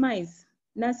optimize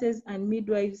nurses and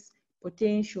midwives'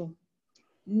 potential.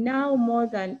 Now more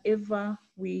than ever,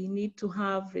 we need to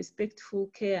have respectful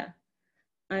care,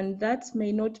 and that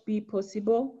may not be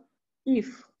possible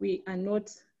if we are not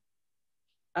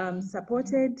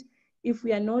supported, if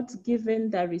we are not given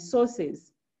the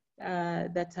resources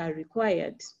that are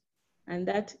required. And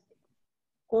that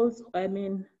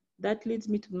leads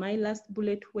me to my last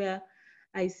bullet, where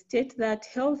I state that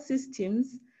health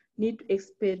systems need to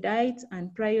expedite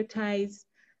and prioritize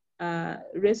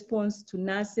response to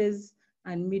nurses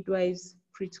and midwives'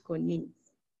 critical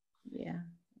needs. Yeah.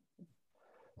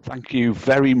 Thank you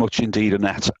very much indeed,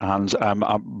 Annette, and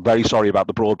I'm very sorry about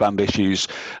the broadband issues.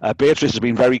 Beatrice has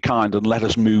been very kind and let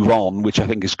us move on, which I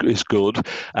think is good.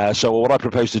 So what I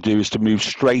propose to do is to move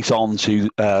straight on to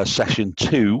session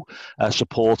 2,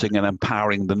 supporting and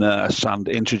empowering the nurse, and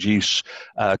introduce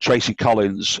Tracey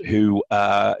Collins, who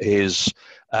is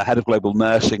Head of Global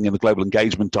Nursing in the Global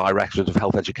Engagement Directorate of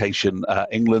Health Education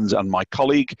England, and my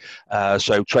colleague.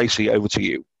 So Tracey, over to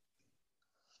you.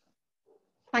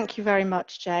 Thank you very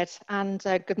much, Jed, and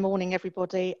good morning,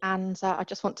 everybody. And I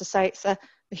just want to say it's a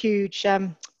huge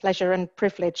pleasure and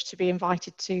privilege to be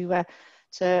invited to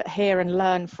hear and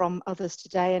learn from others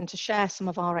today, and to share some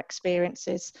of our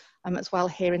experiences as well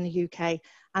here in the UK.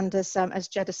 And as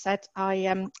Jed has said,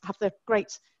 I have the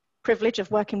great privilege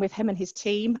of working with him and his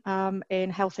team in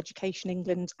Health Education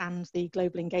England and the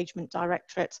Global Engagement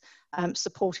Directorate,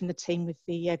 supporting the team with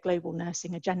the Global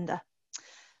Nursing Agenda.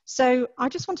 So I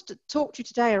just wanted to talk to you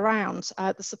today around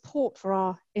the support for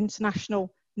our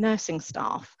international nursing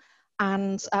staff.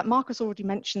 And Mark has already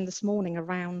mentioned this morning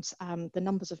around the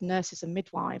numbers of nurses and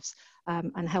midwives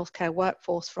and healthcare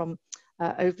workforce from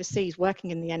overseas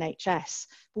working in the NHS.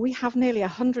 But we have nearly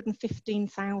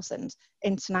 115,000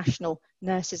 international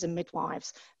nurses and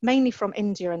midwives, mainly from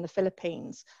India and the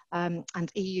Philippines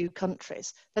and EU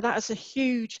countries. So that is a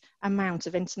huge amount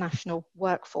of international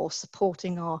workforce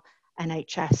supporting our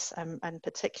NHS, and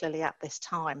particularly at this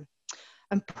time.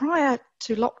 And prior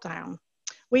to lockdown,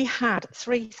 we had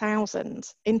 3,000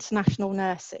 international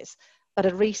nurses that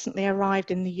had recently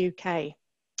arrived in the UK.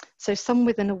 So some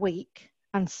within a week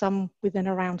and some within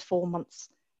around 4 months,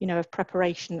 of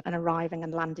preparation and arriving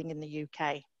and landing in the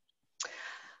UK.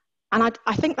 And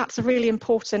I think that's a really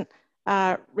important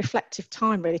reflective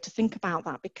time really to think about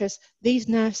that, because these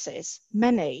nurses,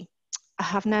 many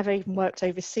have never even worked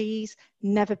overseas,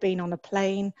 never been on a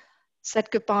plane, said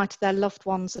goodbye to their loved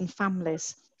ones and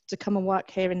families to come and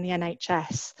work here in the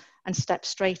NHS and step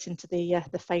straight into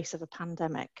the face of a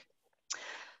pandemic.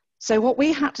 So what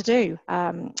we had to do,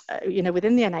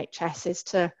 within the NHS is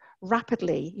to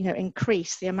rapidly,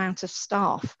 increase the amount of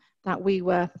staff that we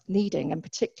were needing, and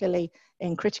particularly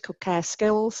in critical care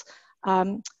skills.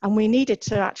 And we needed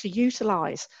to actually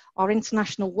utilise our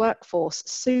international workforce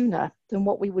sooner than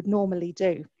what we would normally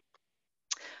do.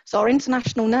 So our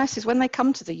international nurses, when they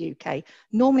come to the UK,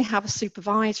 normally have a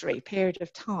supervisory period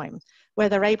of time where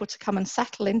they're able to come and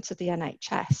settle into the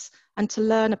NHS and to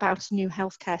learn about a new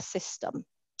healthcare system,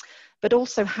 but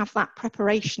also have that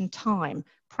preparation time,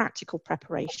 practical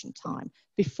preparation time,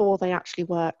 before they actually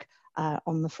work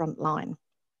on the front line.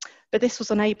 But this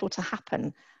was unable to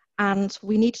happen, and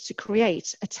we needed to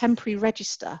create a temporary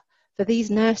register for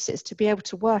these nurses to be able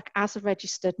to work as a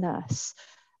registered nurse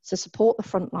to support the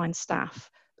frontline staff,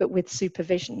 but with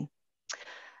supervision.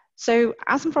 So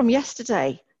as from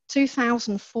yesterday,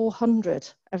 2,400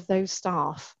 of those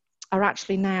staff are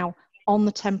actually now on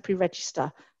the temporary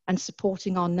register and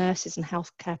supporting our nurses and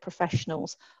healthcare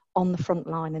professionals on the front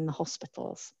line in the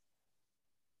hospitals.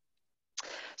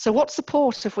 So what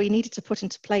support have we needed to put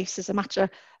into place as a matter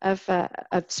of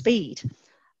speed?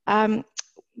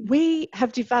 We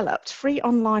have developed free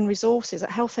online resources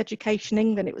at Health Education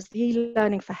England. It was the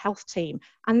e-learning for health team,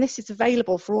 and this is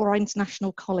available for all our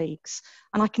international colleagues.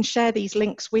 And I can share these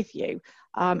links with you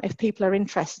if people are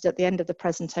interested at the end of the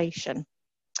presentation.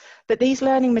 But these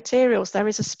learning materials, there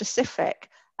is a specific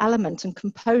element and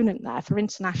component there for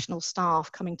international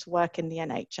staff coming to work in the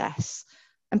NHS,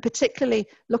 and particularly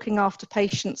looking after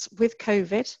patients with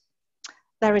COVID.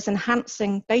 There is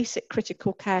enhancing basic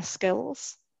critical care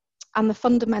skills and the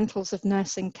fundamentals of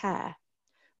nursing care,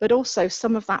 but also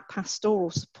some of that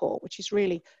pastoral support, which is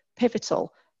really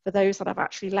pivotal for those that have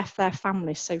actually left their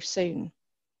families so soon.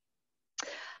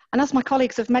 And as my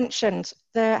colleagues have mentioned,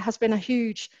 there has been a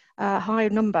huge high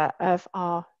number of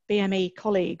our BME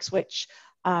colleagues which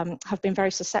have been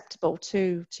very susceptible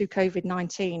to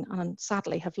COVID-19 and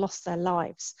sadly have lost their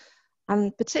lives,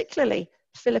 and particularly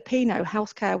Filipino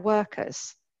healthcare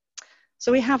workers.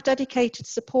 So we have dedicated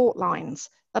support lines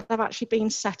that have actually been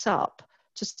set up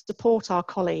to support our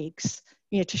colleagues,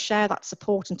 to share that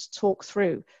support and to talk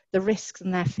through the risks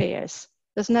and their fears.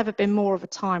 There's never been more of a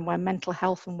time where mental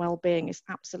health and well-being is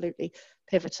absolutely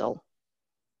pivotal.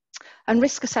 And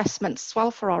risk assessments as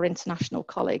well for our international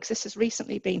colleagues. This has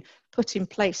recently been put in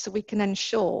place so we can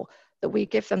ensure that we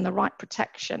give them the right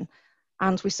protection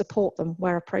and we support them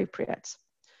where appropriate.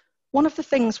 One of the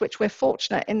things which we're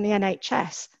fortunate in the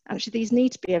NHS, actually these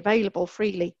need to be available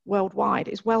freely worldwide,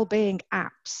 is wellbeing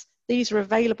apps. These are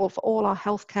available for all our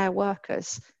healthcare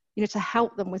workers, to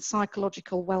help them with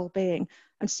psychological well-being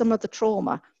and some of the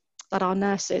trauma that our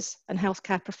nurses and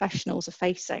healthcare professionals are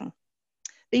facing.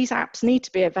 These apps need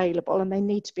to be available, and they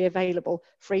need to be available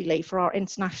freely for our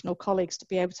international colleagues to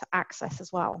be able to access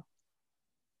as well.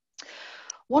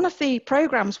 One of the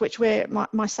programs which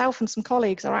myself and some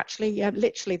colleagues are actually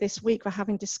literally this week we're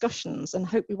having discussions and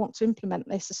hope we want to implement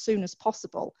this as soon as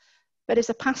possible, but it's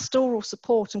a pastoral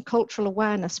support and cultural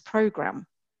awareness program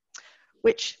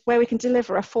where we can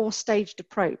deliver a 4-staged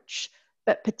approach,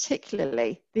 but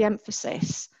particularly the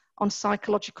emphasis on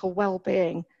psychological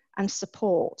well-being and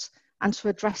support, and to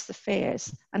address the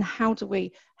fears, and how do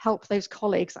we help those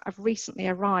colleagues that have recently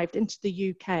arrived into the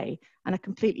UK and a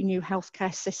completely new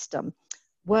healthcare system,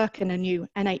 work in a new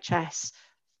NHS,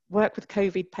 work with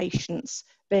COVID patients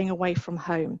being away from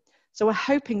home. So we're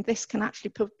hoping this can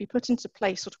actually be put into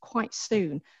place sort of quite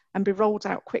soon and be rolled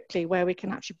out quickly, where we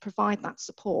can actually provide that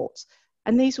support.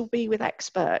 And these will be with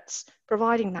experts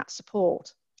providing that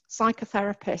support,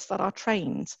 psychotherapists that are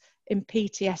trained in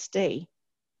PTSD.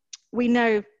 We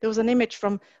know there was an image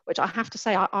from which I have to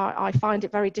say I find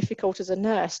it very difficult as a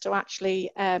nurse to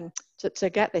actually to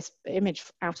get this image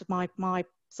out of my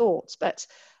thoughts, but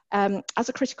as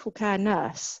a critical care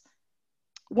nurse,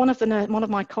 one of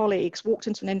my colleagues walked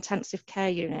into an intensive care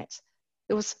unit.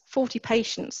 There was 40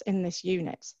 patients in this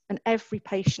unit, and every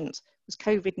patient was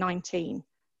COVID-19,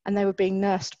 and they were being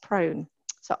nursed prone,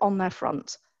 so on their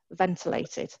front,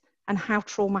 ventilated, and how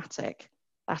traumatic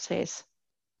that is.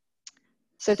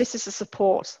 So this is the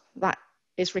support that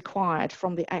is required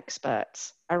from the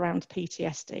experts around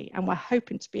PTSD, and we're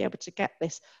hoping to be able to get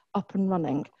this up and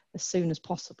running as soon as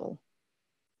possible.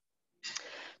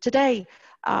 Today,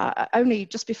 only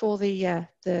just before the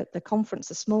conference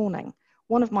this morning,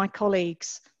 one of my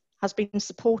colleagues has been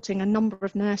supporting a number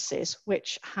of nurses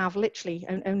which have literally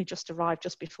only just arrived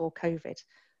just before COVID.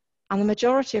 And the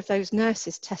majority of those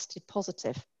nurses tested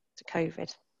positive to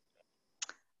COVID.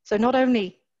 So not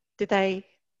only did they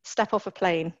step off a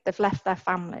plane, they've left their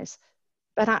families,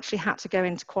 but actually had to go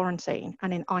into quarantine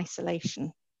and in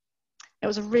isolation. It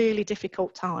was a really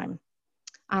difficult time.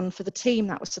 And for the team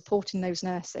that was supporting those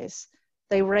nurses,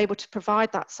 they were able to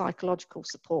provide that psychological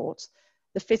support,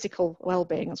 the physical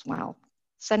well-being as well,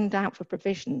 send out for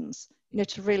provisions,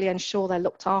 to really ensure they're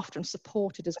looked after and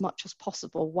supported as much as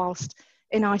possible whilst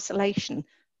in isolation,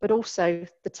 but also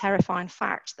the terrifying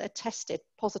fact that they're tested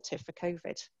positive for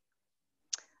COVID.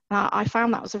 I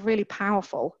found that was a really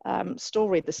powerful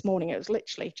story this morning. It was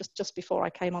literally just before I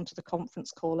came onto the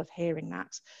conference call of hearing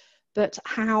that, but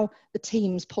how the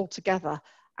teams pulled together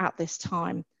at this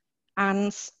time.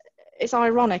 And it's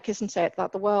ironic, isn't it,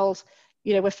 that the world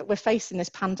you know, we're facing this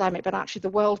pandemic, but actually the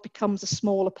world becomes a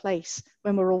smaller place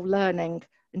when we're all learning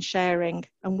and sharing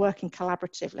and working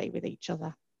collaboratively with each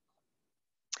other.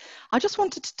 I just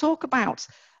wanted to talk about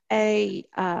a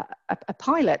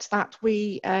pilot that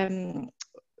we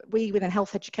within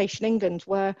Health Education England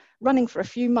were running for a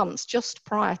few months just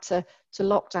prior to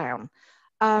lockdown.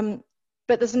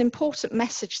 But there's an important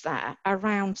message there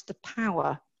around the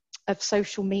power of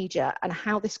social media and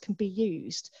how this can be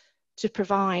used to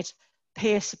provide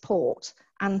peer support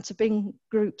and to bring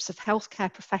groups of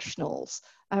healthcare professionals,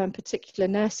 in particular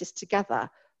nurses, together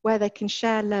where they can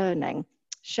share learning,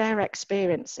 share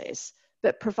experiences,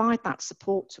 but provide that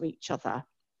support to each other.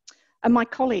 And my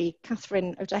colleague,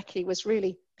 Catherine Odeki, was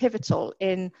really pivotal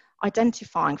in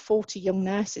identifying 40 young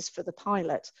nurses for the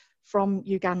pilot from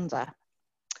Uganda.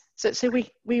 So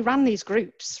we ran these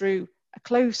groups through a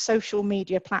closed social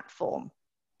media platform,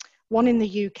 one in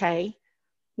the UK,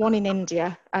 one in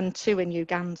India, and 2 in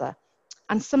Uganda.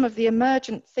 And some of the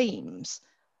emergent themes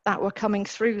that were coming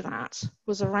through that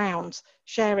was around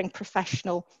sharing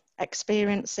professional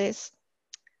experiences,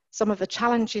 some of the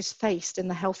challenges faced in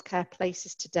the healthcare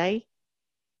places today,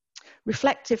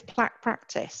 reflective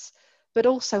practice, but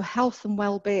also health and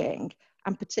well-being,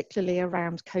 and particularly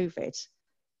around COVID,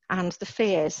 and the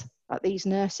fears that these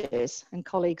nurses and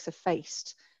colleagues have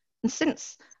faced. And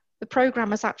since the programme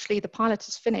the pilot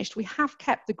has finished, we have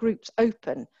kept the groups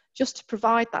open just to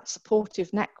provide that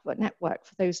supportive network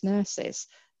for those nurses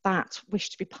that wish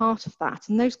to be part of that.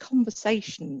 And those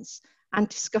conversations and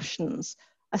discussions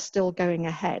are still going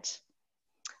ahead.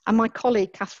 And my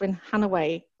colleague, Catherine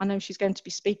Hannaway, I know she's going to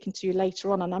be speaking to you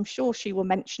later on, and I'm sure she will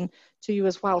mention to you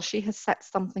as well, she has set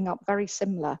something up very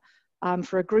similar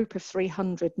for a group of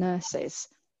 300 nurses,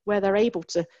 where they're able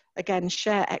to, again,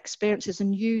 share experiences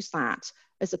and use that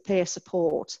as a peer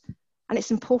support. And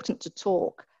it's important to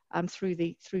talk through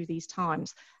these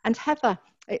times. And Heather,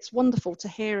 it's wonderful to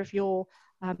hear of your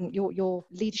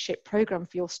leadership program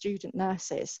for your student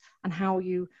nurses and how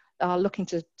you are looking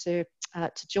to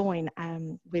join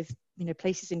with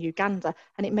places in Uganda,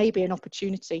 and it may be an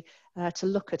opportunity to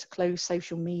look at a closed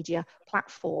social media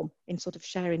platform in sort of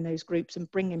sharing those groups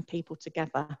and bringing people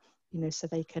together, so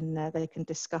they can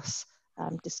discuss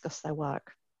their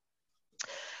work.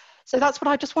 So that's what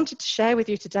I just wanted to share with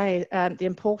you today, the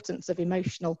importance of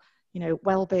emotional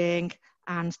well-being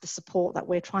and the support that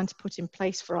we're trying to put in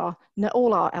place for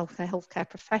all our healthcare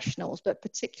professionals, but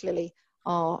particularly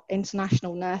our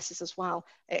international nurses as well.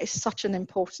 It is such an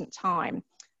important time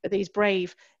for these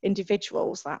brave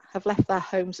individuals that have left their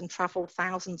homes and travelled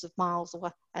thousands of miles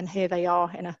away, and here they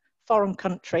are in a foreign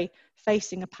country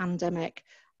facing a pandemic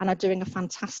and are doing a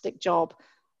fantastic job.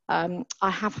 I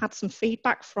have had some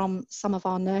feedback from some of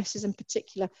our nurses, in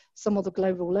particular some of the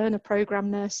Global Learner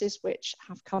Programme nurses, which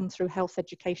have come through Health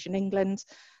Education England,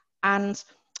 and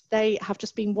they have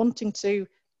just been wanting to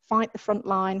fight the front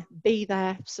line, be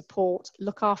there, support,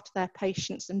 look after their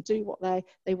patients and do what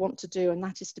they want to do, and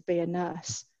that is to be a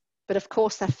nurse. But of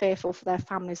course they're fearful for their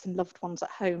families and loved ones at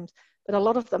home. But a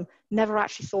lot of them never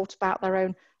actually thought about their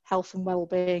own health and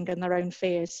well-being and their own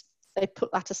fears. They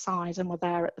put that aside and were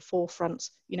there at the forefront,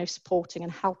 supporting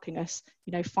and helping us,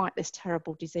 fight this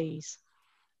terrible disease.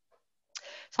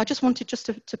 So I just wanted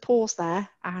to pause there,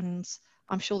 and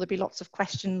I'm sure there'll be lots of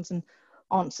questions and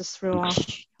answers through our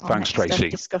Thanks, Tracey.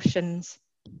 Discussions.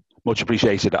 Much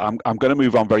appreciated. I'm going to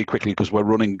move on very quickly because we're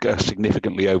running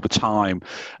significantly over time.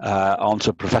 On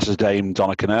to Professor Dame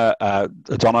Donna Kinnair.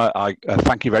 Donna, I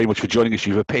thank you very much for joining us.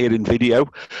 You've appeared in video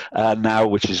now,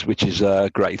 which is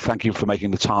great. Thank you for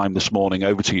making the time this morning.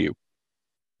 Over to you.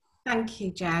 Thank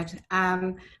you, Jed.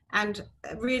 And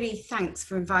really thanks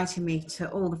for inviting me to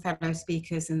all the fellow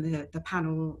speakers and the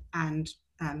panel and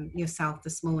yourself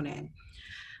this morning.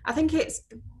 I think it's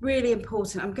really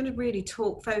important. I'm going to really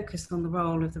focus on the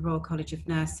role of the Royal College of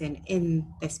Nursing in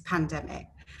this pandemic,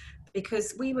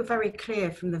 because we were very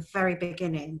clear from the very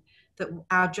beginning that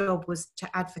our job was to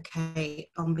advocate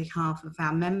on behalf of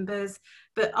our members,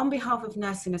 but on behalf of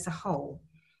nursing as a whole,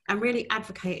 and really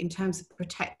advocate in terms of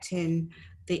protecting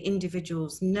the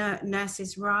individual's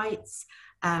nurses' rights,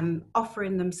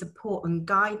 offering them support and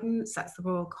guidance, that's the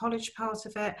Royal College part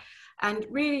of it, and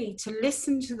really to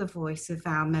listen to the voice of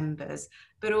our members,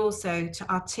 but also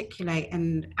to articulate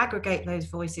and aggregate those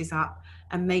voices up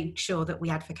and make sure that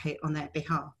we advocate on their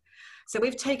behalf. So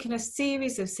we've taken a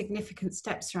series of significant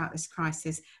steps throughout this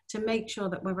crisis to make sure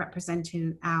that we're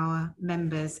representing our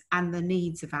members and the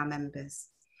needs of our members.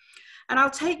 And I'll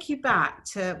take you back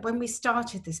to when we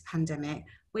started this pandemic.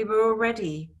 We were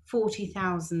already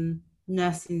 40,000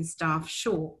 nursing staff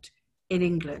short in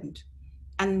England.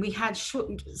 and we had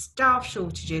staff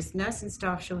shortages, nursing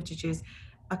staff shortages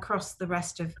across the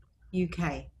rest of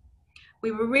UK. We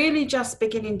were really just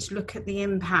beginning to look at the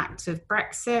impact of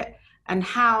Brexit and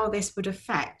how this would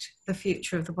affect the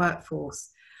future of the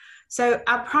workforce. So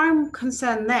our prime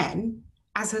concern then,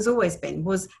 as has always been,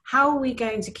 was how are we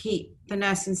going to keep the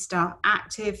nursing staff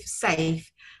active,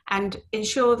 safe, and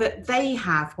ensure that they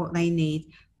have what they need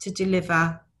to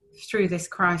deliver through this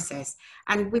crisis.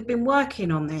 And we've been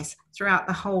working on this throughout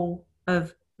the whole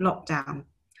of lockdown.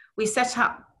 We set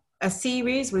up a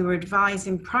series. We were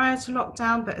advising prior to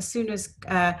lockdown, but as soon as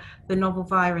the novel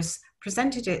virus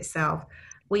presented itself,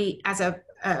 we, as a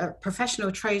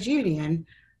professional trade union,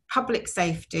 public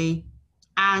safety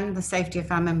and the safety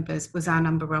of our members was our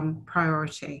 #1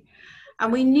 priority.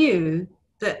 And we knew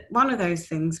that one of those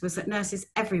things was that nurses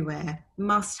everywhere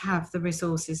must have the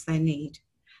resources they need.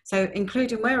 So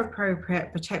including where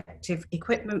appropriate protective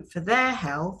equipment for their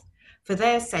health, for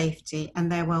their safety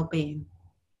and their well-being.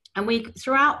 And we,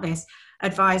 throughout this,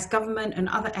 advised government and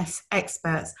other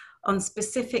experts on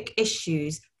specific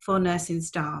issues for nursing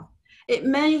staff. It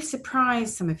may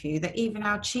surprise some of you that even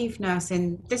our chief nurse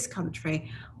in this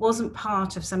country wasn't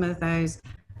part of some of those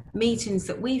meetings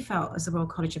that we felt as the Royal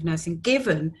College of Nursing,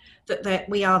 given that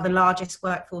we are the largest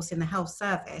workforce in the health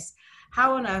service.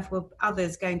 How on earth were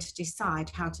others going to decide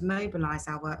how to mobilise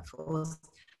our workforce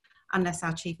unless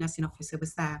our chief nursing officer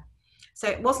was there? So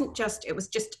it was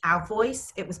just our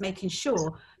voice. It was making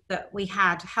sure that we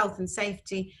had health and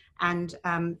safety and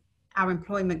our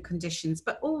employment conditions,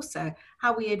 but also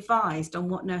how we advised on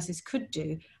what nurses could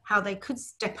do, how they could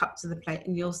step up to the plate.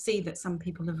 And you'll see that some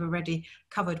people have already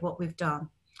covered what we've done.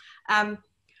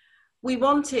 We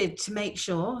wanted to make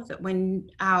sure that when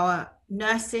our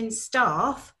nursing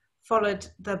staff followed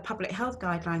the public health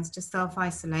guidelines to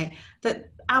self-isolate,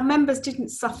 that our members didn't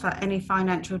suffer any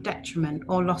financial detriment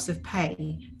or loss of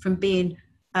pay from being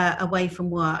away from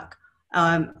work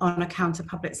on account of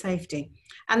public safety.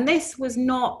 And this was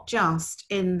not just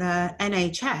in the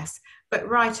NHS, but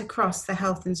right across the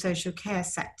health and social care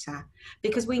sector,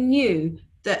 because we knew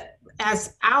that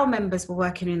as our members were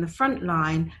working in the front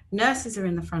line, nurses are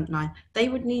in the front line, they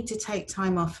would need to take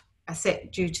time off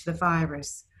sick due to the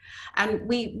virus. And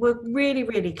we were really,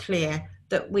 really clear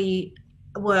that we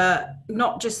were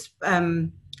not just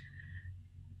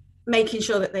making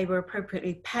sure that they were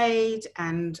appropriately paid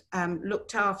and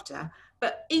looked after,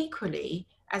 but equally,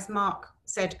 as Mark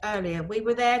said earlier, we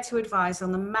were there to advise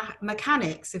on the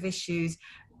mechanics of issues.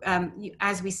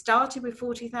 As we started with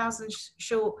 40,000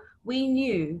 short, we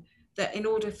knew that in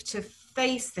order to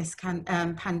face this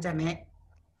pandemic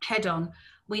head on,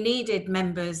 we needed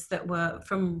members that were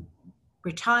from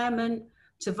retirement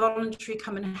to voluntary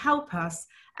come and help us,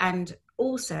 and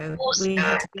also we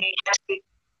had to be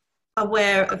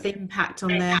aware of the impact on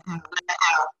their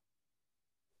health.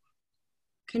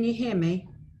 Can you hear me?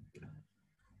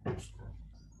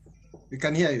 We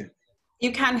can hear you.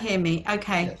 You can hear me,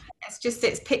 okay. Yes. It's just,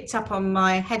 it's picked up on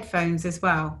my headphones as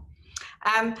well.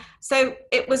 So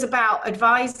it was about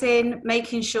advising,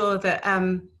 making sure that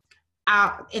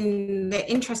in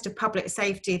the interest of public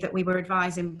safety, that we were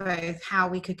advising both how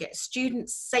we could get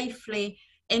students safely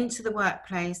into the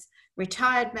workplace,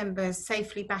 retired members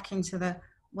safely back into the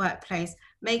workplace,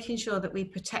 making sure that we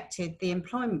protected the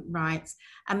employment rights,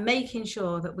 and making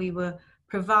sure that we were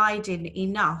providing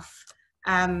enough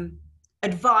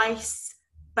advice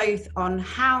both on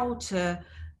how to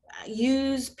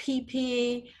use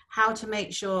PPE, how to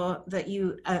make sure that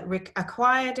you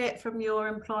acquired it from your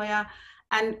employer.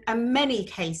 And many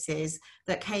cases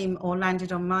that came or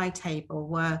landed on my table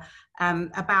were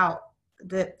about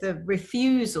the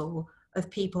refusal of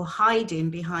people hiding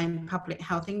behind Public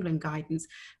Health England guidance,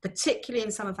 particularly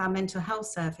in some of our mental health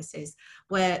services,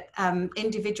 where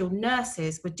individual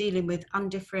nurses were dealing with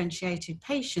undifferentiated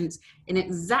patients in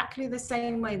exactly the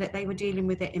same way that they were dealing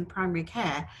with it in primary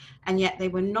care, and yet they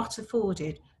were not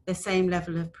afforded the same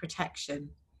level of protection.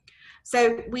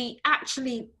 So we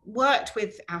actually worked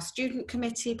with our student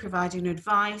committee, providing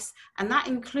advice, and that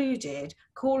included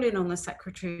calling on the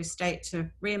Secretary of State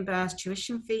to reimburse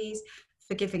tuition fees,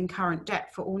 forgiving current debt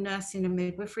for all nursing and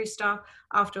midwifery staff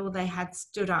after all they had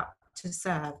stood up to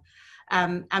serve.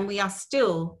 And we are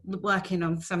still working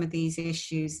on some of these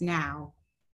issues now.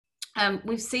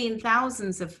 We've seen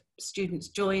thousands of students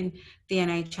join the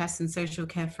NHS and social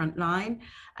care frontline,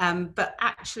 but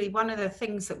actually one of the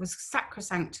things that was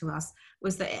sacrosanct to us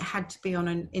was that it had to be on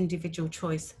an individual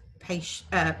choice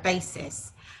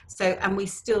basis. So, and we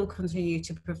still continue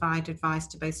to provide advice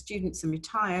to both students and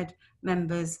retired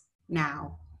members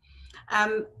now.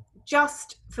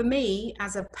 Just for me,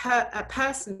 as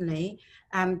personally,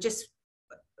 just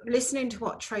listening to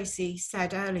what Tracey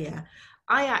said earlier,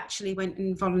 I actually went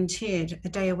and volunteered a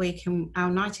day a week in our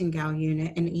Nightingale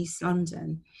unit in East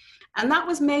London. And that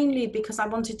was mainly because I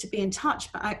wanted to be in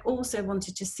touch, but I also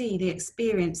wanted to see the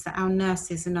experience that our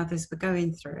nurses and others were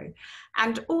going through.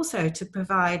 And also to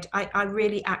provide, I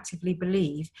really actively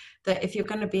believe that if you're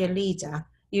going to be a leader,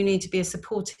 you need to be a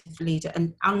supportive leader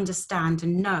and understand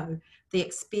and know the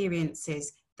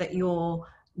experiences that your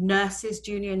nurses,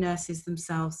 junior nurses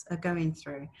themselves are going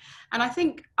through. And I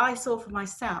think I saw for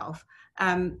myself,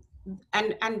 and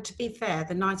to be fair,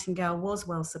 the Nightingale was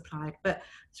well supplied, but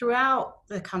throughout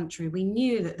the country, we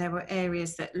knew that there were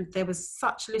areas that there was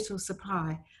such little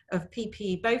supply of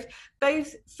PPE,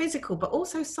 both physical, but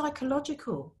also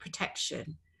psychological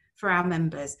protection for our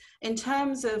members in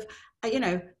terms of, you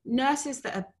know, nurses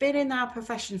that have been in our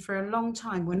profession for a long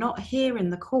time were not hearing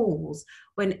the calls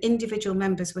when individual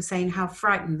members were saying how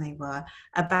frightened they were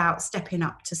about stepping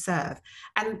up to serve,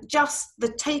 and just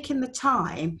taking the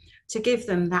time to give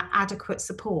them that adequate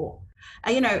support.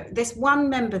 You know, this one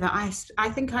member that I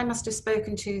think I must have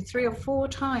spoken to 3 or 4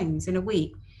 times in a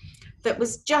week that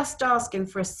was just asking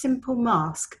for a simple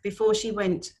mask before she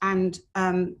went and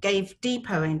gave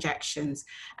depot injections,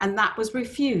 and that was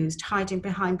refused, hiding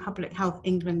behind Public Health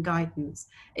England guidance.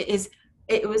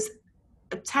 It was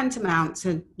tantamount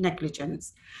to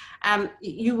negligence.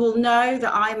 You will know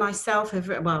that I myself have,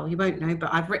 well, you won't know,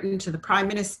 but I've written to the Prime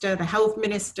Minister, the Health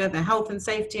Minister, the Health and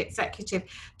Safety Executive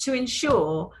to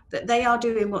ensure that they are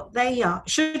doing what they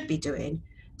should be doing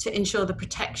to ensure the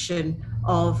protection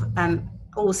of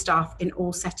all staff in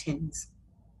all settings.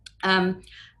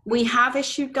 We have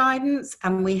issued guidance,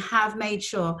 and we have made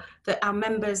sure that our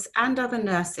members and other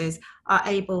nurses are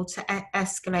able to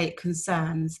escalate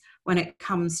concerns when it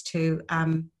comes to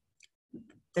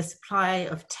the supply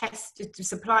of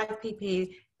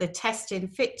PPE, the testing,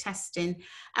 fit testing,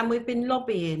 and we've been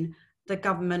lobbying the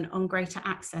government on greater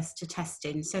access to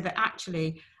testing so that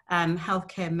actually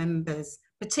healthcare members,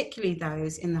 particularly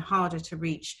those in the harder to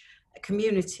reach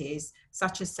communities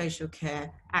such as social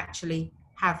care, actually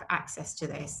have access to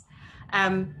this.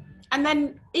 And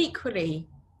then equally,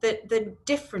 the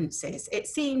differences, it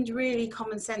seemed really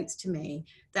common sense to me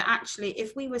that actually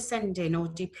if we were sending or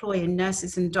deploying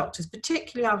nurses and doctors,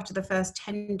 particularly after the first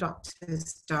 10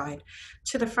 doctors died,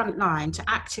 to the front line to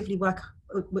actively work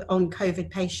on COVID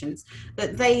patients,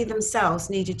 that they themselves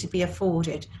needed to be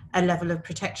afforded a level of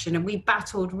protection. And we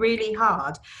battled really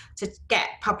hard to get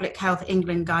Public Health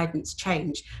England guidance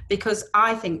changed, because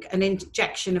I think an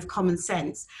injection of common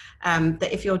sense,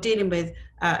 that if you're dealing with,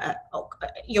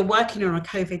 you're working on a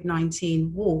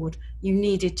COVID-19 ward, you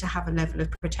needed to have a level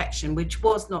of protection, which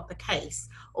was not the case,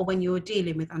 or when you were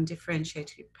dealing with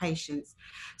undifferentiated patients.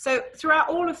 So throughout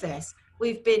all of this,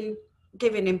 we've been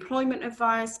giving employment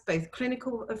advice, both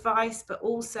clinical advice, but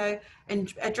also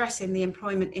addressing the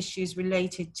employment issues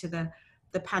related to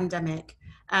the pandemic.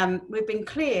 We've been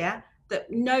clear that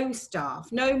no staff,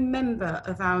 no member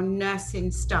of our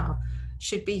nursing staff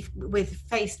should be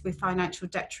faced with financial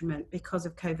detriment because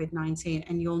of COVID-19.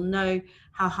 And you'll know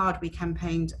how hard we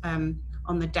campaigned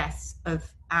on the deaths of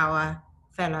our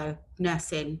fellow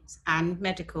nursing and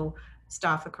medical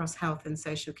staff across health and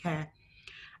social care.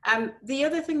 The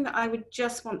other thing that I would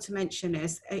just want to mention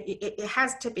is it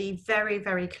has to be very,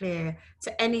 very clear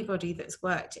to anybody that's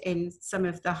worked in some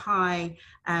of the high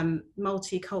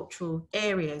multicultural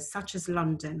areas, such as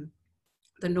London,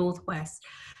 the Northwest,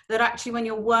 that actually when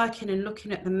you're working and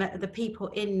looking at the people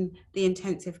in the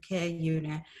intensive care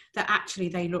unit, that actually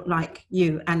they look like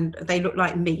you and they look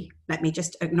like me. Let me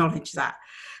just acknowledge that.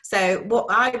 So what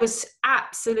I was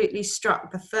absolutely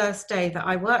struck the first day that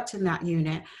I worked in that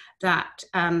unit, that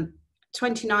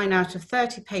 29 out of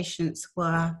 30 patients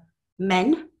were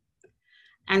men.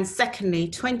 And secondly,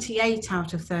 28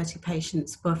 out of 30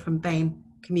 patients were from BAME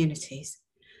communities.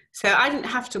 So I didn't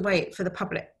have to wait for the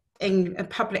Public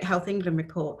Health England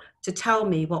report to tell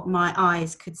me what my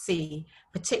eyes could see,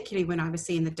 particularly when I was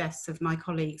seeing the deaths of my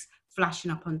colleagues flashing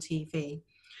up on TV.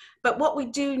 But what we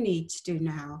do need to do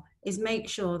now is make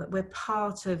sure that we're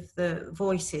part of the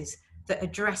voices that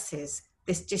addresses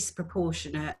this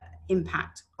disproportionate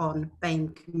impact on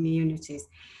BAME communities.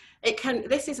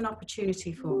 This is an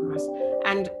opportunity for us.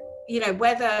 And, you know,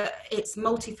 whether it's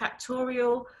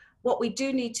multifactorial, what we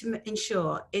do need to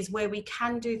ensure is where we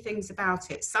can do things about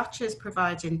it, such as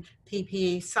providing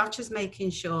PPE, such as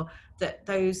making sure that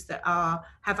those that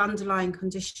have underlying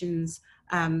conditions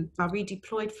are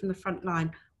redeployed from the front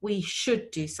line. We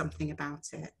should do something about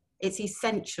it. It's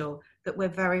essential that we're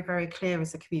very, very clear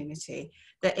as a community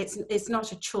that it's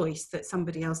not a choice that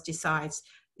somebody else decides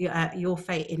your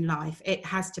fate in life. It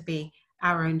has to be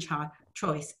our own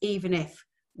choice, even if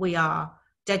we are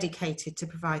dedicated to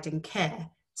providing care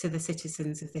to the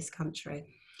citizens of this country.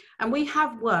 And we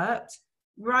have worked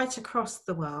right across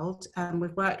the world.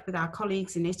 We've worked with our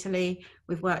colleagues in Italy,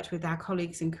 we've worked with our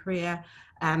colleagues in Korea,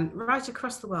 right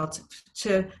across the world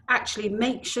to actually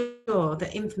make sure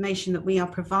that information that we are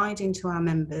providing to our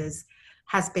members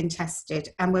has been tested,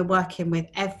 and we're working with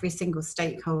every single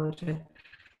stakeholder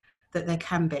that there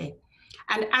can be.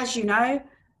 And as you know,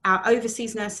 our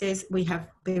overseas nurses we have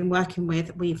been working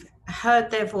with, we've heard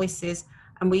their voices,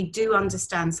 and we do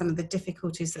understand some of the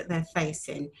difficulties that they're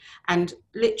facing. And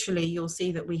literally, you'll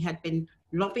see that we had been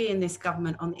lobbying this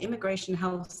government on the immigration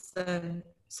health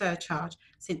surcharge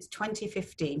since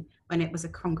 2015, when it was a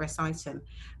Congress item.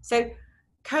 So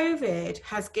COVID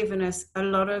has given us a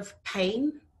lot of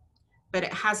pain, but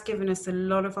it has given us a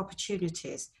lot of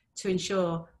opportunities to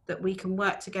ensure that we can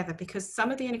work together, because some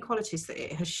of the inequalities that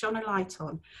it has shone a light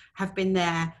on have been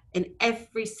there in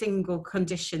every single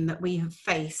condition that we have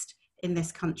faced in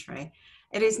this country.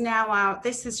 It is now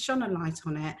this has shone a light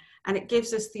on it, and it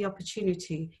gives us the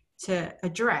opportunity to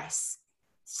address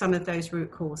some of those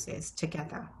root causes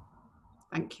together.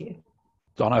 Thank you.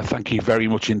 Donna, thank you very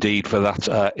much indeed for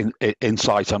that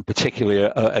insight, and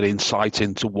particularly an insight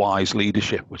into wise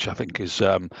leadership, which I think is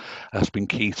has been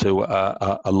key to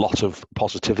a lot of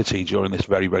positivity during this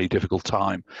very, very difficult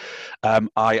time.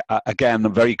 Again,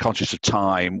 I'm very conscious of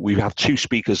time. We have two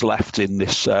speakers left in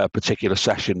this particular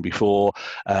session before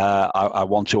I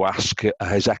want to ask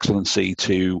His Excellency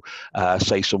to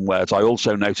say some words. I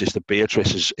also noticed that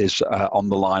Beatrice is on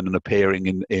the line and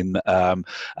appearing in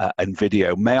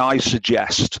video. May I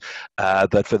suggest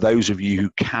that for those of you who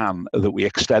can, that we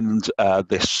extend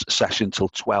this session till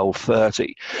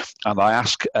 12:30, and I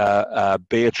ask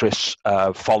Beatrice,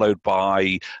 followed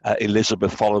by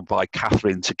Elizabeth, followed by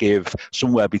Catherine, to give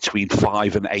somewhere between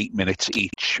 5 and 8 minutes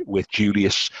each, with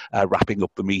Julius wrapping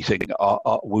up the meeting.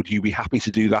 Would you be happy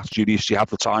to do that, Julius? Do you have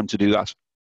the time to do that?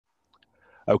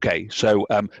 Okay, so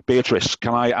Beatrice,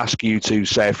 can I ask you to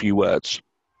say a few words?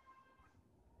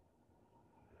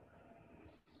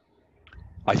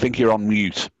 I think you're on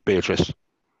mute, Beatrice.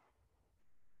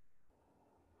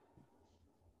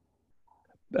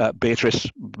 Beatrice,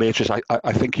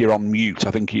 I think you're on mute.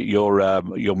 I think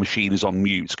your machine is on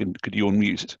mute. Could you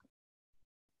unmute it?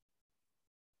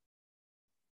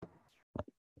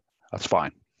 That's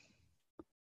fine.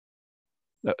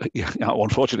 Yeah,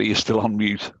 unfortunately, you're still on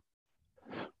mute.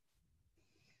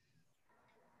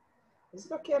 Is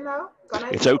it okay now?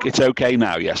 It's okay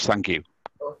now. Yes, thank you.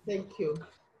 Oh, thank you.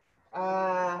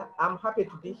 I'm happy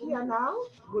to be here now.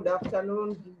 Good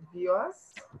afternoon,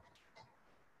 viewers.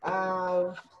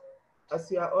 As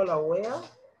you are all aware,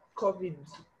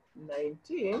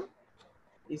 COVID-19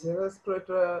 is a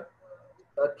respiratory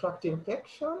tract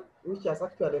infection, which has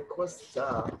actually caused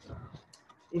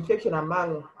infection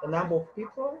among a number of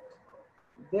people.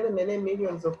 Very many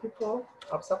millions of people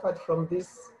have suffered from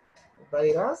this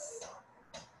virus,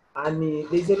 and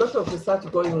there's a lot of research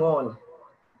going on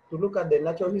to look at the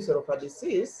natural history of a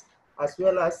disease, as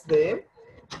well as the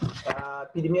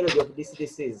epidemiology of this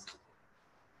disease.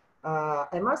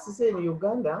 I must say, in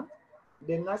Uganda,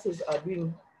 the nurses are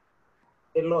doing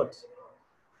a lot.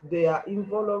 They are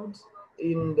involved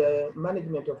in the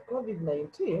management of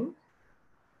COVID-19,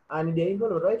 and they're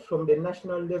involved right from the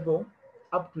national level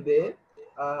up to the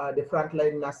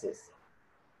frontline nurses.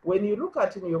 When you look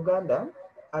at in Uganda,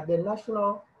 at the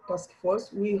national task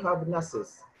force, we have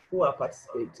nurses who are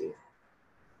participating.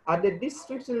 At the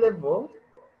district level,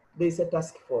 there's a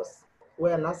task force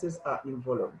where nurses are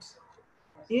involved.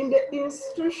 In the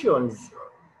institutions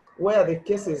where the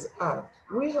cases are,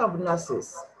 we have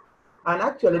nurses. And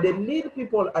actually, the lead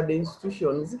people at the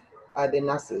institutions are the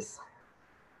nurses.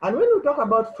 And when we talk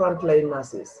about frontline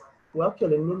nurses, we're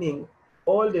actually meaning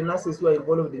all the nurses who are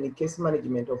involved in the case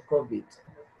management of COVID.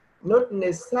 Not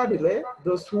necessarily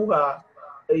those who are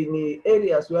in the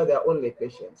areas where there are only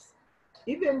patients.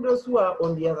 Even those who are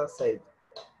on the other side.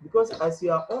 Because as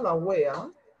you are all aware,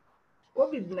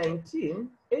 COVID-19,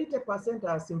 80%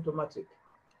 are symptomatic,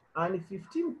 and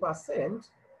 15%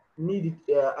 need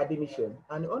admission,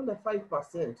 and only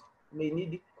 5% may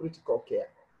need critical care.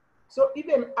 So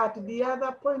even at the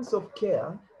other points of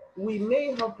care, we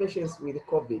may have patients with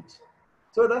COVID.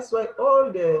 So that's why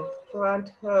all the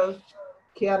front health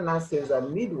care nurses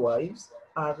and midwives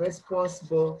are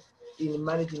responsible in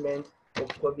management of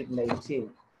COVID-19.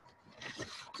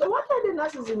 So what are the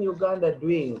nurses in Uganda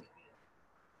doing?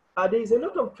 There is a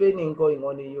lot of training going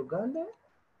on in Uganda.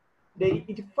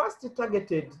 It first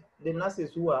targeted the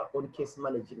nurses who are on case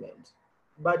management,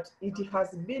 but it has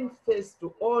been faced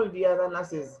to all the other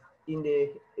nurses in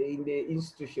the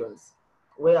institutions,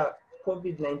 where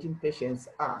COVID-19 patients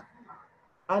are.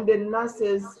 And the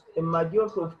nurses, a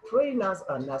majority of trainers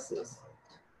are nurses.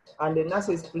 And the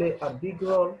nurses play a big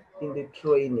role in the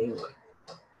training.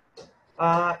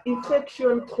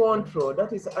 Infection control,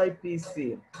 that is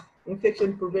IPC,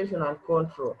 infection prevention and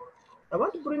control. I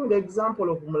want to bring the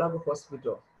example of Mulago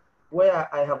Hospital, where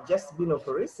I have just been of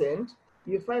recent.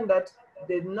 You find that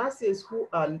the nurses who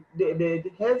are, the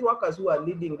health workers who are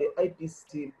leading the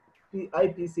IPC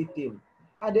team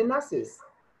are the nurses,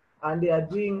 and they are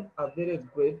doing a very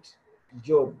great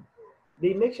job.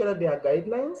 They make sure that there are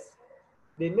guidelines,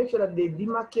 they make sure that they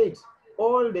demarcate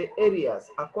all the areas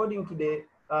according to the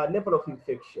level of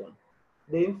infection.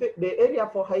 The area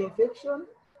for high infection,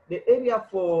 the area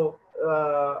for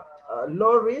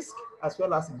low risk, as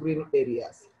well as green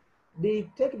areas. They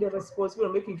take the responsibility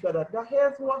of making sure that the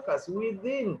health workers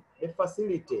within the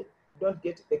facility don't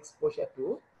get exposure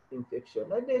to infection.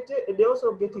 And they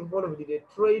also get involved in the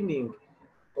training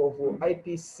of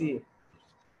IPC.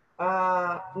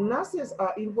 Nurses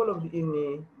are involved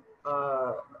in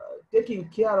taking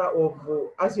care of,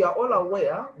 as you are all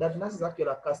aware, that nurses actually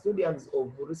are custodians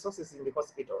of resources in the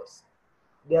hospitals.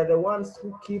 They are the ones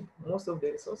who keep most of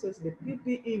the resources. The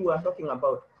PPE we are talking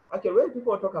about. Actually, when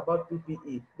people talk about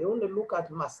PPE, they only look at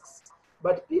masks.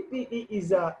 But PPE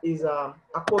is a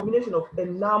combination of a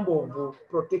number of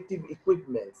protective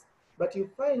equipments. But you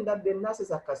find that the nurses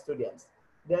are custodians.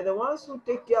 They're the ones who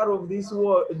take care of these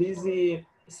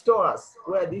stores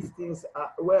where these things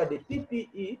are, where the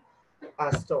PPE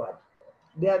are stored.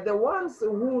 They are the ones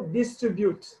who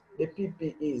distribute the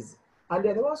PPEs, and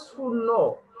they're the ones who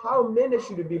know how many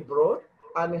should be brought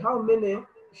and how many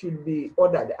should be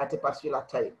ordered at a particular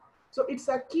time. So it's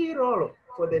a key role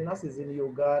for the nurses in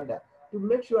Uganda to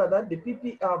make sure that the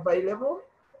PPE are available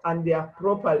and they are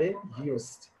properly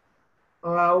used.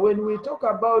 When we talk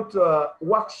about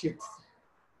work shifts,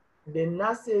 the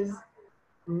nurses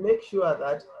make sure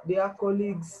that their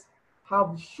colleagues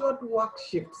have short work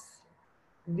shifts.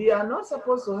 They are not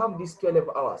supposed to have these 12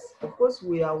 hours. Of course,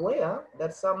 we are aware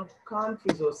that some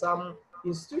countries or some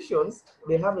institutions,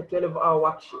 they have a 12-hour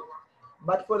work shift.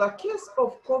 But for the case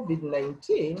of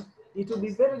COVID-19, it will be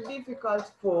very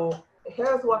difficult for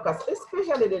health workers,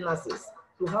 especially the nurses,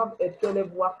 to have a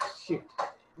 12 work shift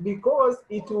because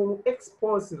it will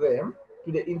expose them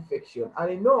to the infection.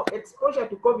 And you know, exposure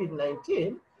to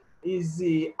COVID-19 is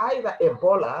either a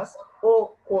bolus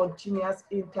or continuous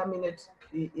intermittent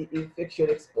infection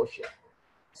exposure.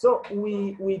 So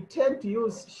we tend to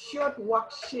use short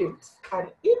work shifts, and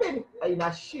even in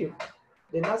a shift,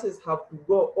 the nurses have to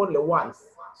go only once.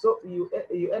 So you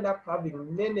end up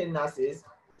having many nurses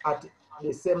at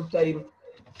the same time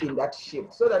in that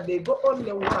shift, so that they go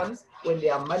only once when they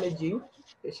are managing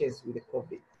patients with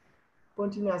COVID.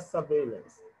 Continuous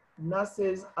surveillance.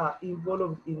 Nurses are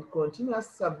involved in continuous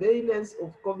surveillance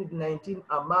of COVID-19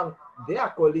 among their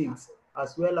colleagues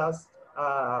as well as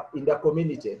in the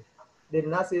community. The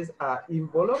nurses are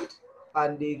involved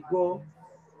and they go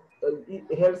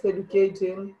health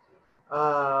educating,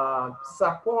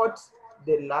 support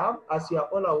the lab. As you are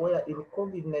all aware, in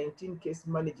COVID-19 case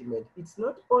management, it's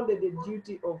not only the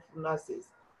duty of nurses,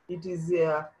 it is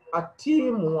a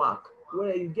teamwork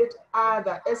where you get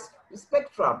other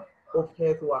spectrum of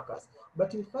health workers.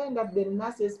 But you find that the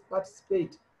nurses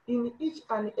participate in each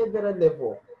and every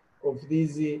level of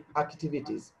these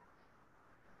activities.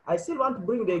 I still want to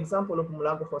bring the example of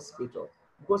Mulago Hospital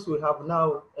because we have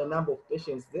now a number of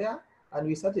patients there, and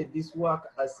we started this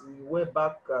work as way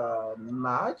back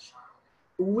March.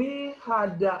 We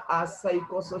had a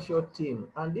psychosocial team,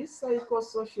 and this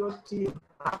psychosocial team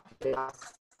they are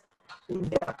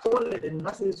only the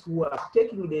nurses who are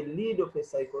taking the lead of a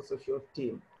psychosocial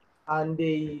team, and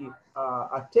they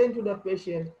attend to the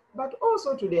patient, but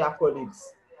also to their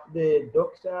colleagues, the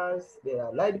doctors, the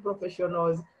allied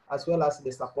professionals, as well as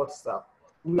the support staff.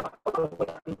 We are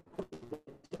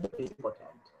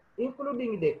important,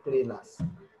 including the cleaners.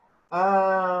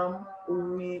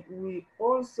 We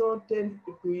also tend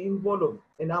to involve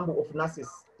a number of nurses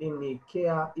in the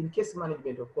care, in case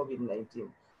management of COVID-19,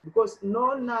 because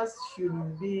no nurse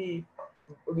should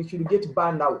get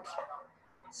burned out.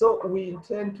 So we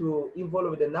intend to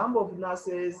involve the number of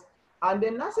nurses, and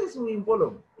the nurses we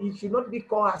involve, it should not be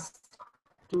coerced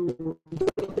to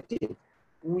join the team.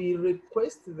 We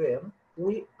request them,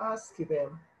 we ask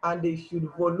them, and they should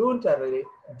voluntarily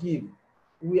give.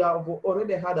 We have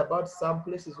already heard about some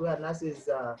places where nurses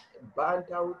are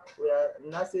burnt out, where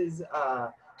nurses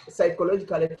are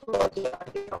psychologically tortured,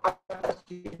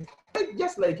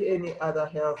 just like any other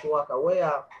health worker,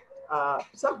 where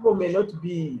some people may not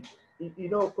be, you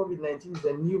know, COVID-19 is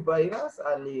a new virus,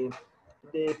 and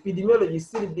the epidemiology is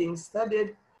still being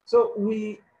studied. So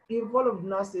we involve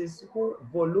nurses who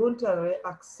voluntarily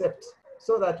accept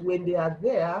so that when they are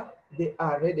there, they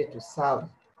are ready to serve.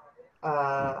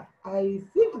 I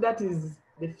think that is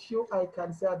the few I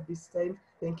can say at this time.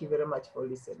 Thank you very much for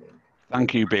listening.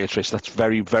 Thank you, Beatrice. That's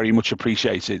very, very much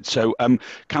appreciated. So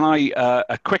can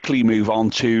I quickly move on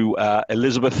to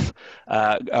Elizabeth,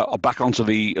 back onto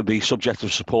the subject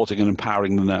of supporting and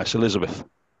empowering the nurse. Elizabeth.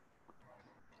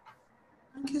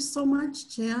 Thank you so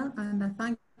much, Chair, and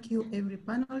thank you every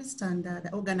panelist and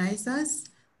the organizers,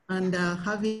 and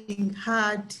having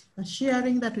heard,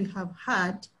 sharing that we have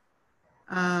had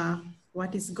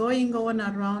what is going on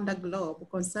around the globe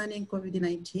concerning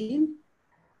COVID-19,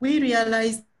 we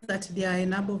realize that there are a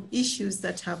number of issues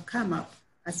that have come up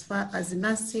as far as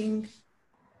nursing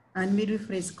and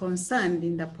midwifery is concerned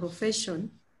in the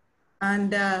profession.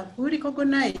 And we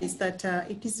recognize that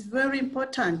it is very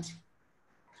important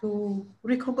to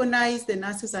recognize the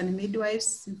nurses and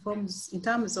midwives in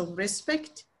terms of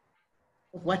respect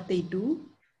of what they do,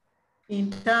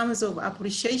 in terms of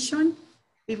appreciation.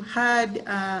 We've had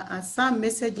some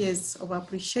messages of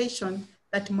appreciation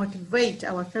that motivate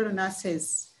our fellow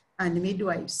nurses and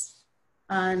midwives,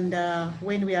 and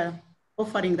when we are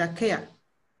offering the care.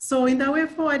 So in the way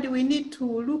forward, we need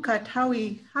to look at how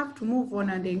we have to move on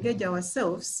and engage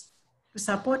ourselves to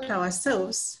support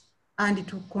ourselves and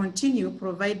to continue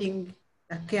providing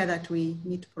the care that we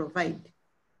need to provide.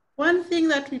 One thing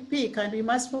that we pick and we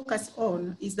must focus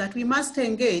on is that we must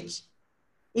engage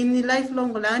in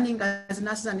lifelong learning as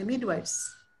nurses and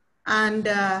midwives. And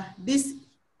this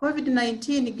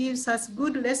COVID-19 gives us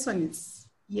good lessons.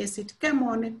 Yes, it came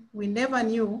on, we never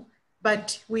knew,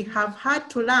 but we have had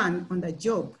to learn on the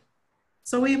job.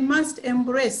 So we must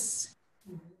embrace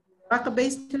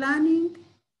work-based learning.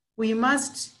 We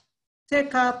must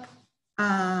take up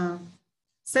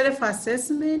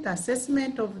self-assessment,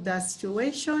 assessment of the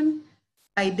situation,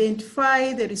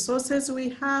 identify the resources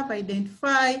we have,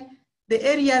 identify the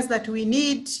areas that we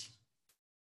need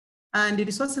and the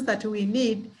resources that we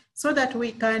need so that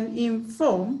we can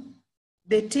inform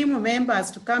the team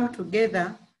members to come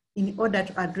together in order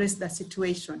to address the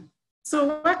situation.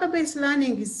 So work-based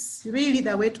learning is really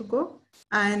the way to go.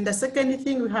 And the second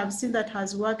thing we have seen that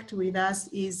has worked with us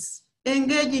is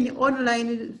engage in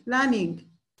online learning,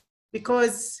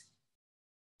 because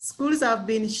schools have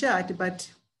been shut, but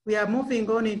we are moving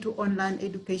on into online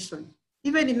education.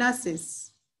 Even in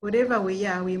nurses, wherever we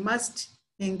are, we must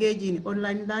engage in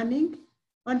online learning.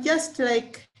 And just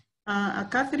like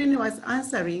Catherine was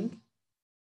answering,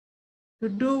 to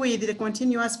do with the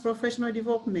continuous professional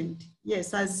development.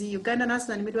 Yes, as the Uganda Nurses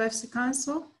and Midwives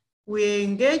Council, we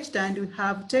engaged and we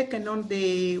have taken on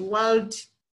the World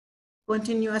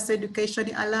Continuous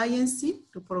Education Alliance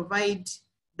to provide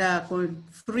the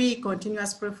free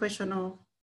continuous professional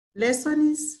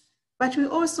lessons, but we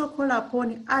also call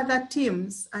upon other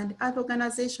teams and other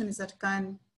organizations that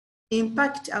can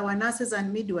impact our nurses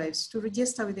and midwives to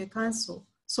register with the council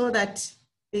so that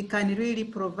they can really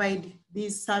provide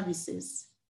these services.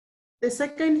 The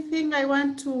second thing I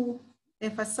want to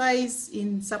emphasize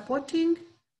in supporting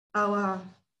our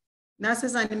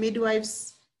nurses and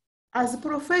midwives, as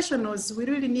professionals, we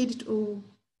really need to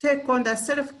take on the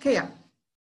self-care.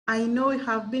 I know we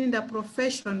have been in the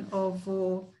profession of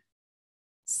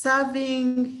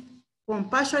serving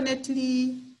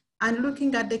compassionately and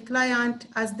looking at the client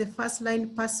as the first line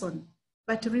person.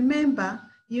 But remember,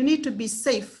 you need to be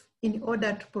safe in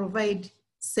order to provide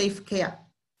safe care.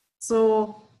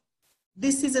 So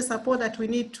this is a support that we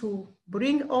need to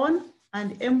bring on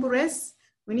and embrace.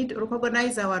 We need to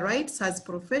recognize our rights as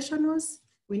professionals.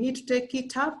 We need to take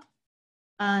it up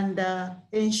and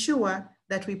ensure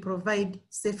that we provide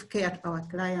safe care to our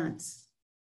clients.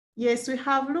 Yes, we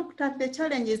have looked at the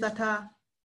challenges that are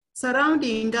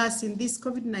surrounding us in this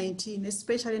COVID-19,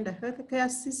 especially in the healthcare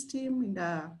system, in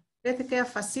the healthcare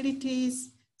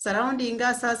facilities, surrounding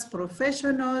us as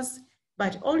professionals,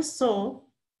 but also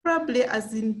probably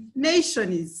as in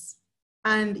nations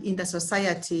and in the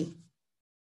society.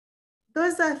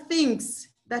 Those are things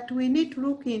that we need to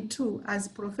look into as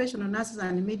professional nurses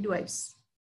and midwives.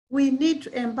 We need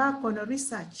to embark on a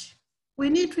research. We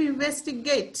need to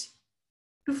investigate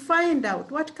to find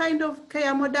out what kind of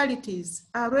care modalities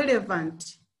are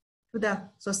relevant to the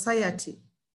society.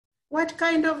 What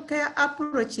kind of care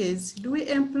approaches do we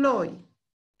employ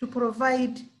to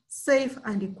provide safe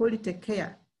and quality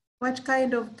care? What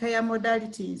kind of care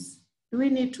modalities do we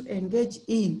need to engage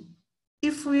in?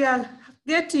 If we are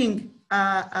getting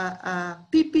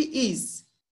PPEs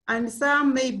and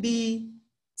some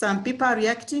people are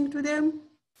reacting to them,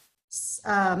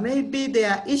 maybe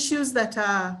there are issues that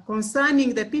are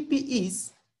concerning the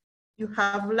PPEs. You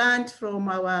have learned from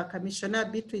our Commissioner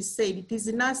Beatrice said it is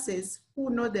nurses who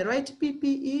know the right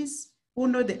PPEs, who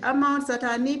know the amounts that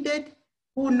are needed,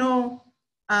 who know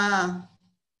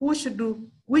who should do,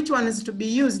 which one is to be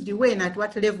used when, at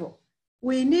what level.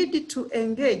 We need to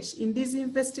engage in these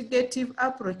investigative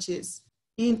approaches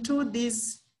into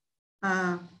these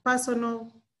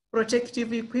personal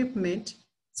protective equipment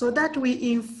so that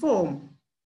we inform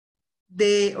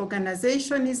the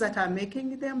organizations that are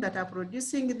making them, that are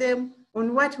producing them,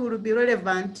 on what will be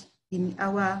relevant in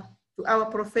to our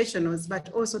professionals, but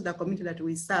also the community that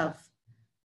we serve.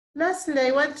 Lastly,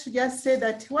 I want to just say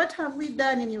that what have we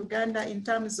done in Uganda in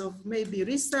terms of maybe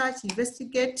research,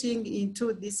 investigating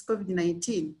into this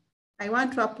COVID-19? I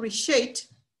want to appreciate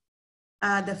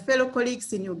the fellow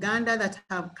colleagues in Uganda that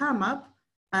have come up,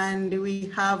 and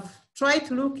we have tried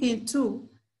to look into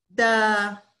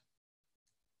the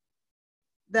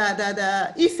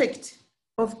effect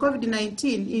of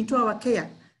COVID-19 into our care.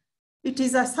 It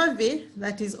is a survey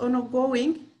that is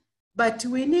ongoing, but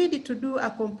we need to do a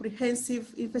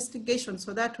comprehensive investigation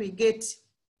so that we get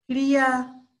clear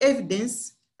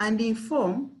evidence and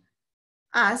inform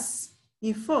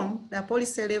the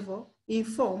policy level,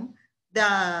 inform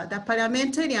the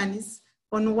parliamentarians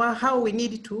on how we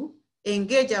need to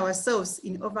engage ourselves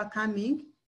in overcoming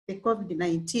the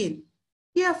COVID-19.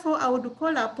 Therefore, I would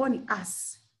call upon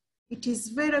us. It is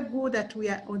very good that we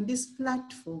are on this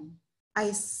platform.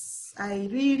 I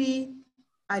really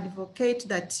advocate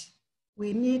that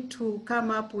we need to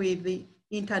come up with the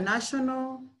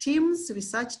international teams,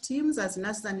 research teams as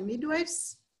nurses and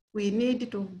midwives. We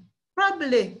need to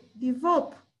probably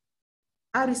develop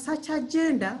a research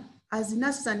agenda as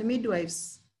nurses and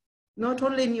midwives, not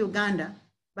only in Uganda,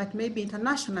 but maybe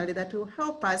internationally, that will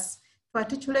help us to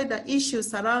articulate the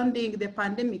issues surrounding the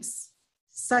pandemics,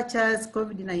 such as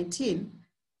COVID-19,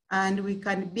 and we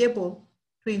can be able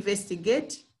to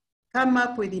investigate, come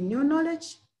up with new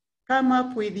knowledge, come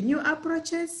up with new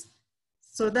approaches,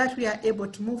 so that we are able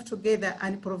to move together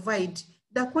and provide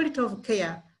the quality of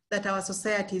care that our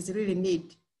societies really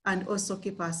need, and also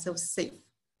keep ourselves safe.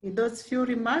 With those few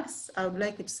remarks, I would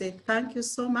like to say thank you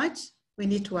so much. We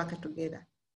need to work together.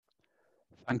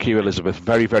 Thank you, Elizabeth.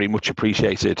 Very, very much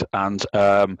appreciated. And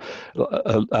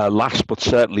last but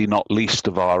certainly not least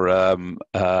of our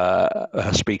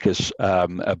speakers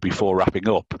before wrapping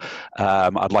up,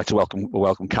 I'd like to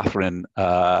welcome Catherine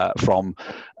from,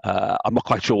 I'm not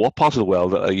quite sure what part of the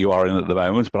world that you are in at the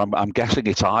moment, but I'm guessing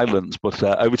it's Ireland. But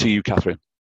over to you, Catherine.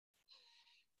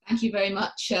 Thank you very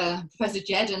much, Professor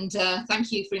Jed, and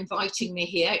thank you for inviting me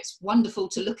here. It's wonderful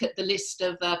to look at the list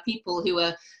of people who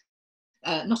are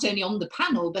not only on the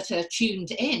panel, but are tuned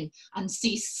in, and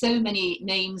see so many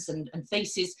names and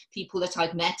faces, people that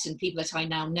I've met and people that I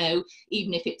now know,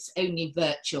 even if it's only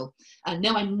virtual.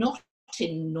 No, I'm not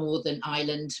in Northern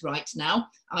Ireland right now.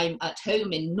 I'm at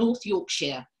home in North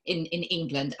Yorkshire in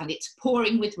England, and it's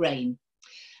pouring with rain.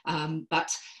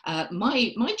 But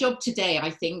my job today,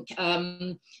 I think,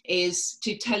 is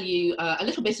to tell you a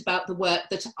little bit about the work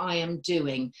that I am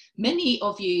doing. Many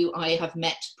of you I have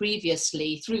met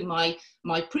previously through my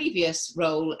previous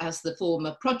role as the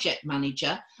former project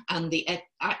manager and the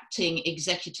acting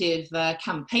executive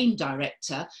campaign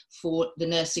director for the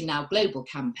Nursing Now Global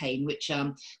campaign, which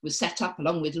was set up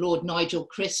along with Lord Nigel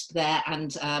Crisp there,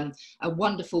 and a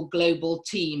wonderful global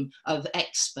team of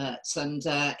experts. And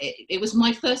it was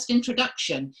my first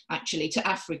introduction actually to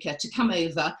Africa, to come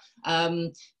over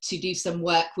to do some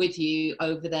work with you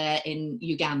over there in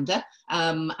Uganda,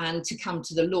 and to come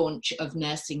to the launch of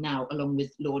Nursing Now along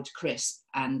with Lord Crisp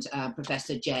and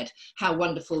Professor Jed. How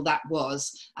wonderful that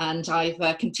was. And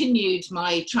I've continued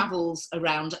my travels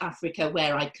around Africa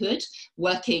where I could,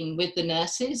 working with the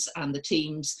nurses and the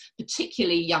teams,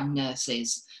 particularly young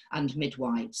nurses and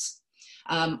midwives.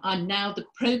 I'm now the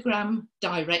programme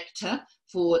director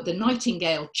for the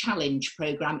Nightingale Challenge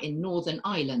programme in Northern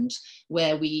Ireland,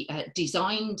 where we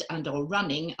designed and are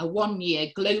running a one-year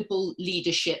global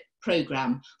leadership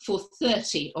programme for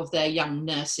 30 of their young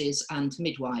nurses and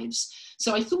midwives.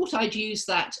 So I thought I'd use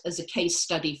that as a case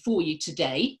study for you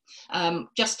today,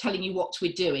 just telling you what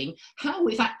we're doing, how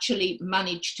we've actually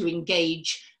managed to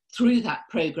engage through that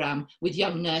programme with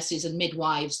young nurses and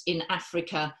midwives in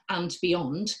Africa and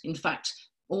beyond, in fact,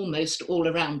 almost all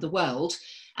around the world,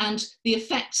 and the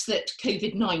effects that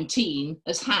COVID-19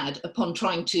 has had upon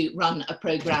trying to run a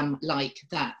programme like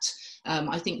that.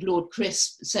 I think Lord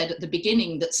Crisp said at the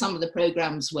beginning that some of the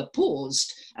programmes were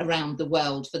paused around the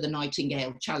world for the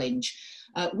Nightingale Challenge.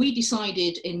 We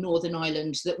decided in Northern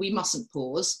Ireland that we mustn't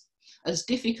pause. As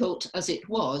difficult as it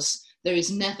was, there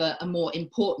is never a more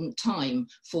important time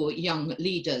for young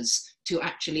leaders to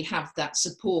actually have that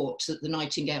support that the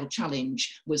Nightingale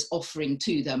Challenge was offering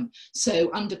to them. So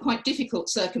under quite difficult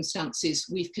circumstances,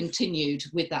 we've continued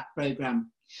with that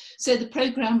programme. So the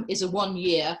programme is a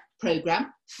one-year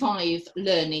programme, 5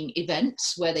 learning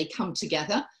events where they come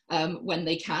together when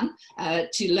they can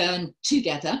to learn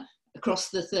together across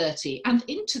the 30. And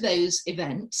into those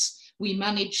events, we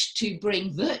managed to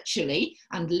bring virtually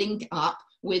and link up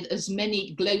with as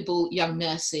many global young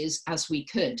nurses as we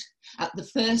could. At the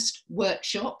first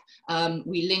workshop,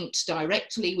 we linked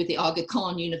directly with the Aga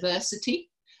Khan University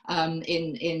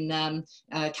in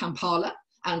Kampala,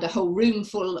 and a whole room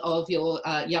full of your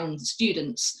young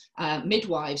students,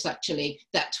 midwives actually,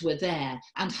 that were there,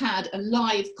 and had a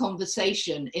live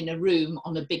conversation in a room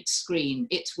on a big screen.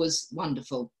 It was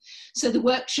wonderful. So the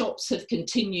workshops have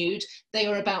continued. They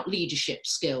are about leadership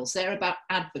skills, they're about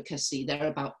advocacy, they're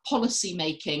about policy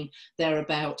making, they're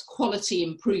about quality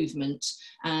improvement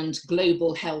and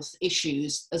global health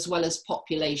issues, as well as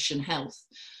population health.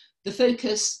 The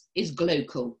focus is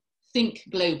global. Think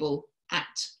global,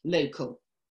 act local.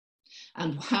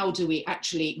 And how do we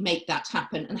actually make that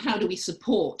happen? And how do we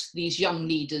support these young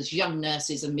leaders, young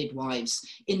nurses and midwives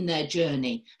in their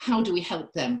journey? How do we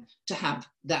help them to have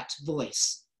that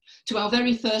voice? To our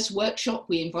very first workshop,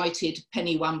 we invited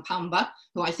Penny Wampamba,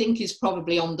 who I think is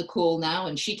probably on the call now,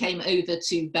 and she came over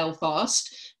to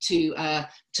Belfast to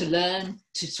learn,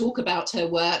 to talk about her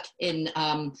work in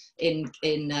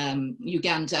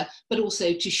Uganda, but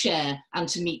also to share and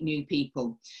to meet new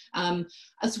people.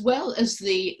 As well as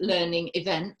the learning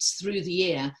events through the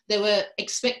year, they were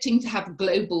expecting to have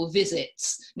global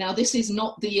visits. Now, this is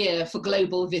not the year for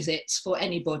global visits for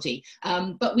anybody,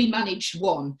 but we managed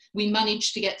one. We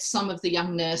managed to get some of the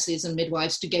young nurses and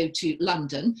midwives to go to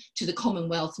London, to the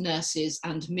Commonwealth Nurses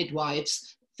and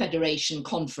Midwives Federation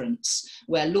Conference,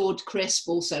 where Lord Crisp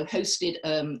also hosted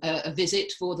a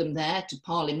visit for them there to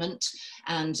Parliament,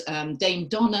 and Dame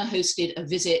Donna hosted a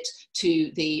visit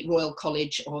to the Royal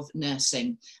College of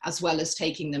Nursing, as well as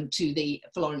taking them to the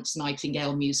Florence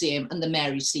Nightingale Museum and the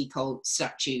Mary Seacole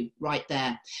statue right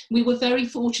there. We were very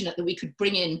fortunate that we could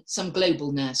bring in some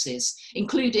global nurses,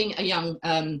 including a young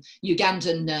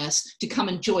Ugandan nurse, to come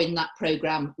and join that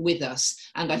programme with us.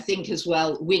 And I think as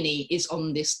well, Winnie is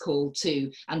on this call too,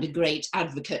 and a great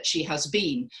advocate she has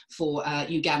been for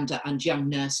Uganda and young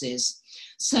nurses.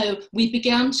 So we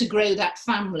began to grow that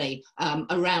family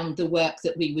around the work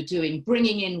that we were doing,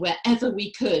 bringing in wherever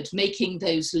we could, making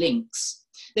those links.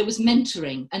 There was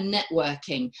mentoring and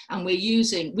networking, and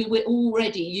we were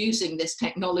already using this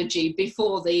technology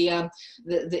before the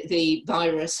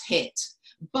virus hit.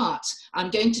 But I'm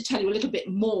going to tell you a little bit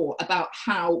more about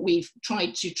how we've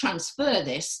tried to transfer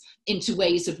this into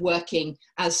ways of working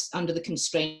as under the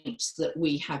constraints that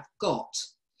we have got.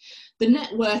 The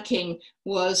networking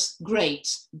was great,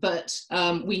 but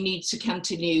we need to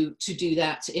continue to do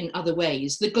that in other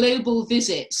ways. The global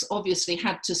visits obviously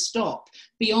had to stop.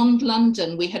 Beyond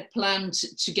London, we had planned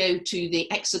to go to the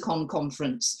Hexacon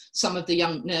conference. Some of the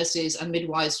young nurses and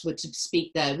midwives were to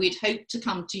speak there. We'd hoped to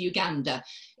come to Uganda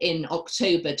in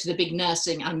October to the big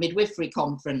nursing and midwifery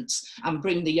conference and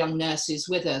bring the young nurses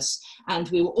with us. And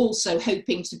we were also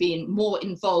hoping to be more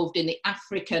involved in the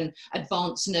African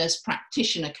Advanced Nurse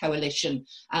Practitioner Coalition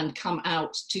and come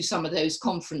out to some of those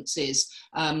conferences.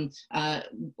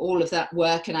 All of that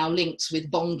work and our links with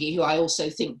Bongi, who I also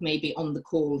think may be on the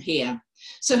call here.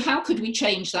 So how could we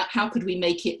change that? How could we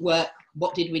make it work?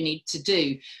 What did we need to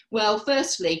do? Well,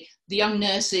 firstly, the young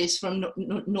nurses from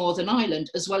Northern Ireland,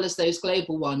 as well as those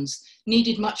global ones,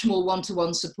 needed much more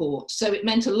one-to-one support. So it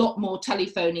meant a lot more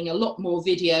telephoning, a lot more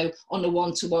video on a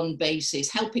one-to-one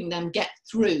basis, helping them get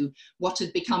through what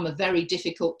had become a very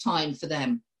difficult time for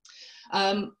them.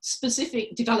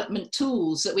 Specific development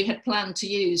tools that we had planned to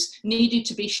use needed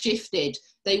to be shifted.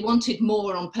 They wanted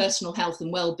more on personal health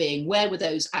and well-being. Where were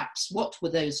those apps? What were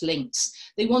those links?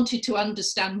 They wanted to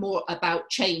understand more about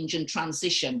change and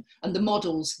transition and the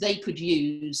models they could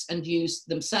use and use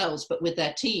themselves, but with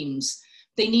their teams.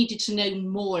 They needed to know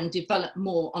more and develop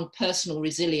more on personal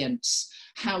resilience.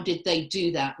 How did they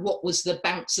do that? What was the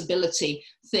bounceability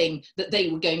thing that they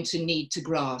were going to need to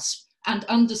grasp? And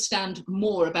understand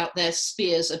more about their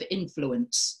spheres of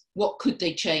influence. What could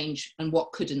they change and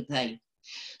what couldn't they?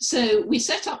 So we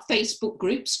set up Facebook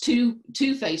groups, two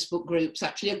Facebook groups,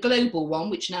 actually a global one,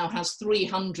 which now has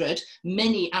 300.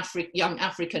 Many young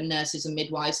African nurses and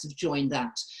midwives have joined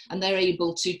that. And they're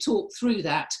able to talk through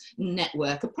that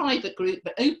network, a private group,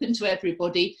 but open to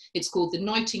everybody. It's called the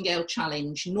Nightingale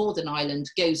Challenge, Northern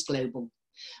Ireland Goes Global.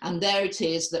 And there it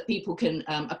is that people can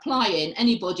apply in,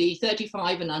 anybody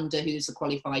 35 and under who's a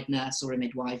qualified nurse or a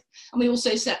midwife. And we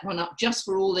also set one up just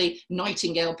for all the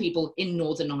Nightingale people in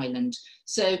Northern Ireland.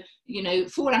 So, you know,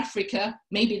 for Africa,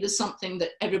 maybe there's something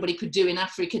that everybody could do in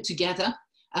Africa together.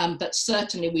 But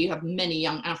certainly we have many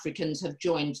young Africans have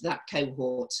joined that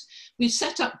cohort. We've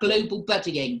set up global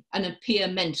buddying and a peer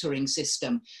mentoring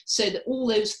system so that all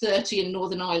those 30 in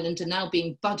Northern Ireland are now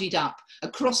being buddied up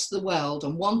across the world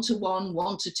on one-to-one,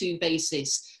 one-to-two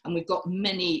basis. And we've got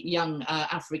many young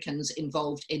Africans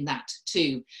involved in that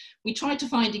too. We try to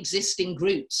find existing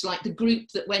groups like the group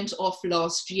that went off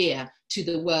last year to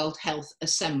the World Health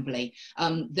Assembly.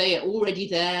 They are already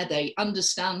there, they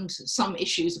understand some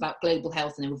issues about global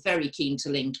health and they were very keen to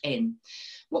link in.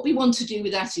 What we want to do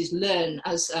with that is learn,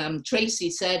 as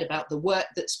Tracey said, about the work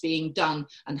that's being done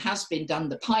and has been done,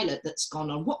 the pilot that's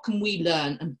gone on. What can we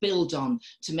learn and build on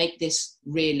to make this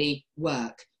really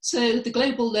work? So the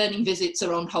global learning visits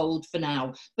are on hold for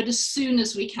now, but as soon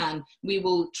as we can, we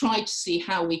will try to see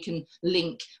how we can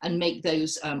link and make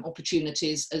those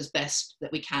opportunities as best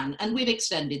that we can. And we've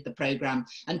extended the programme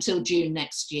until June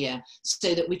next year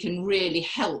so that we can really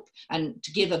help and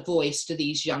to give a voice to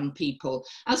these young people.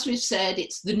 As we've said,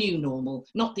 it's the new normal,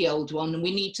 not the old one, and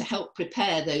we need to help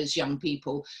prepare those young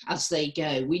people as they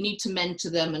go. We need to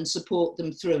mentor them and support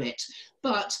them through it.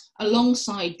 But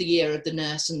alongside the year of the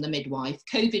nurse and the midwife,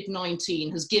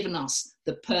 COVID-19 has given us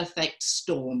the perfect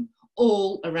storm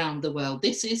all around the world.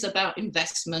 This is about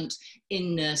investment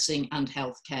in nursing and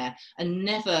healthcare, and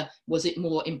never was it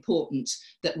more important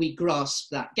that we grasp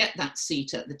that, get that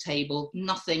seat at the table,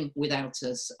 nothing without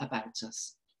us, about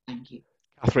us. Thank you.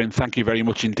 Catherine, thank you very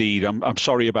much indeed. I'm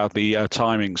sorry about the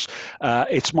timings.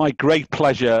 It's my great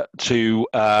pleasure to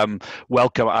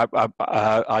welcome.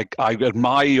 I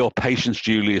admire your patience,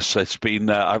 Julius. It's been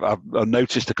I've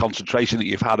noticed the concentration that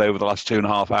you've had over the last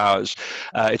 2.5 hours.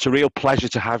 It's a real pleasure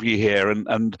to have you here.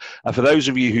 And for those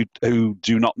of you who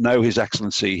do not know His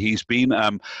Excellency, he's been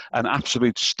an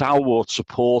absolute stalwart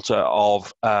supporter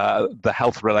of the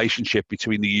health relationship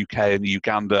between the UK and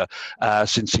Uganda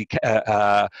since he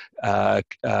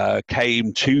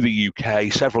came to the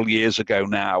UK several years ago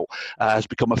now, has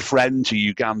become a friend to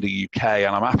Uganda-UK,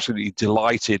 and I'm absolutely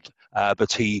delighted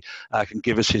that he can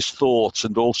give us his thoughts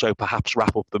and also perhaps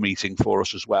wrap up the meeting for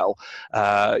us as well.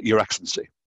 Your Excellency.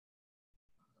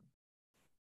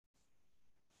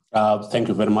 Thank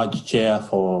you very much, Chair,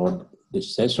 for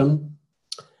this session.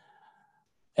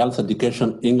 Health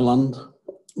Education England,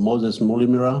 Moses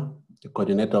Mulimira, the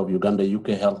coordinator of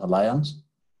Uganda-UK Health Alliance,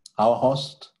 our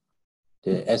host,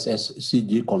 the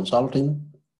SSCG Consulting,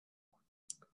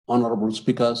 honorable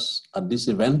speakers at this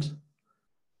event,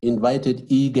 invited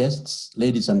e-guests,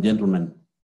 ladies and gentlemen.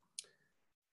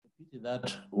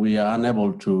 That we are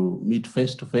unable to meet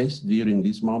face-to-face during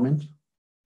this moment,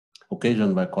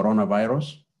 occasioned by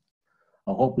coronavirus.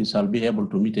 I hope we shall be able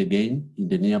to meet again in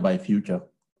the nearby future.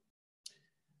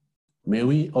 May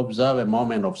we observe a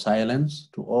moment of silence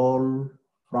to all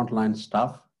frontline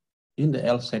staff in the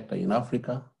health sector in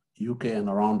Africa, UK, and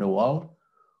around the world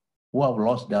who have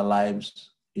lost their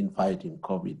lives in fighting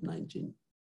COVID-19.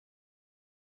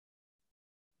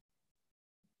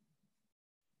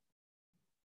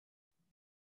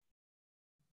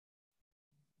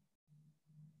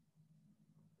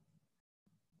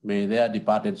 May their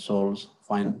departed souls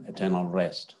find eternal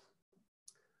rest.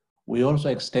 We also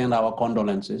extend our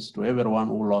condolences to everyone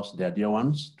who lost their dear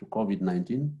ones to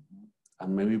COVID-19,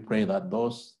 and may we pray that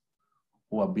those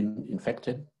who have been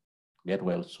infected get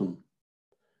well soon.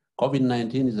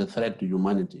 COVID-19 is a threat to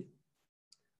humanity.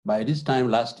 By this time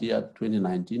last year,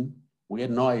 2019, we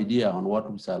had no idea on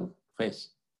what we shall face.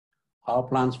 Our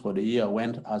plans for the year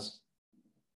went as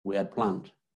we had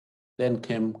planned. Then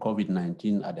came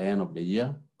COVID-19 at the end of the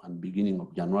year and beginning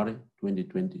of January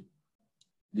 2020.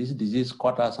 This disease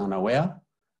caught us unaware,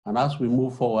 and as we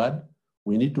move forward,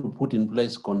 we need to put in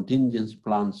place contingency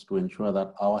plans to ensure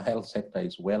that our health sector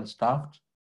is well-staffed,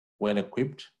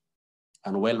 well-equipped,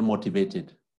 and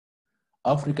well-motivated.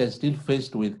 Africa is still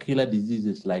faced with killer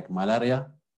diseases like malaria,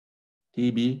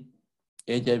 TB,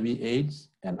 HIV/AIDS,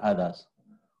 and others.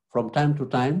 From time to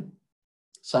time,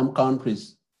 some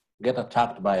countries get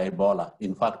attacked by Ebola.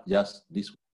 In fact, just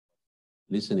this week,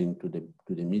 listening to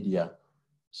the media,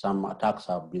 some attacks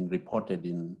have been reported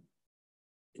in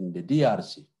the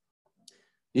DRC.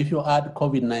 If you add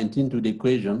COVID-19 to the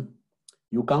equation,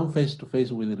 you come face to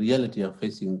face with the reality of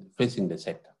facing the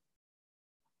sector.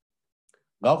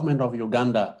 Government of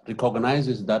Uganda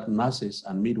recognizes that nurses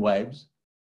and midwives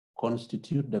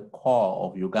constitute the core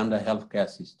of Uganda healthcare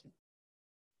system.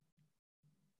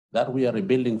 That we are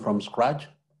rebuilding from scratch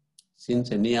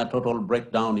since a near total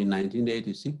breakdown in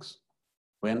 1986,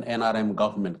 when NRM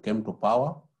government came to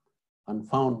power and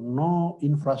found no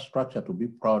infrastructure to be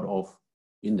proud of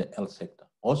in the health sector.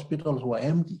 Hospitals were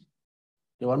empty.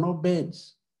 There were no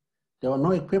beds. There were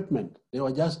no equipment. They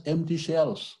were just empty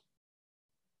shells.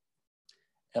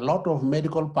 A lot of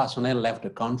medical personnel left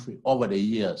the country over the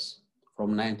years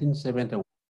from 1971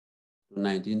 to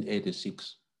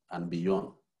 1986 and beyond.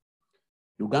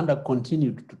 Uganda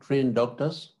continued to train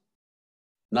doctors,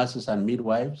 nurses and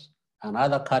midwives, and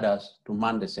other cadres to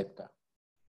man the sector.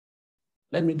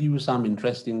 Let me give you some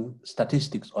interesting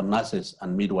statistics on nurses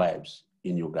and midwives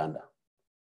in Uganda.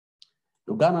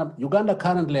 Uganda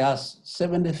currently has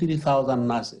 73,000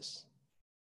 nurses,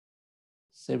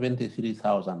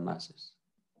 73,000 nurses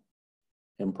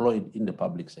employed in the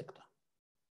public sector,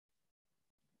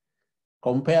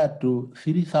 compared to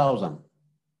 3,000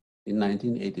 in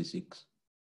 1986.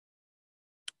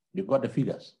 You've got the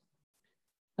figures.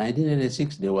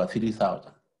 1986, there were 3,000.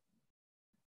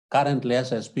 Currently,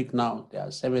 as I speak now, there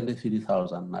are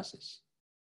 73,000 nurses.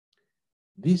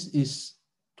 This is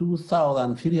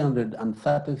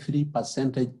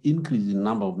 2,333% increase in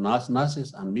number of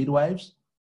nurses and midwives,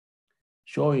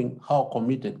 showing how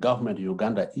committed government of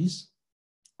Uganda is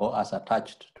or has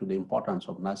attached to the importance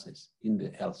of nurses in the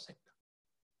health sector.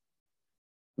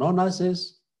 No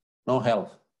nurses, no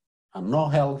health, and no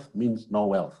health means no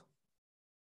wealth.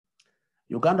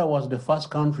 Uganda was the first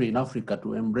country in Africa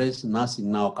to embrace Nursing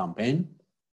Now campaign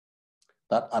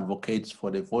that advocates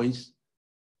for the voice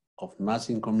of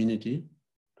nursing community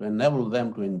to enable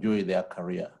them to enjoy their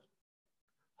career.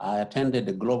 I attended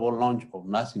the global launch of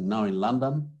Nursing Now in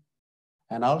London,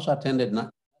 and I also attended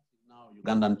Nursing Now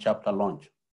Ugandan chapter launch.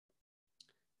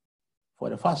 For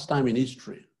the first time in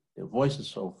history, the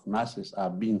voices of nurses are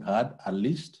being heard, at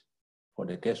least for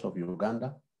the case of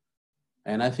Uganda,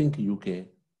 and I think UK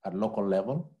at local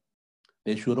level.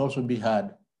 They should also be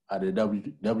heard at the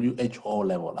WHO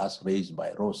level, as raised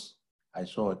by Rose. I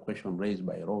saw a question raised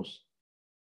by Rose,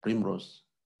 Primrose.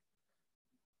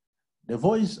 The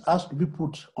voice has to be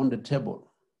put on the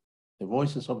table. The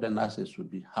voices of the nurses should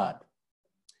be heard.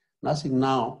 Nursing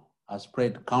Now has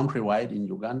spread countrywide in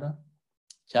Uganda,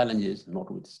 challenges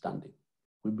notwithstanding.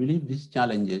 We believe these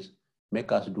challenges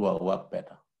make us do our work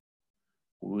better.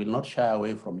 We will not shy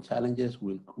away from challenges.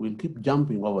 We'll keep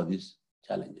jumping over these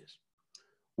challenges.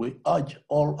 We urge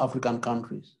all African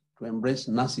countries to embrace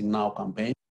Nursing Now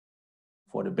campaign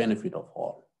for the benefit of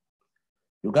all.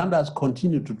 Uganda has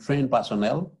continued to train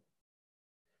personnel,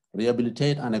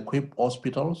 rehabilitate and equip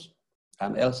hospitals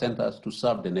and health centers to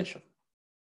serve the nation.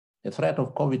 The threat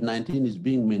of COVID-19 is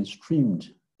being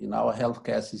mainstreamed in our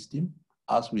healthcare system,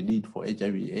 as we did for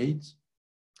HIV/AIDS,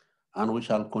 and we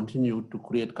shall continue to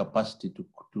create capacity to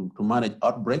manage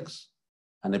outbreaks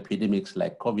and epidemics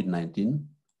like COVID-19.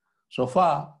 So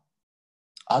far,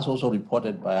 as also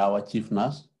reported by our chief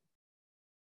nurse,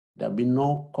 there have been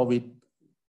no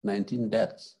COVID-19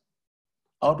 deaths.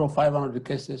 Out of 500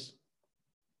 cases,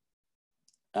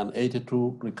 and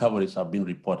 82 recoveries have been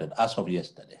reported as of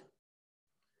yesterday.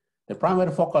 The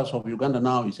primary focus of Uganda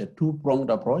now is a two-pronged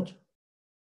approach.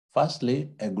 Firstly,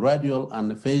 a gradual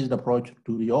and phased approach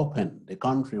to reopen the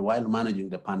country while managing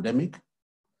the pandemic.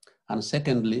 And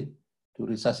secondly, to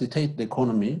resuscitate the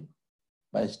economy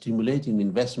by stimulating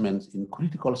investments in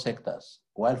critical sectors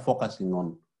while focusing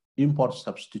on import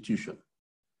substitution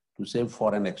to save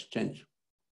foreign exchange.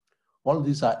 All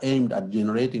these are aimed at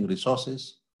generating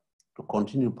resources to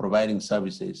continue providing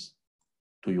services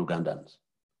to Ugandans.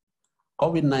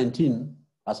 COVID-19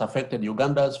 has affected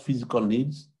Uganda's physical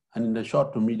needs, and in the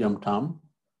short to medium term,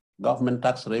 government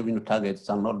tax revenue targets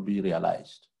shall not be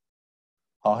realized.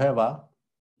 However,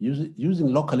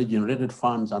 using locally generated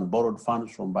funds and borrowed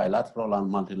funds from bilateral and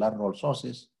multilateral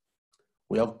sources,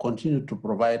 we have continued to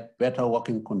provide better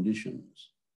working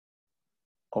conditions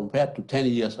compared to 10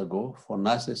 years ago for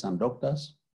nurses and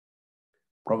doctors,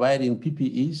 providing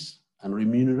PPEs and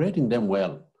remunerating them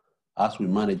well as we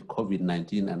manage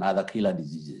COVID-19 and other killer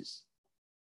diseases.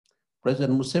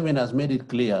 President Museveni has made it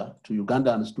clear to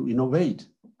Ugandans to innovate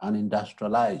and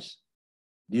industrialize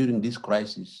during this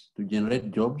crisis to generate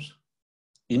jobs,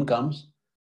 incomes,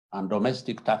 and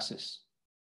domestic taxes.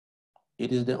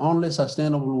 It is the only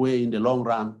sustainable way in the long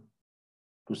run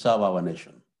to serve our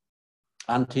nation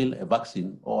until a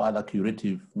vaccine or other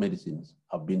curative medicines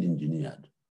have been engineered.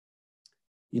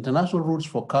 International routes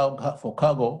for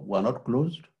cargo were not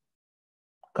closed.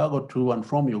 Cargo to and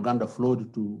from Uganda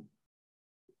flowed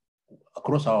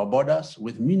across our borders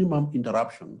with minimum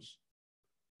interruptions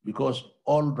because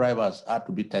all drivers had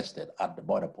to be tested at the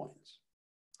border points.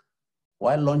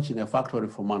 While launching a factory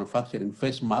for manufacturing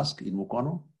face masks in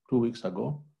Mukono 2 weeks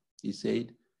ago. He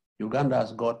said, Uganda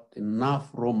has got enough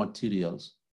raw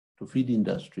materials to feed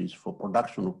industries for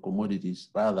production of commodities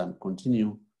rather than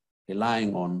continue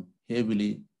relying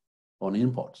heavily on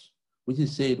imports, which he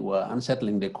said were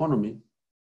unsettling the economy,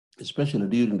 especially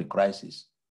during the crisis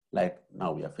like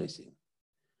now we are facing.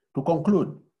 To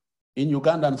conclude, in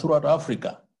Uganda and throughout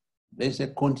Africa, there's a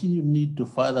continued need to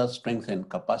further strengthen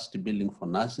capacity building for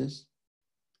nurses.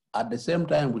 At the same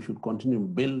time, we should continue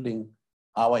building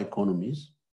our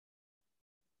economies.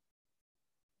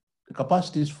 The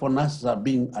capacities for nurses are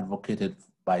being advocated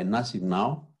by Nursing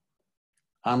Now,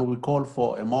 and we call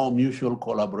for a more mutual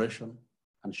collaboration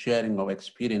and sharing of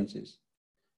experiences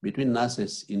between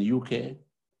nurses in UK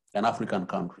and African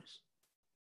countries.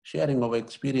 Sharing of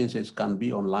experiences can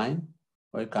be online,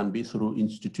 or it can be through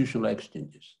institutional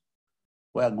exchanges,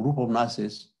 where a group of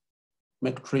nurses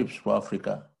make trips to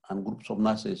Africa and groups of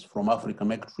nurses from Africa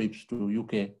make trips to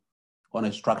UK on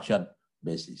a structured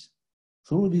basis.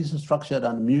 Through this structured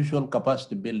and mutual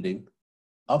capacity building,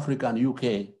 Africa and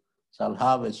UK shall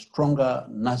have a stronger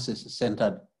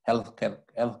nurses-centered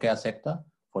healthcare sector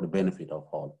for the benefit of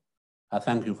all. I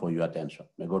thank you for your attention.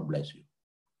 May God bless you.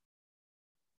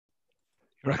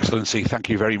 Your Excellency, thank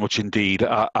you very much indeed.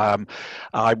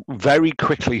 I very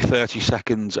quickly, 30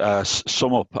 seconds,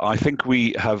 sum up. I think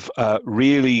we have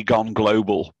really gone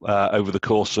global over the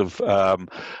course of the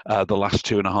last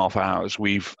 2.5 hours.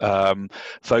 We've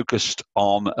focused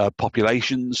on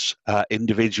populations,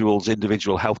 individuals,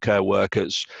 individual healthcare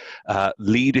workers,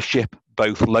 leadership,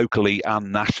 both locally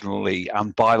and nationally,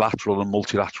 and bilateral and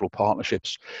multilateral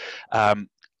partnerships.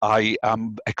 I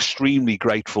am extremely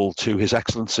grateful to His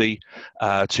Excellency,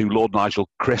 to Lord Nigel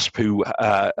Crisp, who,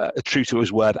 true to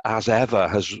his word as ever,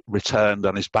 has returned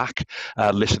and is back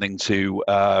listening to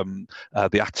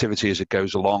the activity as it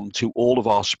goes along, to all of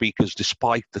our speakers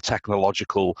despite the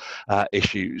technological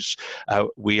issues.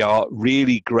 We are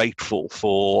really grateful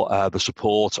for the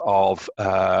support of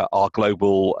our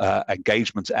global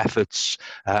engagement efforts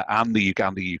and the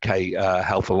Uganda-UK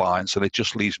Health Alliance, and it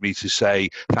just leaves me to say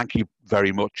thank you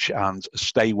very much and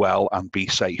stay well and be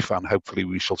safe, and hopefully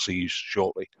we shall see you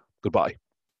shortly. Goodbye.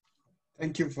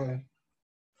 Thank you for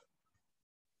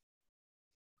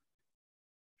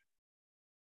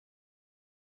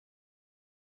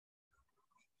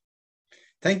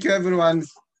Thank you, everyone.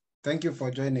 Thank you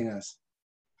for joining us.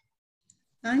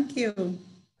 Thank you.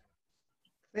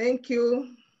 Thank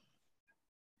you.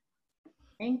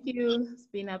 Thank you. It's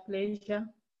been a pleasure.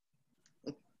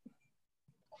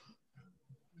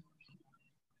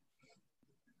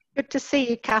 Good to see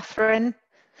you, Catherine.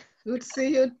 Good to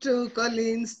see you too,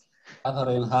 Collins.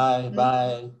 Catherine, hi,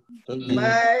 bye.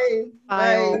 Bye.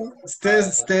 Bye. Stay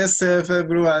safe,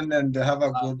 everyone, and have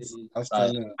a good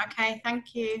afternoon. Okay,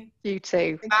 thank you. You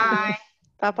too. Bye.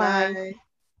 Bye-bye. Bye.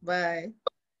 Bye.